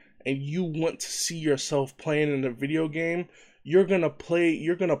envision and you want to see yourself playing in a video game, you're going to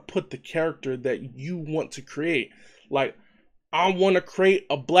put the character that you want to create. Like, I want to create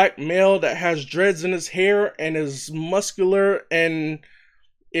a black male that has dreads in his hair and is muscular and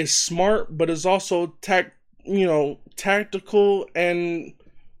is smart, but is also tactical and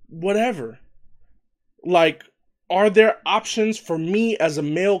whatever. Like, are there options for me as a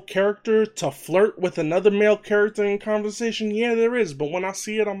male character to flirt with another male character in conversation? Yeah, there is. But when I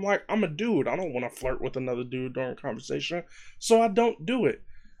see it, I'm like, I'm a dude. I don't want to flirt with another dude during conversation. So I don't do it.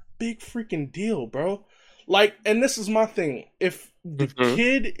 Big freaking deal, bro. Like, and this is my thing. If the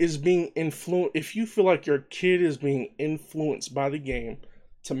kid is being influenced, if you feel like your kid is being influenced by the game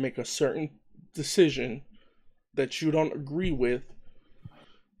to make a certain decision that you don't agree with,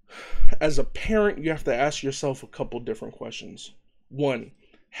 as a parent, you have to ask yourself a couple different questions. One,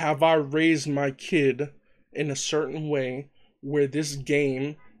 have I raised my kid in a certain way where this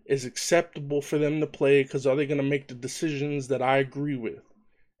game is acceptable for them to play? Because are they going to make the decisions that I agree with?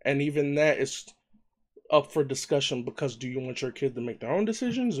 And even that is up for discussion, because do you want your kid to make their own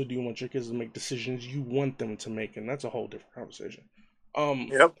decisions, or do you want your kids to make decisions you want them to make? And that's a whole different conversation.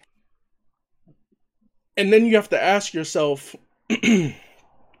 Yep. And then you have to ask yourself,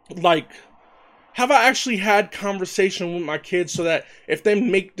 like, have I actually had conversation with my kids so that if they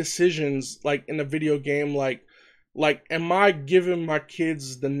make decisions, like in a video game, like am I giving my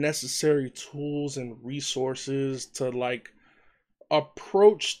kids the necessary tools and resources to, like,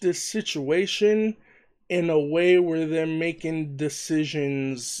 approach this situation in a way where they're making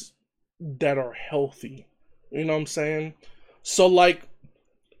decisions that are healthy. You know what I'm saying? So like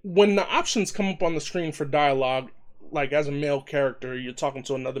when the options come up on the screen for dialogue, like as a male character, you're talking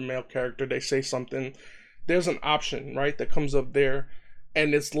to another male character, they say something, there's an option, right, that comes up there,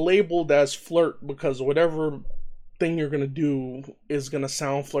 and it's labeled as flirt because whatever thing you're gonna do is gonna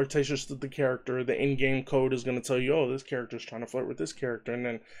sound flirtatious to the character. The in-game code is gonna tell you, oh, this character's trying to flirt with this character, and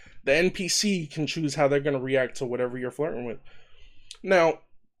then the NPC can choose how they're gonna react to whatever you're flirting with. Now,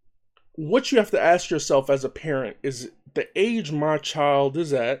 what you have to ask yourself as a parent is the age my child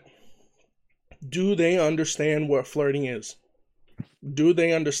is at, do they understand what flirting is? Do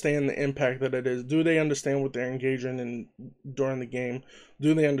they understand the impact that it is? Do they understand what they're engaging in during the game?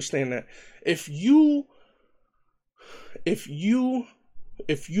 Do they understand that? If you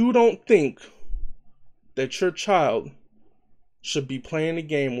don't think that your child should be playing a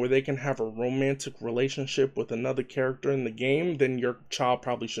game where they can have a romantic relationship with another character in the game, then your child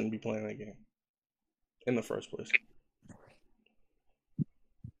probably shouldn't be playing that game in the first place.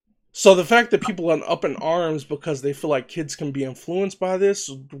 So the fact that people are up in arms because they feel like kids can be influenced by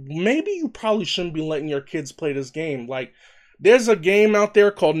this, maybe you probably shouldn't be letting your kids play this game. Like, there's a game out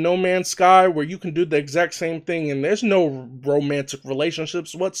there called No Man's Sky where you can do the exact same thing and there's no romantic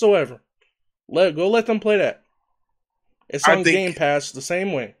relationships whatsoever. Let them play that. It's on Game Pass the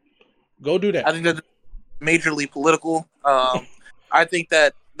same way. Go do that. I think that's majorly political. I think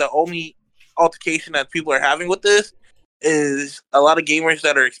that the only altercation that people are having with this is a lot of gamers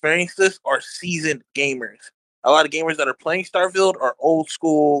that are experiencing this are seasoned gamers. A lot of gamers that are playing Starfield are old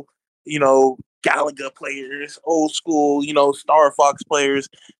school, Galaga players, old school, Star Fox players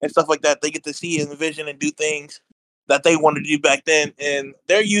and stuff like that. They get to see and envision and do things that they wanted to do back then. And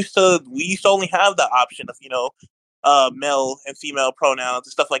we used to only have the option of, male and female pronouns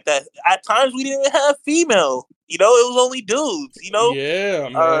and stuff like that. At times we didn't have female, it was only dudes, Yeah,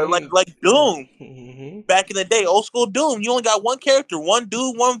 man. Like Doom. Mm-hmm. Back in the day, old school Doom, you only got one character, one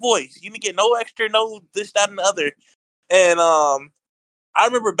dude, one voice. You didn't get no extra, no this, that, and the other. And I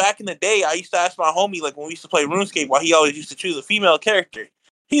remember back in the day, I used to ask my homie, like when we used to play RuneScape, why he always used to choose a female character.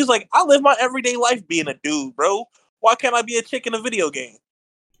 He's like, I live my everyday life being a dude, bro. Why can't I be a chick in a video game?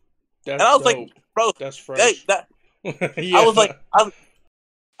 That's and I was dope. like, bro, that's fresh. Yeah. I was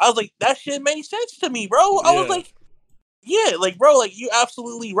like, that shit made sense to me, bro. I was like, yeah, like, bro, like, you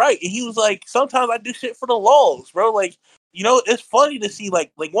absolutely right. And he was like, sometimes I do shit for the lulz, bro. Like, it's funny to see,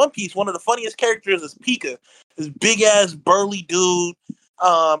 like One Piece, one of the funniest characters is Pika. This big-ass, burly dude,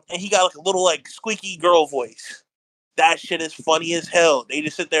 and he got, like, a little, like, squeaky girl voice. That shit is funny as hell. They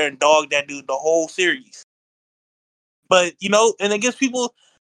just sit there and dog that dude the whole series. But, and it gives people...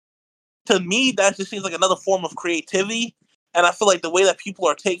 To me, that just seems like another form of creativity, and I feel like the way that people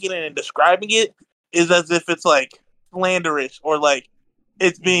are taking it and describing it is as if it's like slanderous or like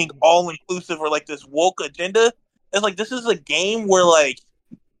it's being all inclusive or like this woke agenda. It's like this is a game where like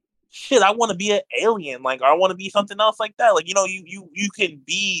shit, I want to be an alien, like or I want to be something else like that. Like you can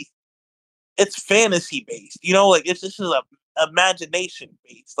be. It's fantasy based, like this is a imagination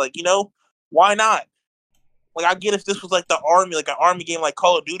based. Like why not? Like, I get if this was, like, the army, like, an army game like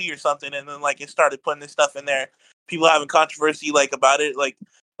Call of Duty or something, and then, like, it started putting this stuff in there. People having controversy, like, about it. Like,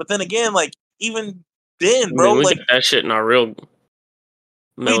 but then again, like, even then, bro, we like... got that shit in our real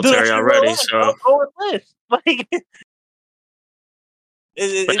military already, so... Like,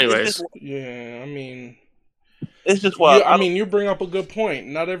 anyways. I mean... It's just wild. You bring up a good point.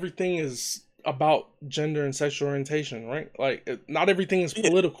 Not everything is about gender and sexual orientation, right? Like, not everything is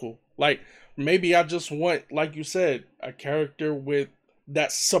political. Like... Maybe I just want, like you said, a character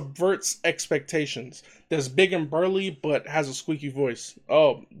that subverts expectations. That's big and burly, but has a squeaky voice.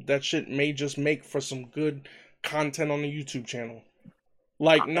 Oh, that shit may just make for some good content on the YouTube channel.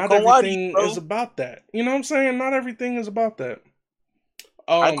 Like, not everything is about that. You know what I'm saying? Not everything is about that.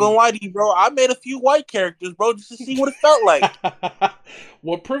 I'm gonna lie to you, bro. I made a few white characters, bro, just to see what it felt like.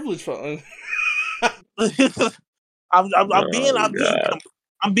 What privilege felt?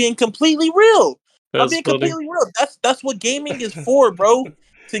 I'm being completely real. Completely real. That's what gaming is for, bro.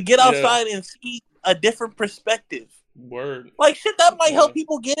 To get outside and see a different perspective. Word. Like shit that might help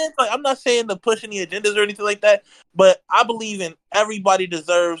people get in. Like I'm not saying to push any agendas or anything like that, but I believe in everybody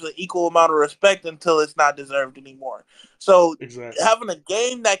deserves an equal amount of respect until it's not deserved anymore. So having a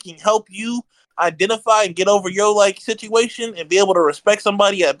game that can help you identify and get over your like situation and be able to respect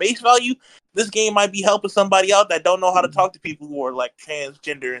somebody at base value, this game might be helping somebody out that don't know how to talk to people who are like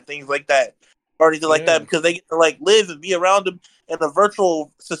transgender and things like that or anything like that, because they get to like live and be around them in a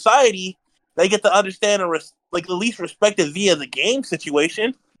virtual society. They get to understand and like at least respect it via the game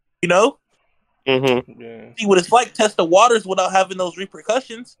situation, Mm-hmm. Yeah. See what it's like, test the waters without having those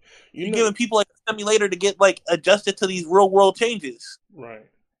repercussions. You You're know, giving people like a simulator to get like adjusted to these real world changes. right.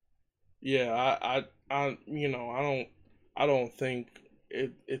 Yeah, I don't think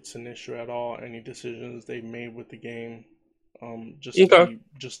it's an issue at all. Any decisions they made with the game, Okay.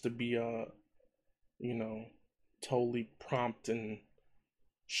 just to be you know, totally prompt and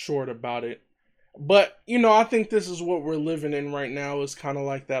short about it. But I think this is what we're living in right now. Is kind of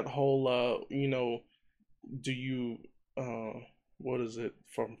like that whole do you uh what is it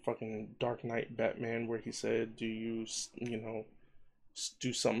from fucking Dark Knight Batman where he said, do you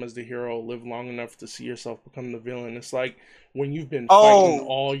do something as the hero, live long enough to see yourself become the villain. It's like when you've been fighting Oh,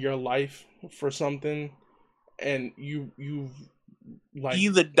 all your life for something and you've like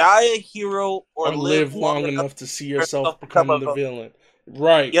you either die a hero or or live live long long enough enough to to see see yourself yourself become become a the villain. villain.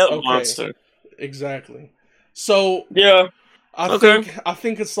 Right. Yep. Okay. Monster. Exactly. So Yeah. I Okay. think I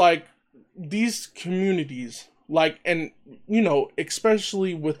think it's like these communities, like, and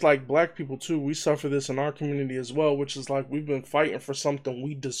especially with like black people too, we suffer this in our community as well, which is like we've been fighting for something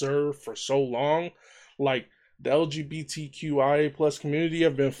we deserve for so long. Like the LGBTQIA plus community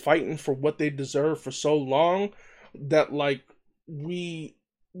have been fighting for what they deserve for so long that we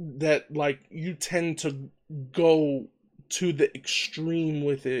like you tend to go to the extreme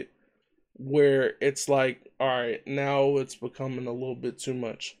with it where it's like, all right, now it's becoming a little bit too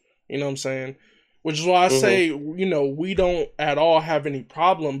much. You know what I'm saying? Which is why I Mm-hmm. say, we don't at all have any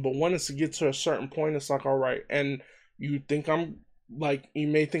problem, but when it's to get to a certain point, it's like, all right, and you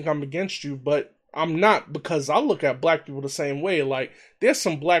may think I'm against you, but I'm not, because I look at black people the same way. Like, there's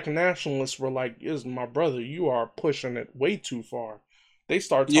some black nationalists where, like, is my brother, you are pushing it way too far. They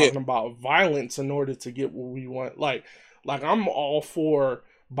start Yeah. talking about violence in order to get what we want. Like I'm all for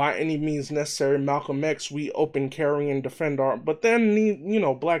by any means necessary, Malcolm X, we open carry and defend our. But then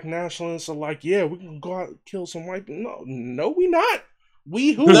black nationalists are like, yeah, we can go out and kill some white people. No, no, we not.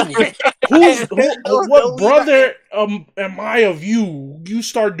 We who? What No, we not. brother am I of you? You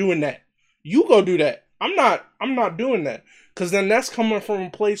start doing that. You go do that. I'm not doing that. Because then that's coming from a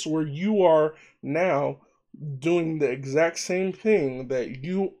place where you are now doing the exact same thing that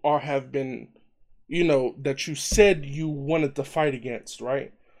you have been, that you said you wanted to fight against,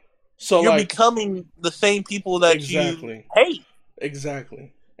 right? So You're like becoming the same people that you exactly, hate.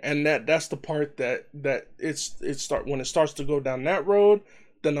 exactly, and that's the part that when it starts to go down that road,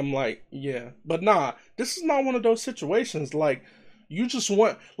 then I'm like, yeah, but nah, this is not one of those situations. Like you just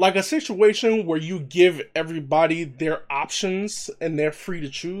want like a situation where you give everybody their options and they're free to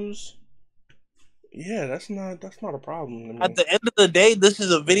choose. Yeah, that's not a problem to At me. the end of the day, this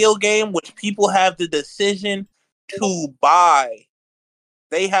is a Yeah, video game which people have the decision to buy.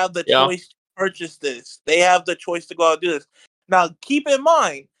 They have the Yeah. choice to purchase this. They have the choice to go out and do this. Now, keep in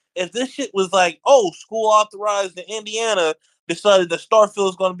mind, if this shit was like, oh, school authorized in Indiana decided that Starfield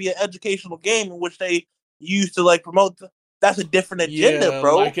is going to be an educational game in which they use to like promote, that's a different agenda, yeah,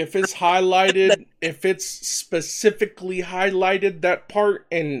 bro. like if it's highlighted, if it's specifically highlighted that part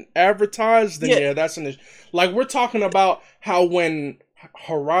and advertised, then Yeah, yeah, that's an issue. Like we're talking about how when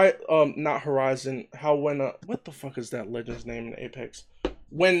not Horizon, how when what the fuck is that legend's name in Apex?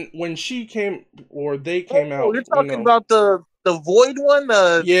 When she came or they came oh, out, you're talking about the void one,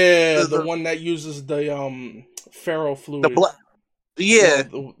 yeah, the the the, one that uses the ferro the fluid. black. No, Yeah,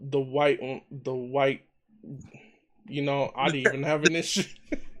 the white. I didn't even have an issue.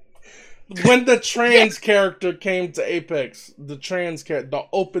 When the yeah, trans character came to Apex, the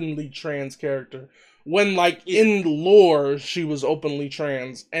openly trans character, when like yeah. in lore she was openly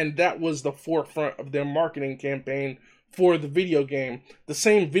trans, and that was the forefront of their marketing campaign for the video game, the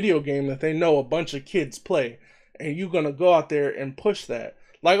same video game that they know a bunch of kids play, and you're gonna go out there and push that.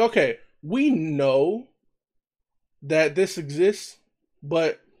 Like, okay, we know that this exists,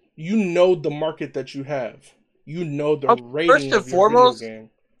 but the market that you have. You know the Okay, first rating and of your video foremost, game.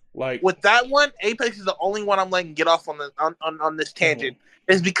 Like, with that one, Apex is the only one I'm letting get off on the on this mhm. tangent.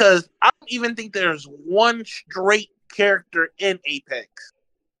 Is because I don't even think there's one straight character in Apex.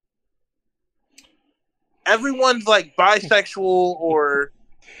 Everyone's like bisexual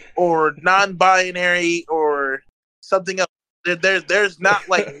or non-binary or something else. There's not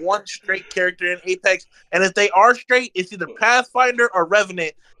like one straight character in Apex, and if they are straight, it's either Pathfinder or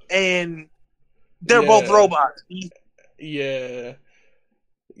Revenant, and they're both Yeah, robots. yeah,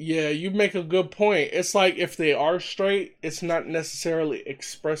 yeah. You make a good point. It's like if they are straight, it's not necessarily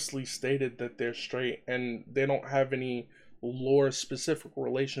expressly stated that they're straight, and they don't have any lore specific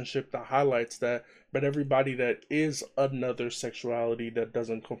relationship that highlights that. But everybody that is another sexuality that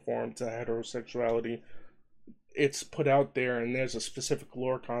doesn't conform to heterosexuality it's put out there and there's a specific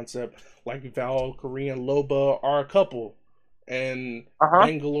lore concept, like Valkyrie and Loba are a couple, and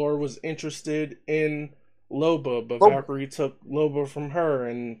Bangalore was interested in Loba, but Valkyrie took Loba from her,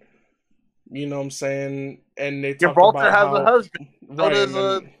 and you know what I'm saying? And they talked about has how a husband. right, and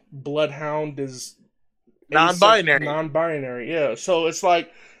then Bloodhound is non-binary. Non-binary, yeah. So it's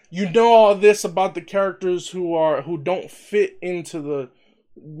like you know all this about the characters who don't fit into the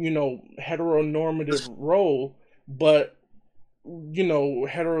heteronormative role, but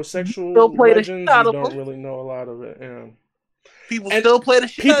heterosexual legends you don't really know a lot of it. Yeah. People still play the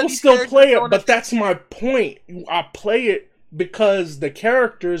shit out of these characters. Play it, but that's my point. I play it because the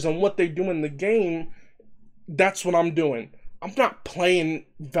characters and what they do in the game, that's what I'm doing. I'm not playing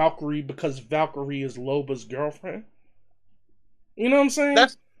Valkyrie because Valkyrie is Loba's girlfriend. You know what I'm saying?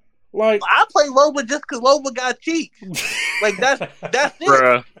 That's like I play Loba just because Loba got cheeks. Like that's it.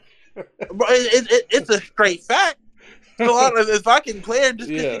 Bruh. It's a straight fact. So if I can play her just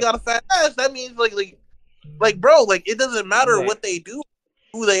because she got a fat ass, that means like bro, like it doesn't matter what they do,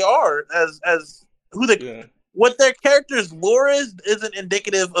 who they are as who they what their character's lore isn't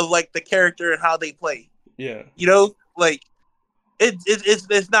indicative of like the character and how they play. Yeah, you know, like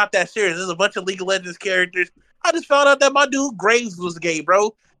it's not that serious. There's a bunch of League of Legends characters. I just found out that my dude Graves was gay,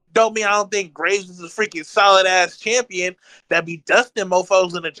 bro. Don't mean I don't think Graves is a freaking solid ass champion that be dusting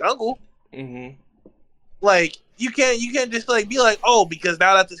mofos in the jungle. Mm-hmm. Like you can't just like be like, oh, because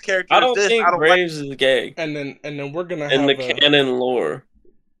now that this character I don't think Graves is gay. And then we're gonna in the canon lore.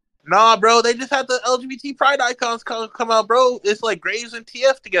 Nah, bro, they just had the LGBT pride icons come out, bro. It's like Graves and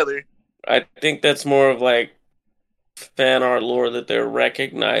TF together. I think that's more of like fan art lore that they're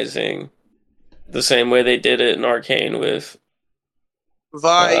recognizing the same way they did it in Arcane with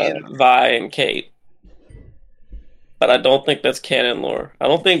Vi and Kate. But I don't think that's canon lore. I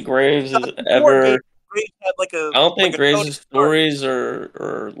don't think Graves is ever. I don't think Graves' stories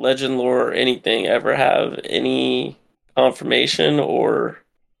or legend lore or anything ever have any confirmation or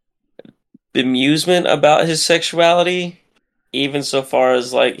bemusement about his sexuality. Even so far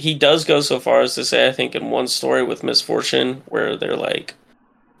as like he does go so far as to say, I think in one story with Misfortune where they're like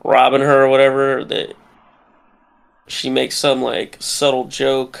robbing her or whatever, that she makes some like subtle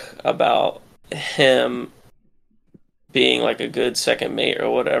joke about him being like a good second mate or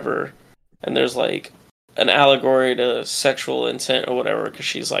whatever, and there's like an allegory to sexual intent or whatever, because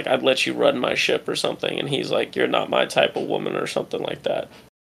she's like, I'd let you run my ship or something, and he's like, you're not my type of woman or something like that.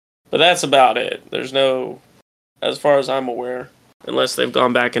 But that's about it. There's no, as far as I'm aware, unless they've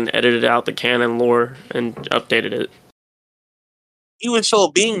gone back and edited out the canon lore and updated it. Even so,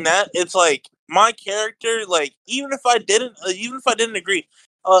 being that, it's like my character, like even if I didn't agree,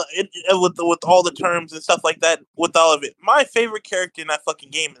 with all the terms and stuff like that, with all of it, my favorite character in that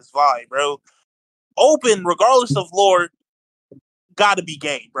fucking game is Vi, bro. Open, regardless of lore, gotta be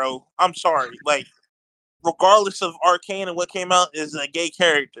gay, bro. I'm sorry, like regardless of Arcane and what came out, is a gay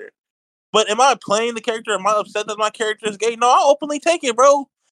character. But am I playing the character? Am I upset that my character is gay? No, I openly take it, bro.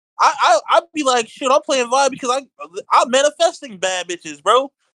 I'd be like, shit, I'm playing Vi because I'm manifesting bad bitches,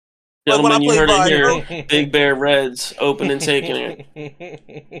 bro. Gentlemen, like you heard it here. Bro, Big Bear Reds open and taking it.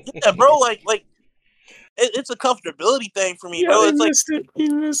 Yeah, bro, like it's a comfortability thing for me, bro. It's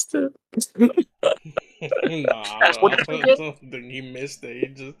you missed it. Nah, I don't think he missed it.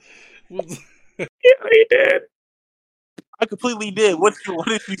 He just yeah, he did. I completely did. What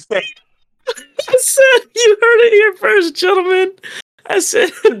did you say? I said, you heard it here first, gentlemen. I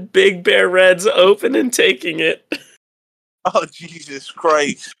said, Big Bear Reds open and taking it. Oh, Jesus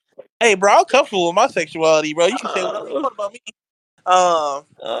Christ. Hey, bro, I'm comfortable with my sexuality, bro. You can say whatever you want about me. Oh,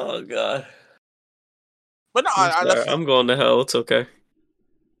 God. But no, I'm going to hell. It's okay.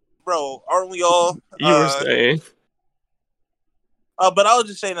 Bro, aren't we all? You were saying. But I was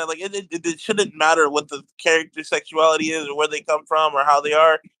just saying that, like, it shouldn't matter what the character sexuality is or where they come from or how they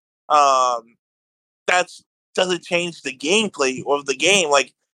are. That doesn't change the gameplay of the game.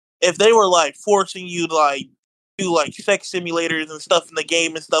 Like, if they were like forcing you to like do like sex simulators and stuff in the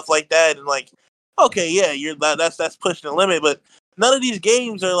game and stuff like that, and like, okay, yeah, that's pushing the limit. But none of these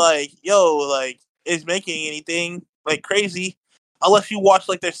games are like, yo, like, is making anything like crazy unless you watch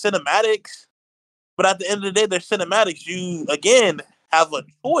like their cinematics. But at the end of the day, their cinematics, you again have a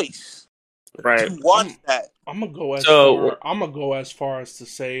choice to watch that. I'm gonna go as far as to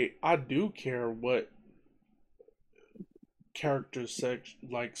say I do care what character's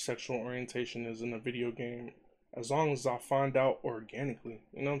sexual orientation is in a video game, as long as I find out organically.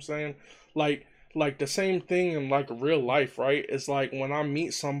 You know what I'm saying? Like the same thing in like real life, right? It's like when I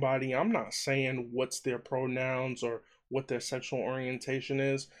meet somebody, I'm not saying what's their pronouns or what their sexual orientation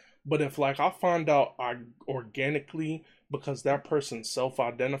is. But if like I find out I organically because that person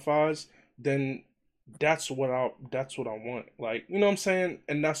self-identifies, then that's what I want. Like, you know what I'm saying?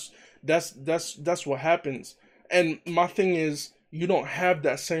 And that's what happens. And my thing is you don't have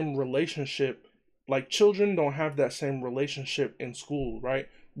that same relationship. Like children don't have that same relationship in school, right?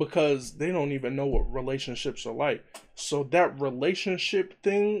 Because they don't even know what relationships are like. So that relationship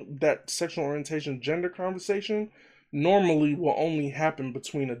thing, that sexual orientation, gender conversation, normally will only happen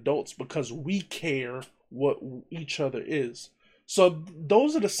between adults because we care what each other is. So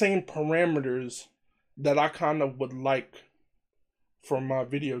those are the same parameters that I kind of would like for my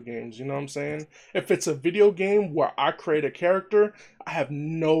video games. You know what I'm saying? If it's a video game where I create a character, I have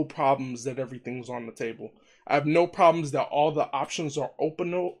no problems that everything's on the table. I have no problems that all the options are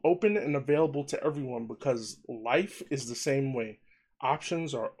open and available to everyone because life is the same way.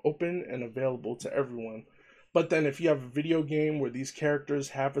 Options are open and available to everyone. But then if you have a video game where these characters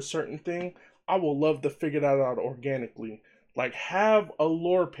have a certain thing, I will love to figure that out organically. Like have a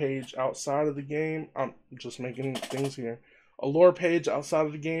lore page outside of the game. I'm just making things here, a lore page outside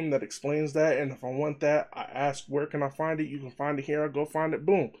of the game that explains that. And if I want that, I ask where can I find it. You can find it here. I go find it.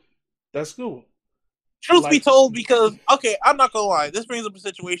 Boom. That's cool. Truth be told, because okay, I'm not gonna lie. This brings up a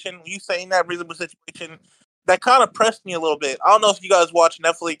situation. You saying that brings up a situation that kind of pressed me a little bit. I don't know if you guys watch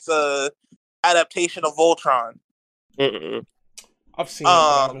Netflix adaptation of Voltron. Mm-mm. I've seen it, but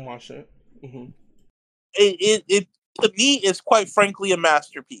I haven't watched it. Mm-hmm. It to me is quite frankly a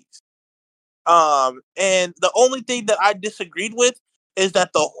masterpiece. And the only thing that I disagreed with is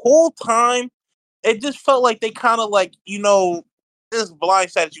that the whole time it just felt like they kind of like this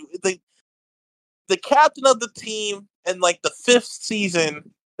blindsided you. The captain of the team in like the fifth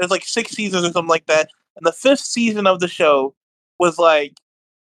season, there's like 6 seasons or something like that, and the fifth season of the show was like,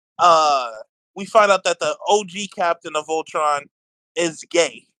 we find out that the OG captain of Voltron is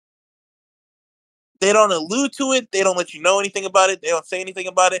gay. They don't allude to it. They don't let you know anything about it. They don't say anything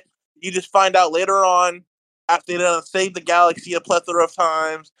about it. You just find out later on, after they done saved the galaxy a plethora of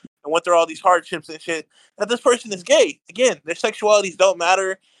times and went through all these hardships and shit, that this person is gay. Again, their sexualities don't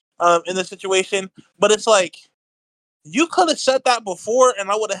matter in this situation. But it's like, you could have said that before, and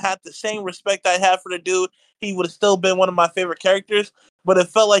I would have had the same respect I had for the dude. He would have still been one of my favorite characters. But it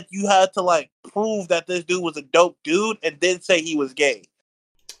felt like you had to like prove that this dude was a dope dude and then say he was gay.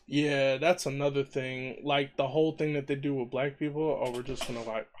 Yeah, that's another thing. Like the whole thing that they do with black people, oh, we're just gonna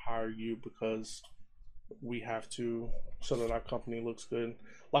like hire you because we have to, so that our company looks good.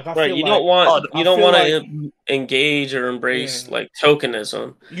 Like I feel You like don't want to engage or embrace like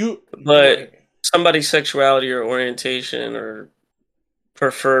tokenism. But right. somebody's sexuality or orientation or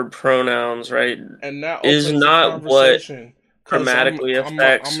preferred pronouns, right, And that is opens the not what conversation. Cause dramatically I'm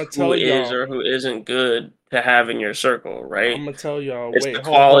affects gonna who tell is y'all. or who isn't good to have in your circle, right? I'm gonna tell y'all. It's Wait, the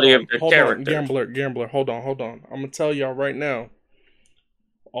hold quality of on, their hold on, character. gambler. Hold on. I'm gonna tell y'all right now.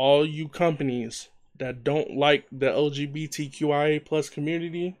 All you companies that don't like the LGBTQIA plus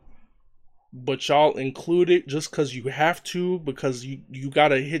community, but y'all include it just because you have to, because you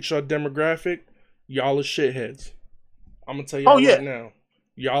gotta hit your demographic, y'all are shitheads. I'm gonna tell y'all right now,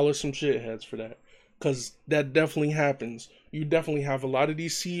 y'all are some shitheads for that, because that definitely happens. You definitely have a lot of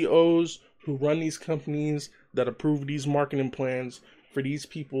these CEOs who run these companies that approve these marketing plans for these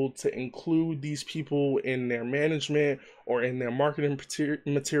people to include these people in their management or in their marketing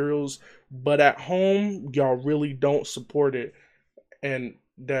materials, but at home y'all really don't support it, and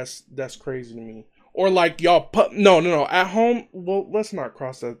that's crazy to me. Or like y'all no at home, well, let's not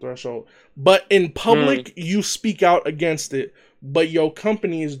cross that threshold, but in public you speak out against it, but your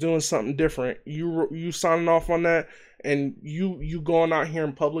company is doing something different. You signing off on that, and you going out here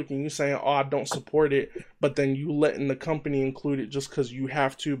in public and you saying, oh, I don't support it, but then you letting the company include it just because you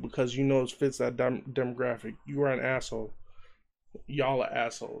have to, because you know it fits that demographic. You are an asshole. Y'all are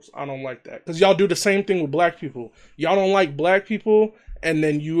assholes. I don't like that, because y'all do the same thing with black people. Y'all don't like black people, and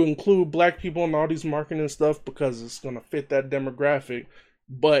then you include black people in all these marketing stuff because it's gonna fit that demographic,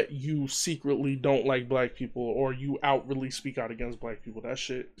 but you secretly don't like black people, or you outwardly speak out against black people. That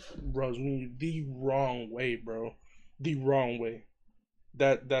shit rubs me the wrong way, bro. The wrong way.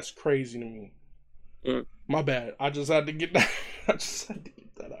 That's crazy to me. My bad. I just had to get that. I just had to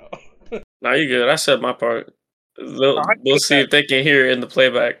get that out. No, you good. I said my part. We'll see if they can hear it in the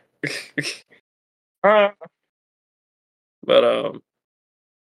playback. But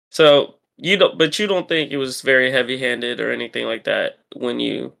so you don't think it was very heavy-handed or anything like that when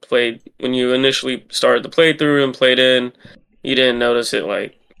you initially started the playthrough and played in. You didn't notice it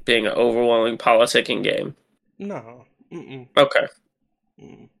like being an overwhelming politicking game. No. Mm-mm. Okay.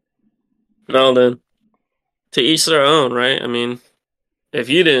 Mm. No, then to each their own, right? I mean, if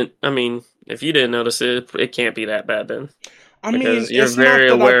you didn't notice it, it can't be that bad then, I mean, because you're very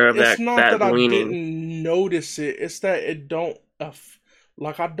aware of it's not that that I leaning. didn't notice it. It's that it don't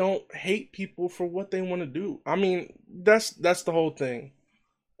like I don't hate people for what they want to do. I mean, that's the whole thing.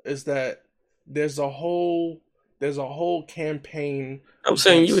 Is that there's a whole campaign I'm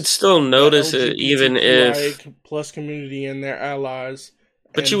saying you would against still the notice it, even if, LGBTQIA plus community and their allies,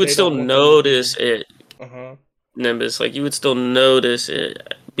 but you and would they still don't want them to notice do. it, Uh huh. Nimbus. Like you would still notice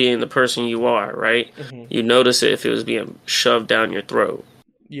it being the person you are, right? Hmm. You notice it if it was being shoved down your throat,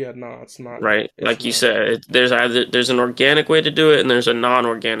 Yeah, no, it's not. right? It's Like you not. said, there's an organic way to do it and there's a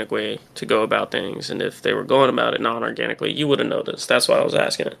non-organic way to go about things. And if they were going about it non-organically, you would have noticed. That's why I was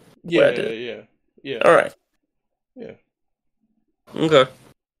asking it. What I Yeah, did. yeah, yeah, All right. yeah, Okay.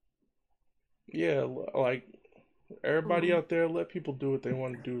 yeah. Like everybody out there, let people do what they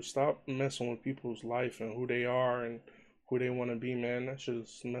want to do. Stop messing with people's life and who they are and who they want to be, man. That shit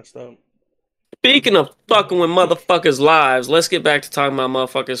is messed up. Speaking of fucking with motherfuckers' lives, let's get back to talking about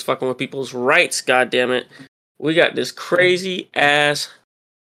motherfuckers fucking with people's rights. God damn it, we got this crazy ass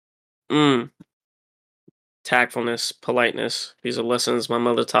tactfulness, politeness. These are lessons my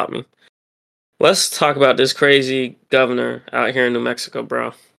mother taught me. Let's talk about this crazy governor out here in New Mexico,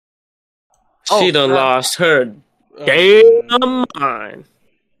 bro. She Oh, done snap. lost her Oh man. damn mind.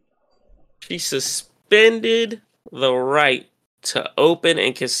 She suspended the right to open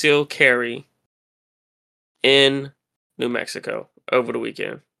and conceal carry in New Mexico over the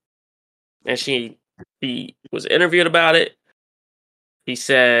weekend. And he was interviewed about it. He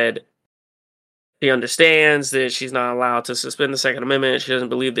said he understands that she's not allowed to suspend the Second Amendment. She doesn't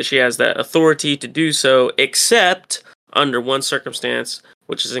believe that she has that authority to do so, except under one circumstance,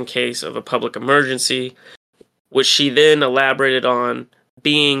 which is in case of a public emergency, which she then elaborated on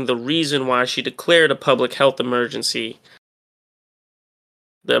being the reason why she declared a public health emergency.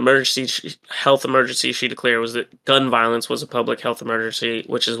 The health emergency she declared was that gun violence was a public health emergency,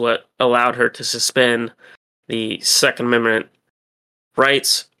 which is what allowed her to suspend the Second Amendment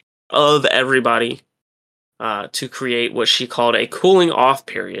rights of everybody to create what she called a cooling off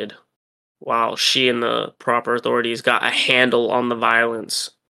period while she and the proper authorities got a handle on the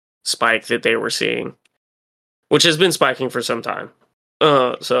violence spike that they were seeing, which has been spiking for some time.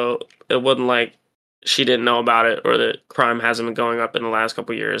 So it wasn't like she didn't know about it or that crime hasn't been going up in the last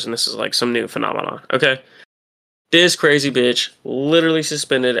couple years and this is like some new phenomenon. Okay. This crazy bitch literally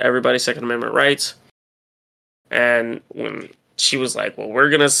suspended everybody's Second Amendment rights. And when she was like, well, we're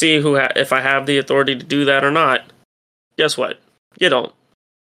going to see if I have the authority to do that or not. Guess what? You don't.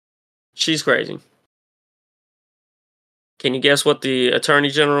 She's crazy. Can you guess what the Attorney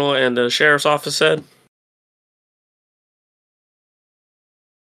General and the Sheriff's Office said?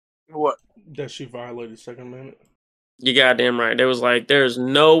 What? That she violated Second Amendment. You goddamn right. They was like, there's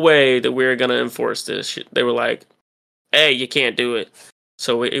no way that we're going to enforce this. They were like, A, you can't do it.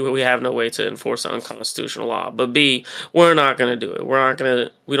 So we have no way to enforce unconstitutional law. But B, we're not going to do it.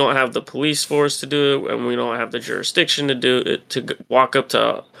 We don't have the police force to do it, and we don't have the jurisdiction to do it, to walk up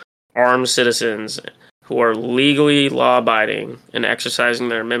to armed citizens who are legally law-abiding and exercising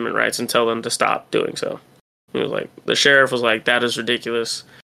their amendment rights and tell them to stop doing so. He was like, the sheriff was like, that is ridiculous,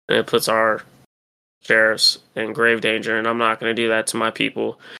 and it puts our sheriffs in grave danger, and I'm not going to do that to my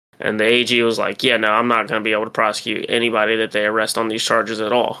people. And the AG was like, yeah, no, I'm not going to be able to prosecute anybody that they arrest on these charges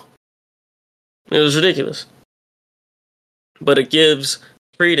at all. It was ridiculous. But it gives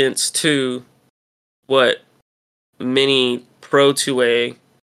credence to what many pro 2A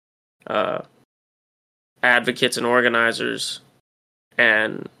advocates and organizers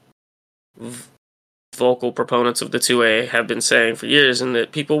and vocal proponents of the 2A have been saying for years, and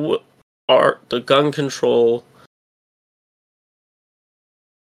that people are the gun control,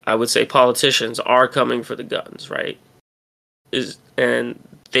 I would say politicians are coming for the guns, right? And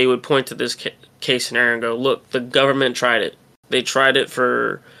they would point to this case scenario and go, look, the government tried it. They tried it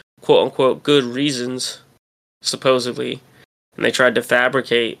for quote unquote good reasons, supposedly, and they tried to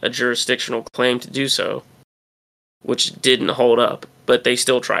fabricate a jurisdictional claim to do so, which didn't hold up, but they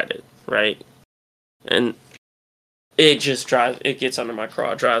still tried it, right? And it gets under my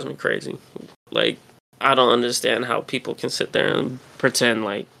craw, it drives me crazy. Like, I don't understand how people can sit there and pretend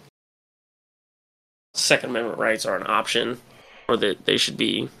like Second Amendment rights are an option, or that they should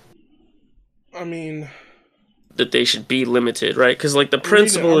be. I mean, that they should be limited, right? Because like the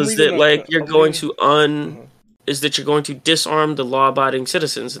principle is that like you're going to is that you're going to disarm the law-abiding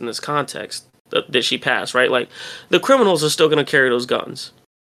citizens in this context that she passed, right? Like the criminals are still going to carry those guns,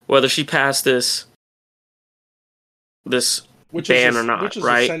 whether she passed this ban or not, which is a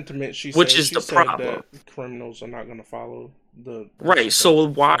right? sentiment she Which said. is She the said problem. that criminals are not going to follow the Right. So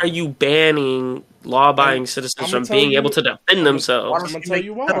suggestions. why are you banning law-abiding And citizens I'm gonna from tell being able you, to defend I'm gonna, Why themselves? don't I'm gonna you tell make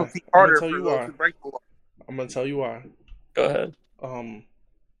you the why. penalty I'm gonna harder tell for you those why. who break the law? I'm gonna tell you why. Go ahead. Um,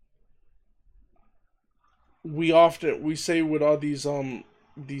 we say with all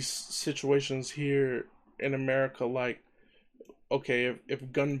these situations here in America, like, okay,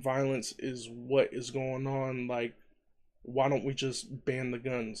 if gun violence is what is going on, like, why don't we just ban the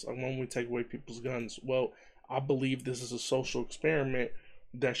guns? Like, why don't we take away people's guns? Well, I believe this is a social experiment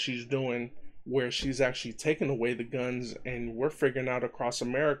that she's doing where she's actually taking away the guns, and we're figuring out across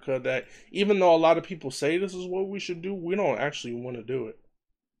America that even though a lot of people say this is what we should do, we don't actually want to do it.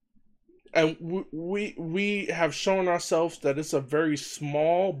 And we have shown ourselves that it's a very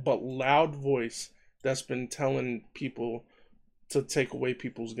small but loud voice that's been telling people to take away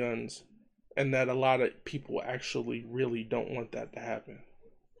people's guns, and that a lot of people actually really don't want that to happen.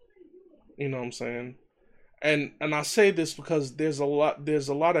 You know what I'm saying? And I say this because there's a lot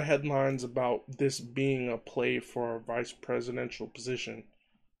of headlines about this being a play for a vice presidential position,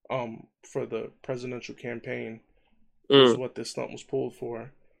 for the presidential campaign, is Mm. what this stunt was pulled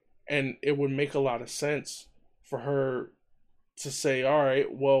for. And it would make a lot of sense for her to say, all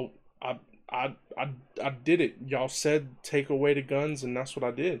right, well, I did it. Y'all said take away the guns, and that's what I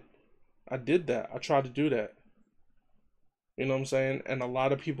did. I did that. I tried to do that. You know what I'm saying? And a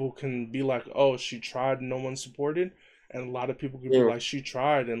lot of people can be like, "Oh, she tried, no one supported," and a lot of people can be Mm. like, "She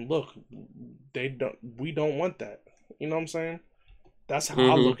tried, and look, they don't. We don't want that." You know what I'm saying? That's how I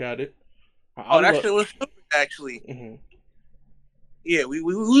Mm-hmm. look at it. I Oh, that look. shit was stupid. Actually, Mm-hmm. yeah, we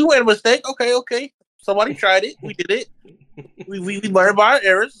made a mistake. Okay, okay. Somebody tried it. We did it. We learned by our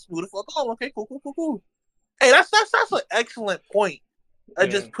errors. Move the fuck on. Okay, cool, cool, cool, cool. Hey, that's an excellent point. I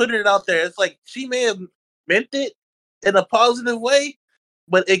Yeah. just put it out there. It's like she may have meant it in a positive way,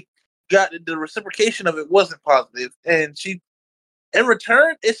 but it got the reciprocation of it wasn't positive, and she, in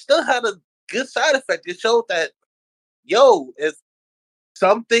return, it still had a good side effect. It showed that, yo, if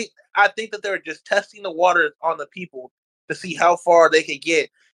something, I think that they were just testing the water on the people to see how far they could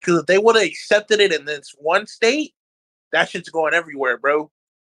get. Because if they would have accepted it in this one state, that shit's going everywhere, bro.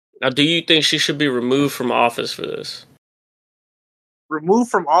 Now, do you think she should be removed from office for this?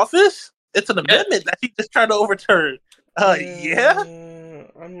 Removed from office? It's an Yeah. amendment that she just tried to overturn. Yeah. Yeah.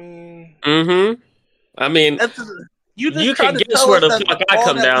 I mean, Mm-hmm. I mean, That's you just you tried can to guess tell where us the that the fuck I law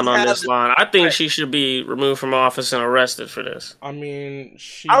come that down we on have this is line. I think right. she should be removed from office and arrested for this. I mean,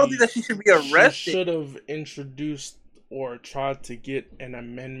 I don't think that she should be she arrested. should have introduced or tried to get an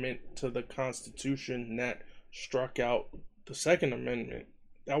amendment to the Constitution that struck out the Second Amendment.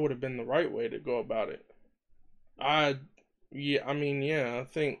 That would have been the right way to go about it. I yeah, I mean, yeah,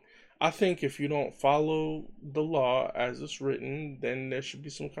 I think if you don't follow the law as it's written, then there should be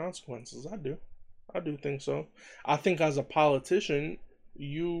some consequences. I do think so. I think as a politician,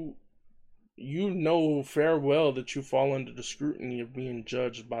 you you know fair well that you fall under the scrutiny of being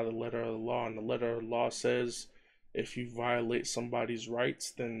judged by the letter of the law, and the letter of the law says if you violate somebody's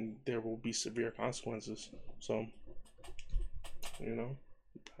rights, then there will be severe consequences. So, you know,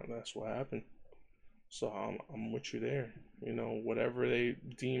 that's what happened. So I'm with you there. You know, whatever they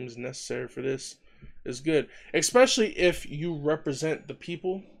deems necessary for this is good, especially if you represent the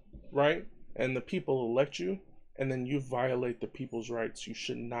people, right? And the people elect you, and then you violate the people's rights. You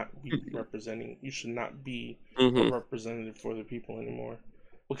should not be representing. You should not be a Mm-hmm. representative for the people anymore,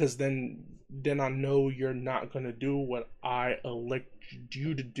 because then I know you're not gonna do what I elect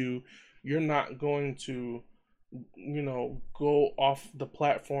you to do. You're not going to, go off the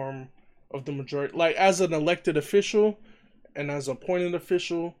platform of the majority. Like, as an elected official and as an appointed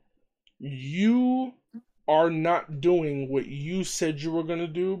official, you are not doing what you said you were going to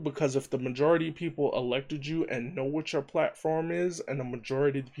do, because if the majority of people elected you and know what your platform is, and the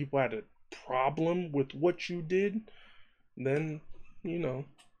majority of the people had a problem with what you did, then you know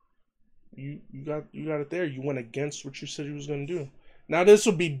you got it there. You went against what you said you was going to do. Now this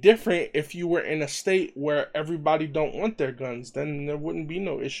would be different if you were in a state where everybody don't want their guns. Then there wouldn't be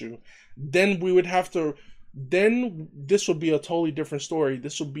no issue. Then we would have to. Then this would be a totally different story.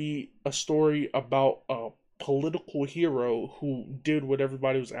 This would be a story about a political hero who did what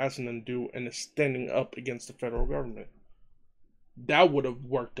everybody was asking them to do and is standing up against the federal government. That would have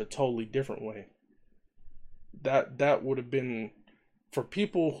worked a totally different way. That would have been, for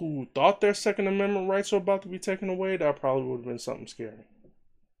people who thought their Second Amendment rights were about to be taken away, that probably would have been something scary.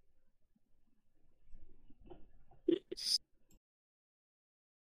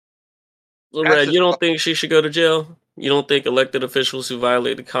 So, That's Red, you just don't think she should go to jail? You don't think elected officials who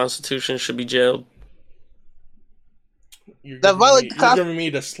violate the Constitution should be jailed? that violate the you're giving me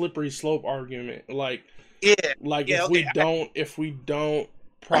the slippery slope argument. Like yeah, if okay. we don't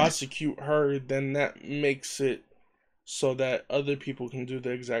prosecute her, then that makes it so that other people can do the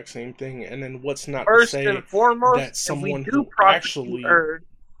exact same thing. And then what's not to First say and foremost, that if we someone do who prosecute actually her,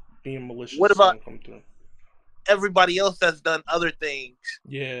 being malicious what about doesn't come through? everybody else that's done other things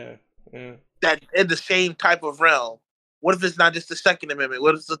Yeah, yeah. that in the same type of realm? What if it's not just the Second Amendment?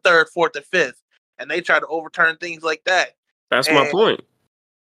 What if it's the third, fourth, and fifth? And they try to overturn things like that. That's my And point.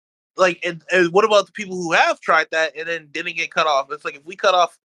 like, and what about the people who have tried that and then didn't get cut off? It's like if we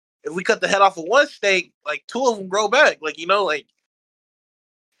cut the head off of one snake, like two of them grow back. Like like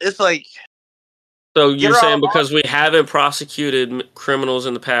it's like So get you're her out of saying because office. we haven't prosecuted criminals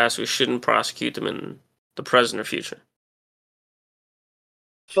in the past, we shouldn't prosecute them in the present or future?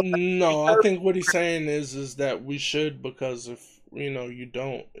 So No, I because think what he's saying is that we should, because if you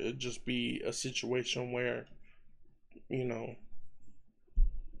don't, it'd just be a situation where you know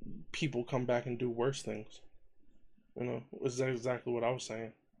people come back and do worse things. Is that exactly what I was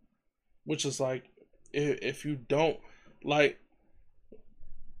saying? Which is like, if you don't like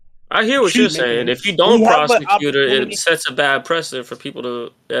I hear what you're she, saying. If you maintenance. don't we have an prosecute her, it opportunity. sets a bad precedent for people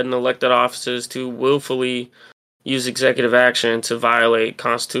to in elected offices to willfully use executive action to violate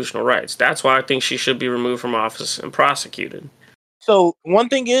constitutional rights. That's why I think she should be removed from office and prosecuted. So one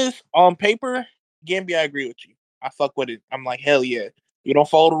thing is, on paper, Gambia, I agree with you. I fuck with it. I'm like, hell yeah. You don't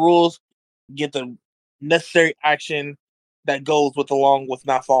follow the rules, get the necessary action that goes with along with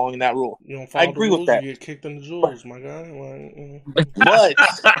not following that rule. You don't I follow the agree with rules, you that. get kicked in the But jewels, my guy. Like,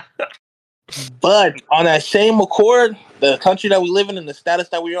 but but on that same accord, the country that we live in and the status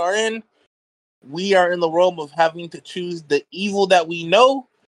that we are in the realm of having to choose the evil that we know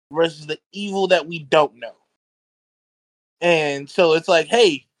versus the evil that we don't know. And so it's like,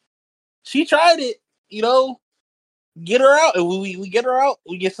 hey, she tried it, you know, get her out. If we get her out,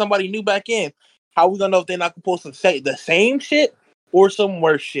 we get somebody new back in. How are we gonna know if they're not supposed to say the same shit or some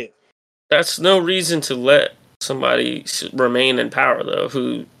worse shit? That's no reason to let somebody remain in power though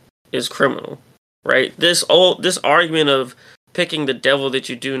who is criminal, right? This argument of picking the devil that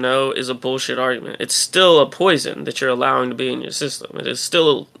you do know is a bullshit argument. It's still a poison that you're allowing to be in your system. It is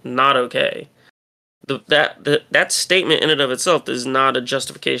still not okay. That statement in and of itself is not a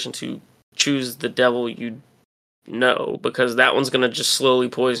justification to choose the devil you know, because that one's going to just slowly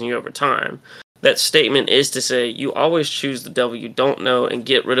poison you over time. That statement is to say you always choose the devil you don't know and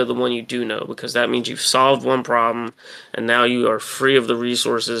get rid of the one you do know, because that means you've solved one problem and now you are free of the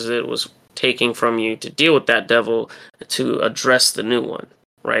resources it was taking from you to deal with that devil to address the new one,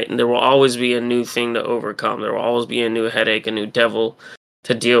 right? And there will always be a new thing to overcome. There will always be a new headache, a new devil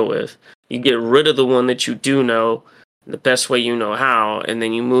to deal with. You get rid of the one that you do know the best way you know how, and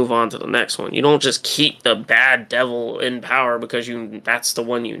then you move on to the next one. You don't just keep the bad devil in power because that's the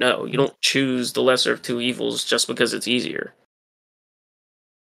one you know. You don't choose the lesser of two evils just because it's easier.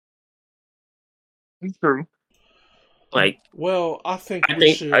 It's true. Like well, I think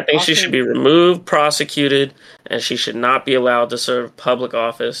she should be removed, prosecuted, and she should not be allowed to serve public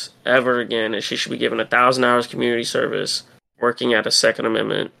office ever again, and she should be given 1,000 hours community service working at a Second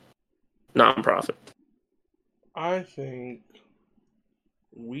Amendment nonprofit. I think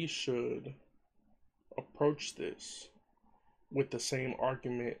we should approach this with the same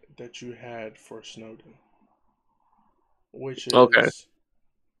argument that you had for Snowden, which Okay. is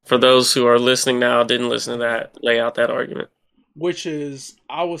For those who are listening now, didn't listen to that, lay out that argument.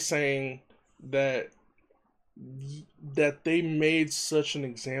 I was saying that they made such an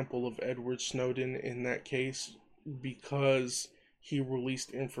example of Edward Snowden in that case because he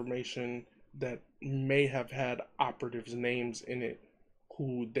released information that may have had operatives' names in it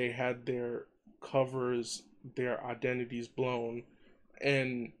who they had their covers, their identities blown,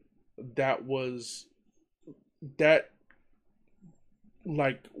 and that was that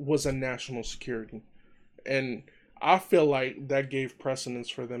was a national security. And I feel like that gave precedence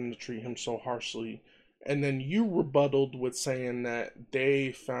for them to treat him so harshly. And then you rebutted with saying that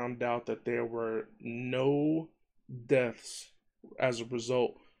they found out that there were no deaths as a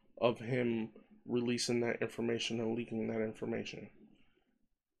result of him releasing that information and leaking that information.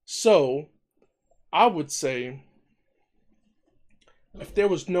 So, I would say if there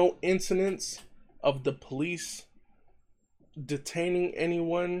was no incidents of the police detaining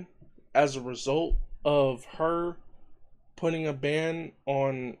anyone as a result of her putting a ban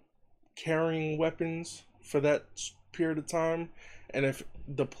on carrying weapons for that period of time, and if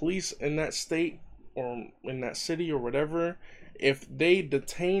the police in that state or in that city or whatever, if they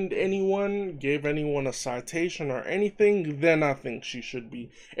detained anyone, gave anyone a citation or anything, then I think she should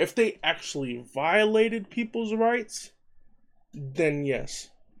be. If they actually violated people's rights, then yes.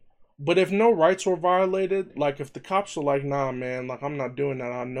 But if no rights were violated, like if the cops were like, nah, man, like I'm not doing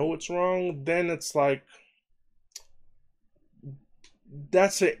that, I know it's wrong, then it's like,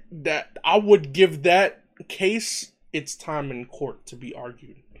 that's it. That I would give that case its time in court to be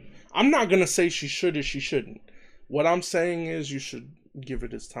argued. I'm not gonna say she should or she shouldn't. What I'm saying is you should give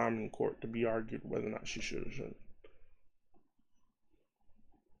it its time in court to be argued whether or not she should or shouldn't.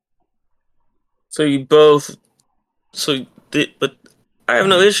 So you both, but I have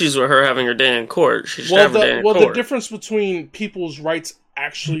no issues with her having her day in court. She should have her day in court. The difference between people's rights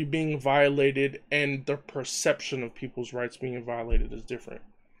actually being violated and the perception of people's rights being violated is different.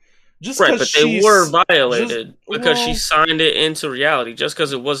 Right, but they were violated because she signed it into reality. Just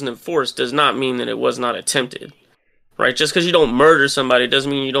because it wasn't enforced does not mean that it was not attempted. Right? Just because you don't murder somebody doesn't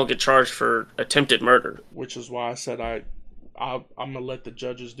mean you don't get charged for attempted murder. Which is why I said I'm going to let the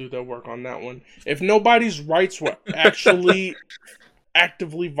judges do their work on that one. If nobody's rights were actually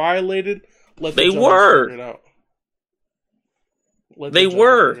actively violated, let the judges figure it out. They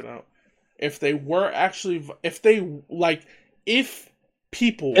were. Figure it out. If they were actually, if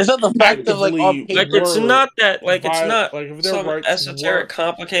people, it's not the fact of like it's not that like it's not like some esoteric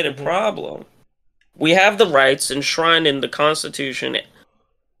complicated problem. We have the rights enshrined in the Constitution,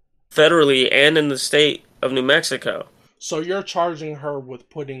 federally and in the state of New Mexico. So you're charging her with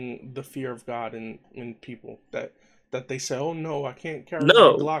putting the fear of God in people that they say, oh no, I can't carry my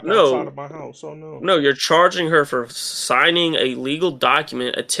Glock outside of my house. Oh no. No, you're charging her for signing a legal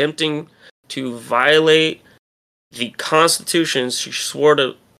document attempting to violate the Constitution she swore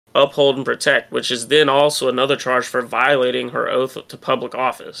to uphold and protect, which is then also another charge for violating her oath to public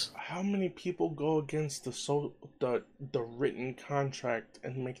office. How many people go against the written contract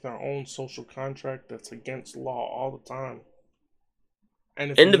and make their own social contract that's against law all the time?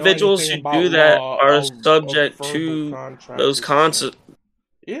 And if individuals who do that are subject to those concepts.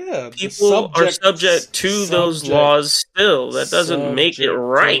 Yeah, people are subject to those laws still. That doesn't make it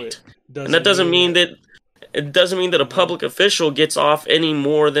right. And that doesn't mean that it doesn't mean that a public official gets off any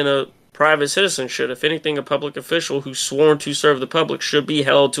more than a private citizen should. If anything, a public official who's sworn to serve the public should be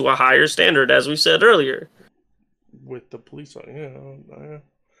held to a higher standard, as we said earlier. With the police,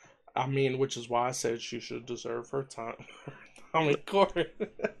 I mean, which is why I said she should deserve her time. I'm in court.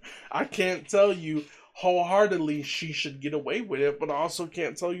 I can't tell you wholeheartedly she should get away with it, but I also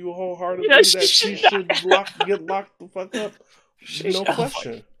can't tell you wholeheartedly that she should get locked the fuck up. No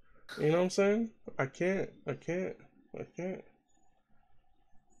question. You know what I'm saying? I can't.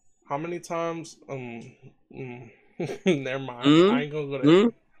 How many times? Never mind. I ain't gonna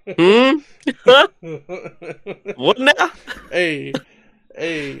go there. What now? Hey.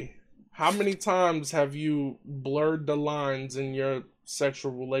 How many times have you blurred the lines in your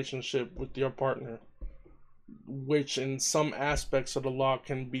sexual relationship with your partner, which in some aspects of the law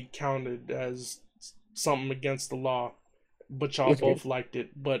can be counted as something against the law, but y'all both liked it.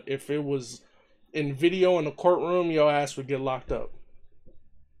 But if it was in video in a courtroom, your ass would get locked up.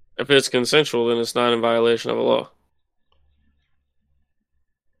 If it's consensual, then it's not in violation of a law.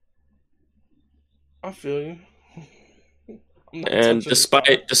 I feel you. And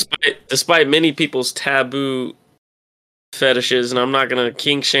despite many people's taboo fetishes, and I'm not gonna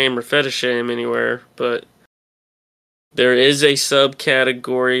kink shame or fetish shame anywhere, but there is a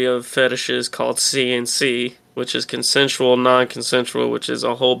subcategory of fetishes called CNC, which is consensual, non-consensual, which is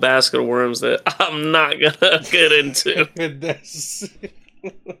a whole basket of worms that I'm not gonna get into.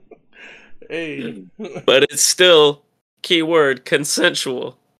 Hey. But it's still, keyword,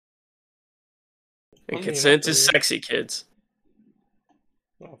 consensual. And consent is sexy, kids.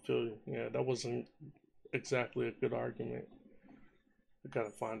 I feel you. Yeah, that wasn't exactly a good argument. We gotta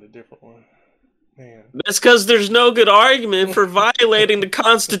find a different one. Man. That's because there's no good argument for violating the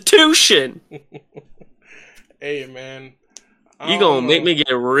Constitution. Hey, man. You gonna make me get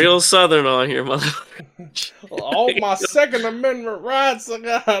real southern on here, motherfucker. All my Second Amendment rights,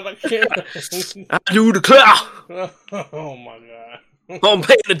 I can't. I do declare. Oh, my God. I'm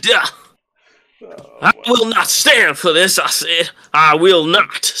paying the debt. I will not stand for this, I said. I will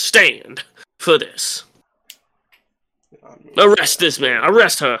not stand for this. Arrest this man.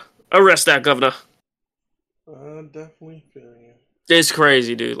 Arrest her. Arrest that governor. I definitely feel you. It's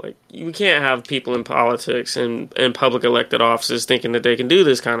crazy, dude. Like, you can't have people in politics and public elected offices thinking that they can do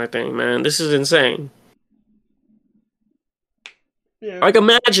this kind of thing, man. This is insane. Yeah. Like,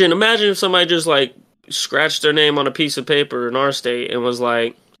 imagine if somebody just, like, scratched their name on a piece of paper in our state and was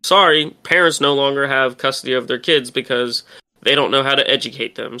like, sorry, parents no longer have custody of their kids because they don't know how to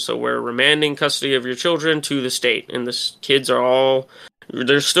educate them. So we're remanding custody of your children to the state. And the kids are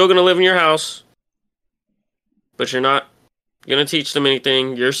they're still going to live in your house, but you're not going to teach them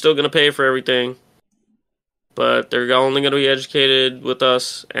anything. You're still going to pay for everything. But they're only going to be educated with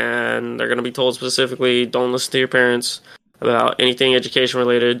us, and they're going to be told specifically, don't listen to your parents about anything education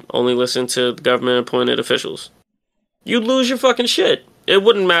related. Only listen to the government appointed officials. You'd lose your fucking shit. It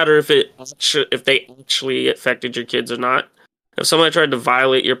wouldn't matter if they actually affected your kids or not. If somebody tried to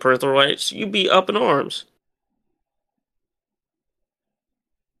violate your parental rights, you'd be up in arms.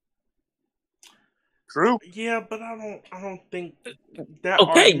 True. Yeah, but I don't think that.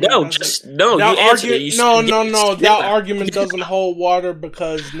 Okay, no, just no. You answered it. No. That argument doesn't hold water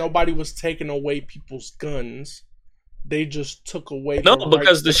because nobody was taking away people's guns. They just took away. No,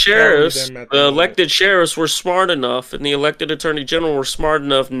 because the sheriffs, the elected sheriffs, were smart enough, and the elected attorney general were smart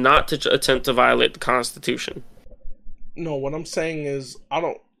enough not to attempt to violate the Constitution. No, what I'm saying is,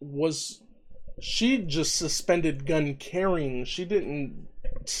 she just suspended gun carrying. She didn't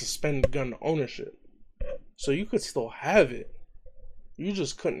suspend gun ownership. So you could still have it. You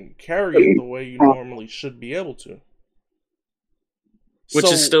just couldn't carry it the way you normally should be able to.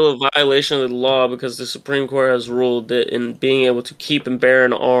 Which is still a violation of the law because the Supreme Court has ruled that in being able to keep and bear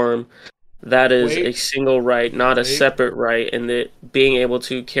an arm, that is a single right, not a separate right, and that being able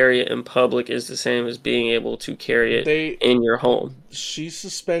to carry it in public is the same as being able to carry it in your home. She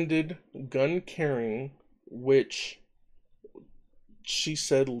suspended gun carrying, which she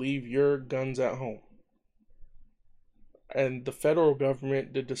said leave your guns at home. And the federal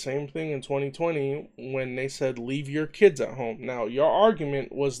government did the same thing in 2020 when they said leave your kids at home. Now, your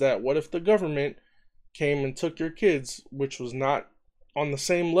argument was that what if the government came and took your kids, which was not on the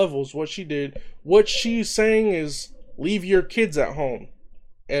same level as what she did. What she's saying is leave your kids at home.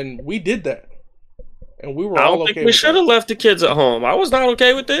 And we did that. And we were all okay with that. I don't think we should have left the kids at home. I was not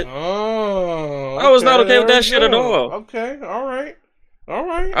okay with it. Oh, okay, I was not okay with that shit at all. Okay, all right.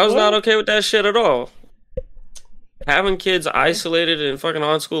 I was not okay with that shit at all. Having kids isolated and fucking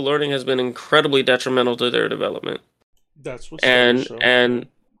on school learning has been incredibly detrimental to their development. That's what's and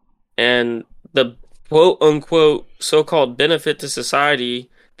the quote unquote so-called benefit to society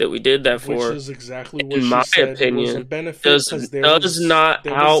that we did that for, which is exactly what in my opinion, does not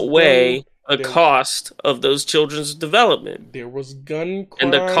outweigh the cost of those children's development. There was gun crime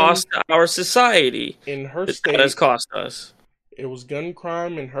and the cost to our society in her state. That has cost us. It was gun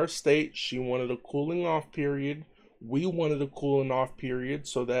crime in her state. She wanted a cooling off period. We wanted a cooling off period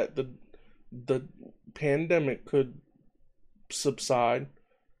so that the pandemic could subside.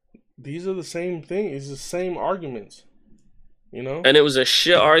 These are the same things. It's the same arguments, you know? And it was a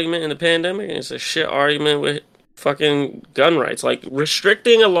shit argument in the pandemic, and it's a shit argument with fucking gun rights. Like,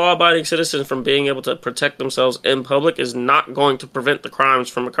 restricting a law-abiding citizen from being able to protect themselves in public is not going to prevent the crimes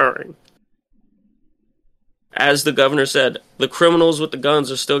from occurring. As the governor said, the criminals with the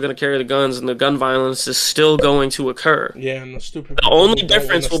guns are still going to carry the guns, and the gun violence is still going to occur. Yeah, and the only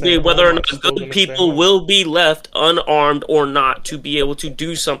difference will be whether or not good people will be left unarmed or not to be able to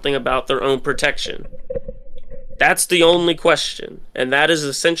do something about their own protection. That's the only question, and that is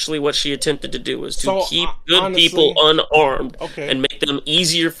essentially what she attempted to do, is to keep good people unarmed and make them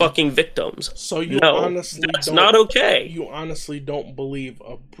easier fucking victims. So that's not okay. You honestly don't believe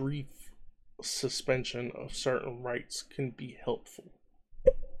a brief suspension of certain rights can be helpful?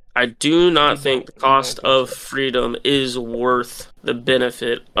 I do not think the cost of freedom is worth the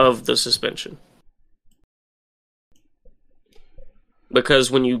benefit of the suspension. Because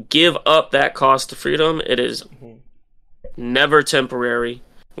when you give up that cost of freedom, it is never temporary.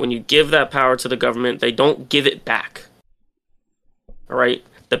 When you give that power to the government, they don't give it back. All right?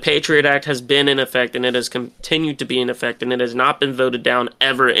 The Patriot Act has been in effect, and it has continued to be in effect, and it has not been voted down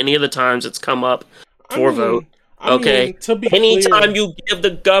ever any of the times it's come up for vote. Okay? Anytime you give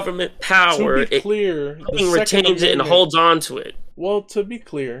the government power, it retains it and holds on to it. Well, to be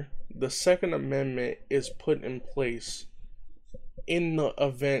clear, the Second Amendment is put in place in the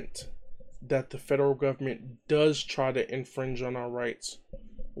event that the federal government does try to infringe on our rights.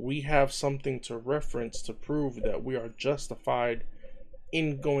 We have something to reference to prove that we are justified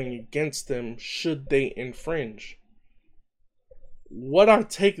in going against them should they infringe. What I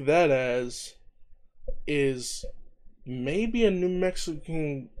take that as is maybe a New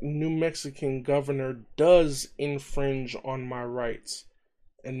Mexican governor does infringe on my rights,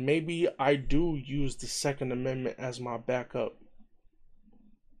 and maybe I do use the Second Amendment as my backup.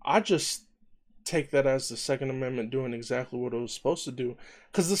 I just take that as the Second Amendment doing exactly what it was supposed to do,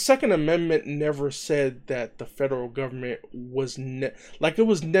 because the Second Amendment never said that the federal government was it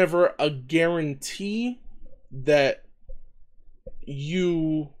was never a guarantee that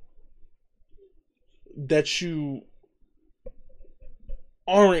you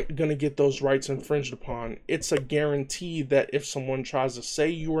aren't going to get those rights infringed upon. It's a guarantee that if someone tries to say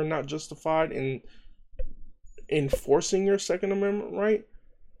you are not justified in enforcing your Second Amendment right,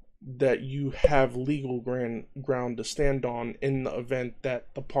 that you have legal ground to stand on in the event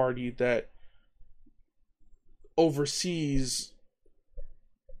that the party that oversees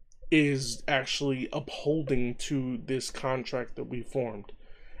is actually upholding to this contract that we formed.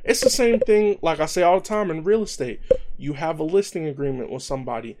 It's the same thing, like I say all the time in real estate. You have a listing agreement with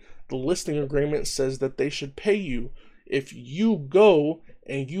somebody. The listing agreement says that they should pay you. If you go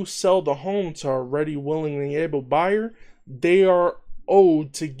and you sell the home to a ready, willing, and able buyer, they are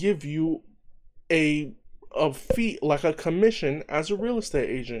owed to give you a fee, like a commission as a real estate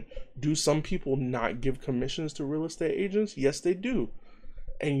agent. Do some people not give commissions to real estate agents? Yes, they do.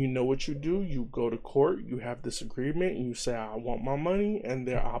 And you know what you do? You go to court, you have this agreement, and you say, I want my money, and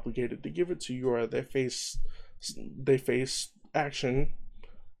they're obligated to give it to you, or they face action,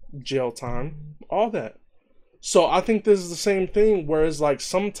 jail time, all that. So I think this is the same thing, whereas like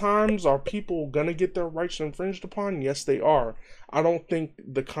sometimes are people gonna get their rights infringed upon? Yes, they are. I don't think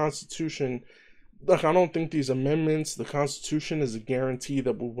the Constitution, like I don't think these amendments, the Constitution is a guarantee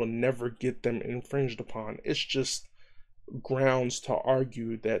that we will never get them infringed upon. It's just grounds to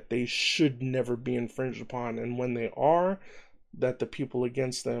argue that they should never be infringed upon, and when they are, that the people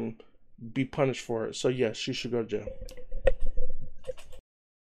against them be punished for it. So yes, she should go to jail.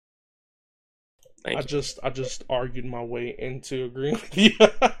 I just argued my way into agreeing with you.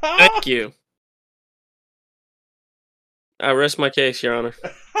 Thank you. I rest my case, Your Honor.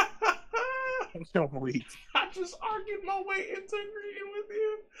 I just argued my way into agreeing with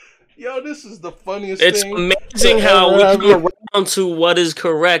you. Yo, this is the funniest it's thing. It's amazing how we come around to what is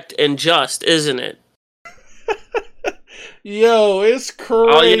correct and just, isn't it? Yo, it's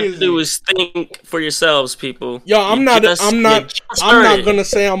crazy. All you have to do is think for yourselves, people. Yo, I'm not gonna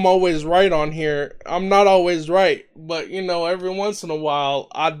say I'm always right on here. I'm not always right, but you know, every once in a while,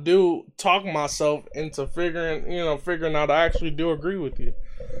 I do talk myself into figuring out I actually do agree with you.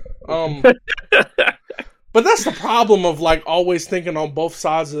 But that's the problem of like always thinking on both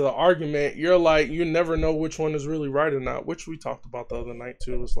sides of the argument. You're like, you never know which one is really right or not, which we talked about the other night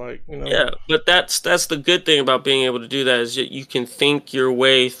too. It's like, you know. Yeah, but that's the good thing about being able to do that is that you can think your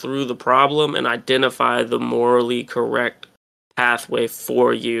way through the problem and identify the morally correct pathway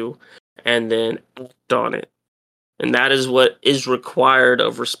for you and then act on it. And that is what is required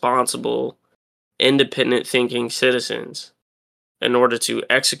of responsible, independent thinking citizens in order to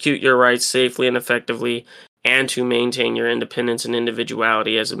execute your rights safely and effectively and to maintain your independence and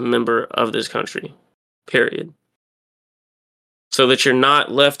individuality as a member of this country. Period. So that you're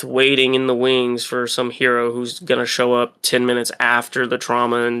not left waiting in the wings for some hero who's going to show up 10 minutes after the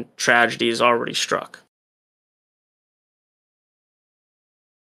trauma and tragedy is already struck.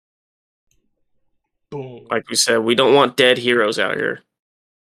 Boom. Like we said, we don't want dead heroes out here.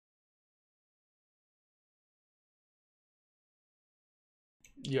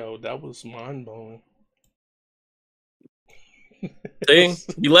 Yo, that was mind-blowing. See?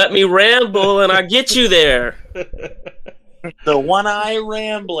 You let me ramble and I get you there. The one-eye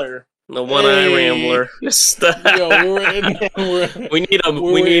rambler. The one-eye rambler. Yo, we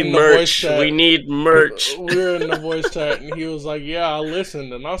need merch. We need merch. We were in the voice chat and he was like, yeah, I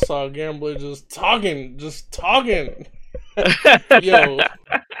listened and I saw a gambler just talking. Yo.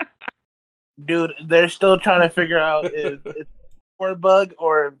 Dude, they're still trying to figure out if it's a bug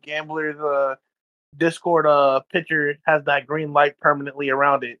or if Gambler's Discord picture has that green light permanently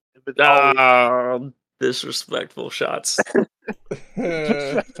around it. If it's always... disrespectful shots.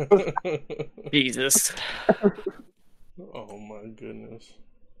 Jesus. Oh my goodness.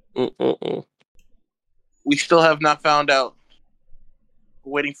 We still have not found out.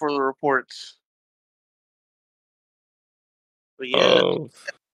 Waiting for the reports. But yeah.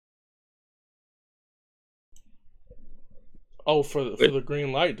 For the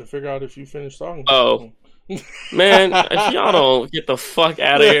green light to figure out if you finished talking. Oh. Man, if y'all don't get the fuck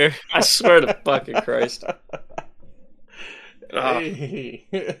out of here, I swear to fucking Christ. Hey.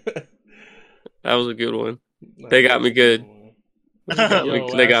 That was a good one. They got me good.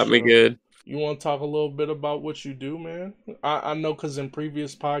 They got me good. You want to talk a little bit about what you do, man? I know because in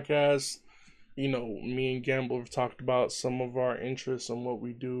previous podcasts, you know, me and Gamble have talked about some of our interests and what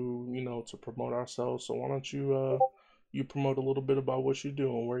we do, you know, to promote ourselves. So why don't you you promote a little bit about what you do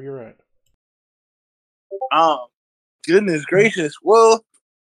and where you're at? Goodness gracious. Well,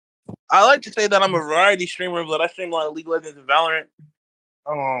 I like to say that I'm a variety streamer, but I stream a lot of League of Legends and Valorant.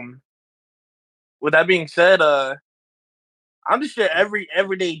 With that being said, I'm just your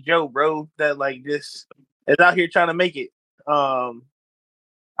everyday Joe, bro, that like just is out here trying to make it.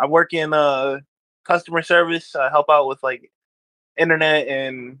 I work in customer service. I help out with like internet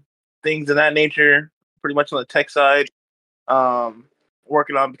and things of that nature, pretty much on the tech side.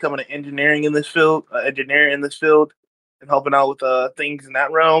 Working on becoming an engineer in this field, and helping out with things in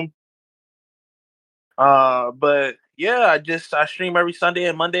that realm. But yeah, I stream every Sunday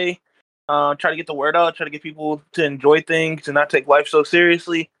and Monday. Try to get the word out, try to get people to enjoy things and not take life so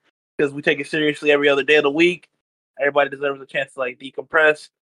seriously, because we take it seriously every other day of the week. Everybody deserves a chance to like decompress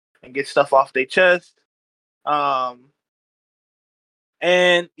and get stuff off their chest. Um,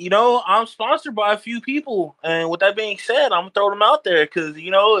 and I'm sponsored by a few people, and with that being said, I'm gonna throw them out there because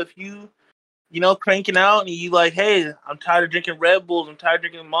if you cranking out and you like, hey, I'm tired of drinking Red Bulls, I'm tired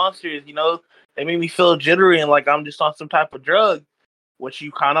of drinking Monsters, they make me feel jittery and like I'm just on some type of drug, which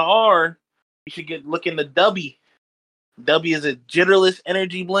you kind of are. You should look into W. W is a jitterless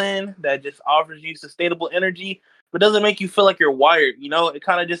energy blend that just offers you sustainable energy, but doesn't make you feel like you're wired. It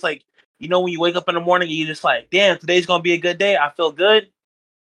kind of just like, when you wake up in the morning and you just like, damn, today's gonna be a good day. I feel good.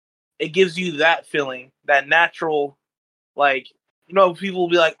 It gives you that feeling, that natural, like, people will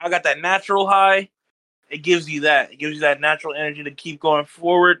be like, I got that natural high. It gives you that. It gives you that natural energy to keep going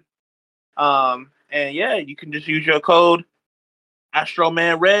forward. And yeah, you can just use your code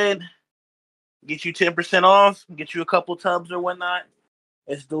AstromanRed, get you 10% off, get you a couple tubs or whatnot.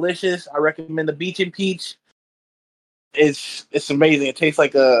 It's delicious. I recommend the Beach and Peach. It's amazing. It tastes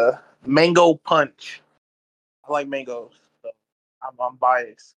like a mango punch. I like mangoes, so I'm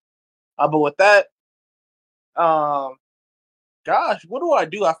biased. But with that, um, gosh, what do I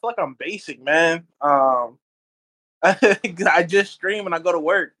do? I feel like I'm basic, man. I just stream and I go to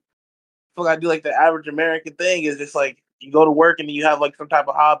work. I feel like I do like the average American thing is just like you go to work and then you have like some type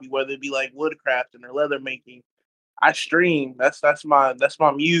of hobby, whether it be like woodcrafting or leather making. I stream. That's my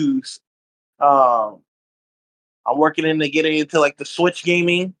muse. Um, I'm working into getting into like the Switch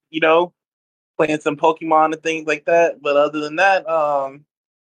gaming, playing some Pokemon and things like that. But other than that, I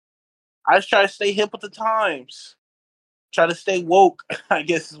just try to stay hip with the times. Try to stay woke, I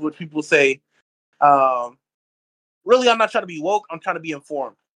guess is what people say. Um, really, I'm not trying to be woke. I'm trying to be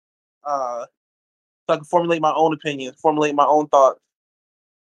informed. So I can formulate my own opinions, formulate my own thoughts,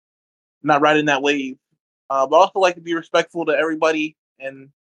 not riding that wave. But I also like to be respectful to everybody and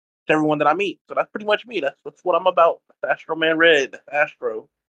to everyone that I meet. So that's pretty much me. That's what I'm about. Astro Man Red, Astro,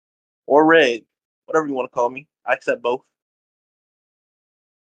 or Red, whatever you want to call me. I accept both.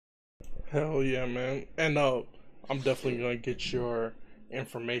 Hell yeah, man. And I'm definitely gonna get your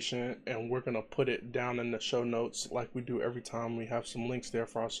information and we're gonna put it down in the show notes like we do every time. We have some links there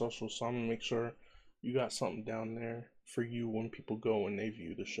for our socials, so I'm gonna make sure you got something down there for you when people go and they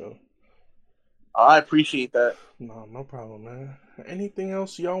view the show. I appreciate that. No problem, man. Anything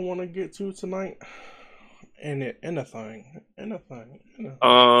else y'all want to get to tonight? Anything.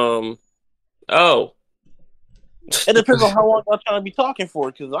 Oh, It depends on how long y'all trying to be talking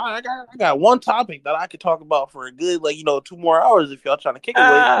for, because I got one topic that I could talk about for a good 2 more hours if y'all trying to kick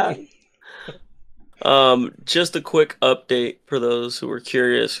it with. Just a quick update for those who were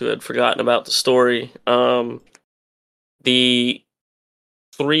curious, who had forgotten about the story. The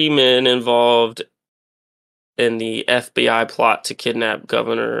 3 men involved in the FBI plot to kidnap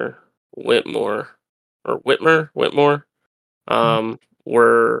Governor Whitmore,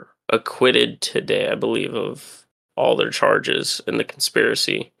 were acquitted today, I believe, of all their charges in the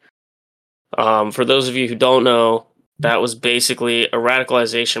conspiracy. For those of you who don't know, that was basically a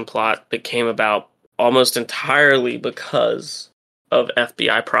radicalization plot that came about almost entirely because of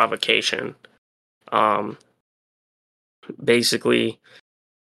FBI provocation. Basically,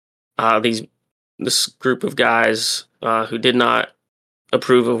 this group of guys who did not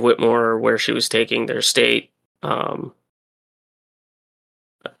approve of Whitmore or where she was taking their state, I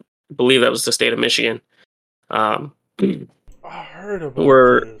believe that was the state of Michigan. I heard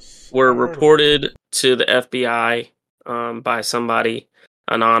about this. Were reported to the FBI by somebody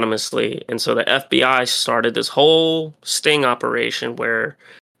anonymously, and so the FBI started this whole sting operation where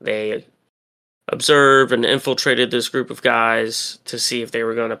they observed and infiltrated this group of guys to see if they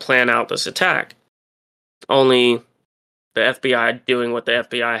were going to plan out this attack. Only the FBI doing what the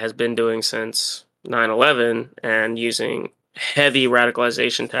FBI has been doing since 9/11 and using heavy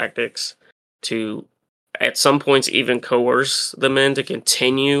radicalization tactics to, at some points, even coerce the men to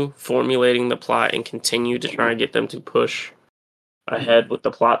continue formulating the plot and continue to try and get them to push ahead with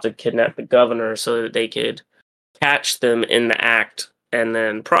the plot to kidnap the governor so that they could catch them in the act and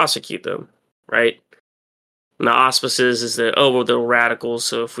then prosecute them, right? And the auspices is that, oh, well, they're radicals,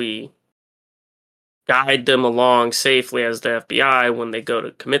 so if we guide them along safely as the FBI, when they go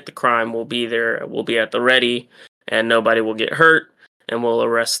to commit the crime, we'll be there, we'll be at the ready, and nobody will get hurt. and we'll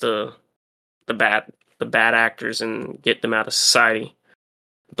arrest the bad actors and get them out of society.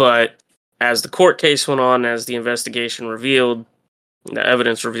 But as the court case went on, as the investigation revealed, the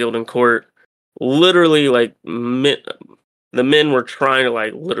evidence revealed in court, literally like the men were trying to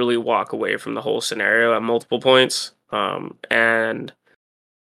like literally walk away from the whole scenario at multiple points, and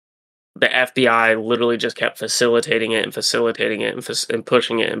the FBI literally just kept facilitating it and facilitating it and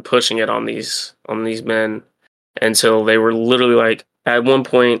pushing it on these men until they were literally like, at one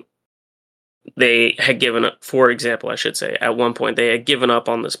point they had given up. For example, I should say, at one point they had given up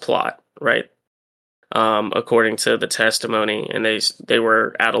on this plot, right? According to the testimony, and they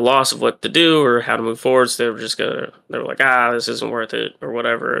were at a loss of what to do or how to move forward. So they were like, this isn't worth it or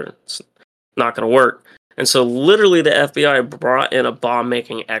whatever. It's not gonna work. And so literally the FBI brought in a bomb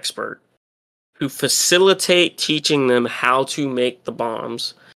making expert who facilitate teaching them how to make the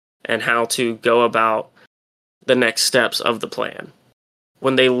bombs and how to go about the next steps of the plan.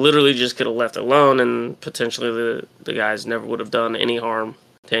 When they literally just could have left it alone, and potentially the guys never would have done any harm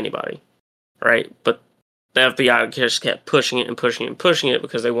to anybody, right? But the FBI just kept pushing it and pushing it and pushing it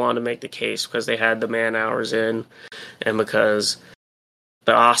because they wanted to make the case, because they had the man hours in, and because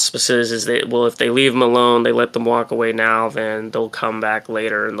the auspices is that, well, if they leave them alone, they let them walk away now, then they'll come back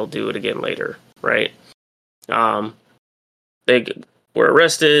later and they'll do it again later, right? They were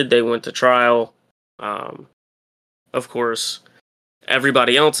arrested, they went to trial. Of course,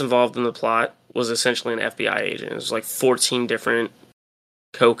 everybody else involved in the plot was essentially an FBI agent. It was like 14 different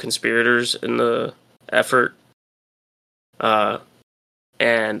co-conspirators in the effort.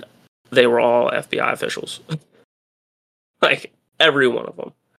 And they were all FBI officials. Like, every one of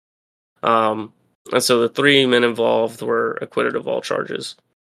them. And so the 3 men involved were acquitted of all charges.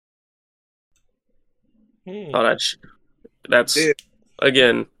 That's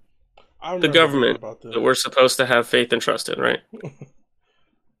again, the government that we're supposed to have faith and trust in, right?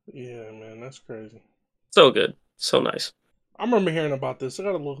 Yeah, man, that's crazy. So good. So nice. I remember hearing about this. I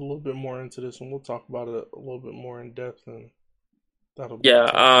got to look a little bit more into this, and we'll talk about it a little bit more in depth, and that'll be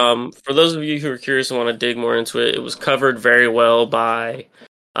for those of you who are curious and want to dig more into it, it was covered very well by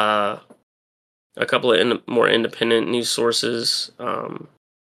a couple of more independent news sources.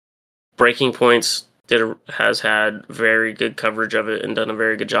 Breaking Points has had very good coverage of it and done a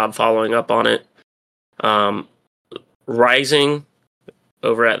very good job following up on it. Rising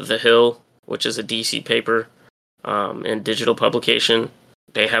over at The Hill, which is a DC paper and digital publication,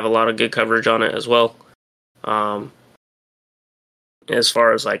 they have a lot of good coverage on it as well. As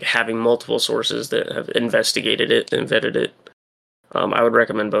far as like having multiple sources that have investigated it and vetted it, I would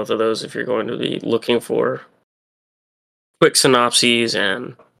recommend both of those if you're going to be looking for quick synopses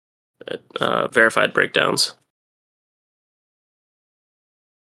and verified breakdowns.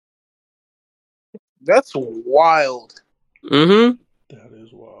 That's wild. Mm-hmm. That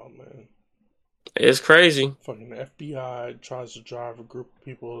is wild, man. It's crazy. Fucking FBI tries to drive a group of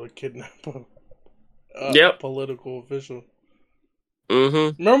people to kidnap a political official.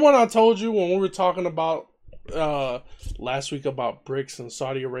 Mm-hmm. Remember when I told you when we were talking about last week about BRICS and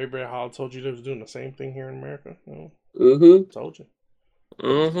Saudi Arabia, how I told you they was doing the same thing here in America? You know? Mm-hmm. Told you.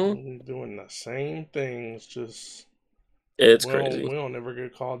 Mm-hmm. Doing the same things, just it's crazy. We don't ever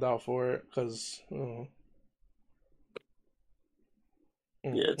get called out for it because.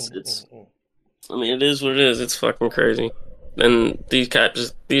 It's. I mean, it is what it is. It's fucking crazy, and these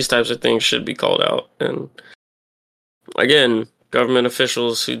types of things should be called out. And again, government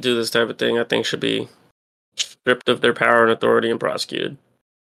officials who do this type of thing, I think, should be stripped of their power and authority and prosecuted.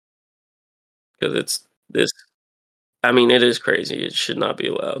 Because it's this. I mean, it is crazy. It should not be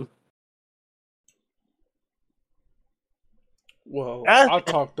allowed. Well, I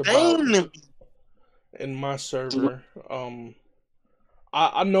talked about in my server.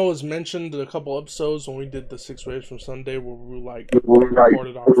 I know it's mentioned in a couple episodes when we did the 6 Waves from Sunday, where we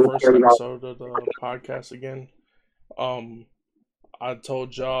recorded our first episode of the podcast again. I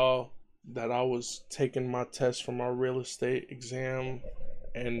told y'all that I was taking my test for my real estate exam,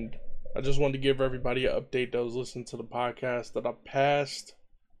 and I just wanted to give everybody an update that was listening to the podcast that I passed.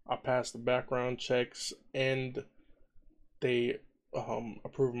 I passed the background checks, and they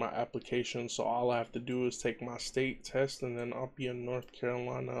approved my application. So all I have to do is take my state test, and then I'll be a North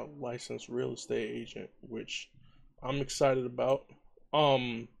Carolina licensed real estate agent, which I'm excited about.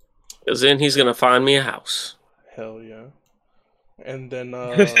 Because then he's gonna find me a house. Hell yeah. And then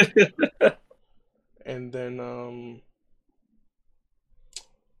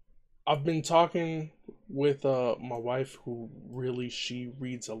I've been talking with my wife, who she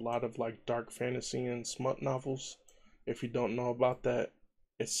reads a lot of like dark fantasy and smut novels. If you don't know about that,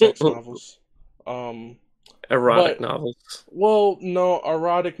 it's sex novels. erotic novels. Well, no,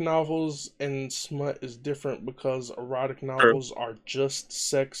 erotic novels and smut is different because erotic novels are just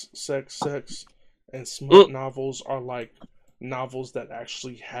sex, and smut novels are like novels that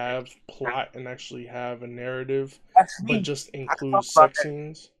actually have plot and actually have a narrative, but just include sex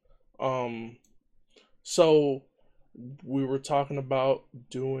scenes. So we were talking about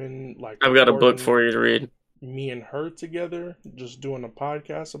doing like I've got a book for you to read. Me and her together, just doing a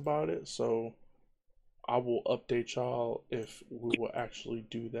podcast about it. So I will update y'all if we will actually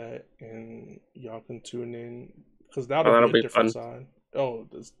do that, and y'all can tune in because that'll be a different side. Oh,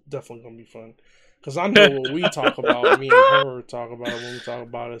 it's definitely gonna be fun because I know what we talk about. Me and her talk about it when we talk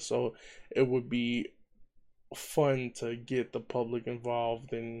about it, so it would be fun to get the public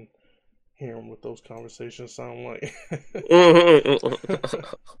involved and hearing what those conversations sound like.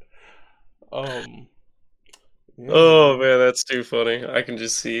 Yeah, oh man, that's too funny. I can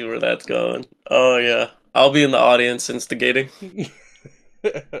just see where that's going. Oh yeah, I'll be in the audience instigating.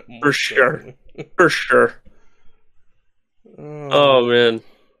 For sure. For sure. Oh man.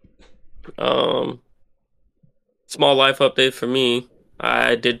 Small life update for me.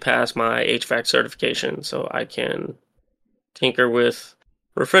 I did pass my HVAC certification, so I can tinker with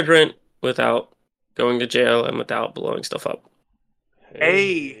refrigerant without going to jail and without blowing stuff up.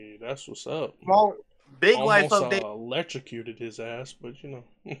 Hey, that's what's up. Big almost life update. Electrocuted his ass, but you know.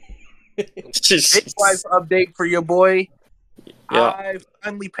 Big life update for your boy. Yeah. I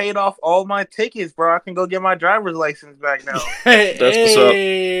finally paid off all my tickets, bro. I can go get my driver's license back now.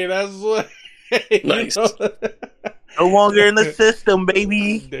 That's what. Nice. No longer in the system,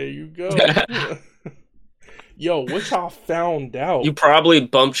 baby. There you go. Yo, what y'all found out? You probably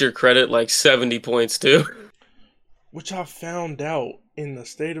bumped your credit like 70 points too. What y'all found out in the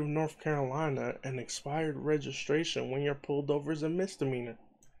state of North Carolina, an expired registration when you're pulled over is a misdemeanor.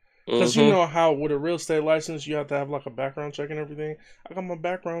 Because you know how with a real estate license, you have to have like a background check and everything. I got my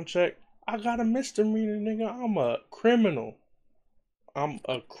background check. I got a misdemeanor, nigga. I'm a criminal. I'm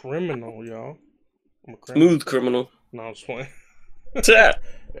a criminal, y'all. I'm a criminal. Smooth criminal. No, I'm just playing. That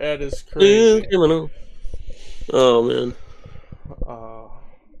is crazy. Smooth criminal. Oh, man.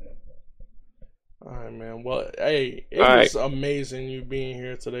 Alright, man. Well, hey, it was amazing you being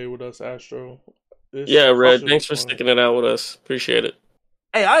here today with us, Astro. Yeah, Red, thanks for sticking it out with us. Appreciate it.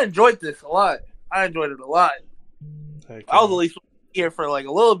 Hey, I enjoyed this a lot. I enjoyed it a lot. I was at least here for like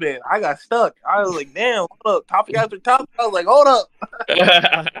a little bit. I got stuck. I was like, damn, hold up. Topic after topic. I was like, hold up.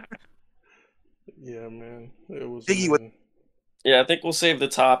 Yeah, man. It was. Yeah, I think we'll save the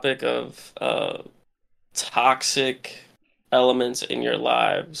topic of toxic elements in your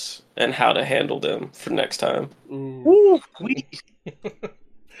lives and how to handle them for next time. Ooh, get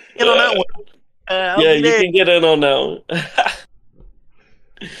on that one. Yeah, you can get in on that one.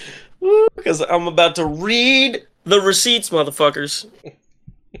 Because I'm about to read the receipts, motherfuckers.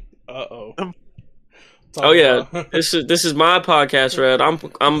 Uh-oh. Oh yeah, this is my podcast, Red.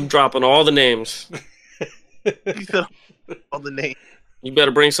 I'm dropping all the names. All the names. You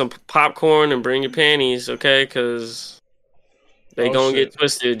better bring some popcorn and bring your panties, okay? Because they gonna get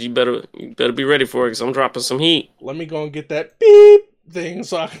twisted. You better be ready for it. Because I'm dropping some heat. Let me go and get that beep thing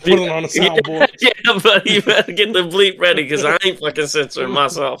so I can put it on the soundboard. Yeah, but you better get the bleep ready because I ain't fucking censoring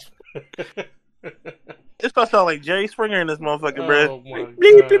myself. It's gonna sound like Jerry Springer in this motherfucker, bro. Bleep,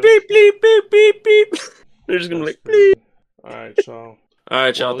 bleep, bleep, bleep, bleep, bleep, bleep. They're just gonna be like, bleep. Alright, y'all.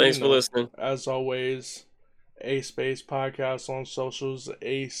 Alright, y'all. Thanks for listening. As always, A-Space Podcast on socials,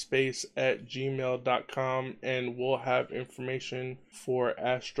 aspace@gmail.com, and we'll have information for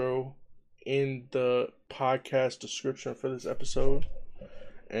Astro in the podcast description for this episode.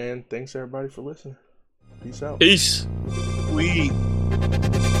 And thanks everybody for listening. Peace out. Peace. We.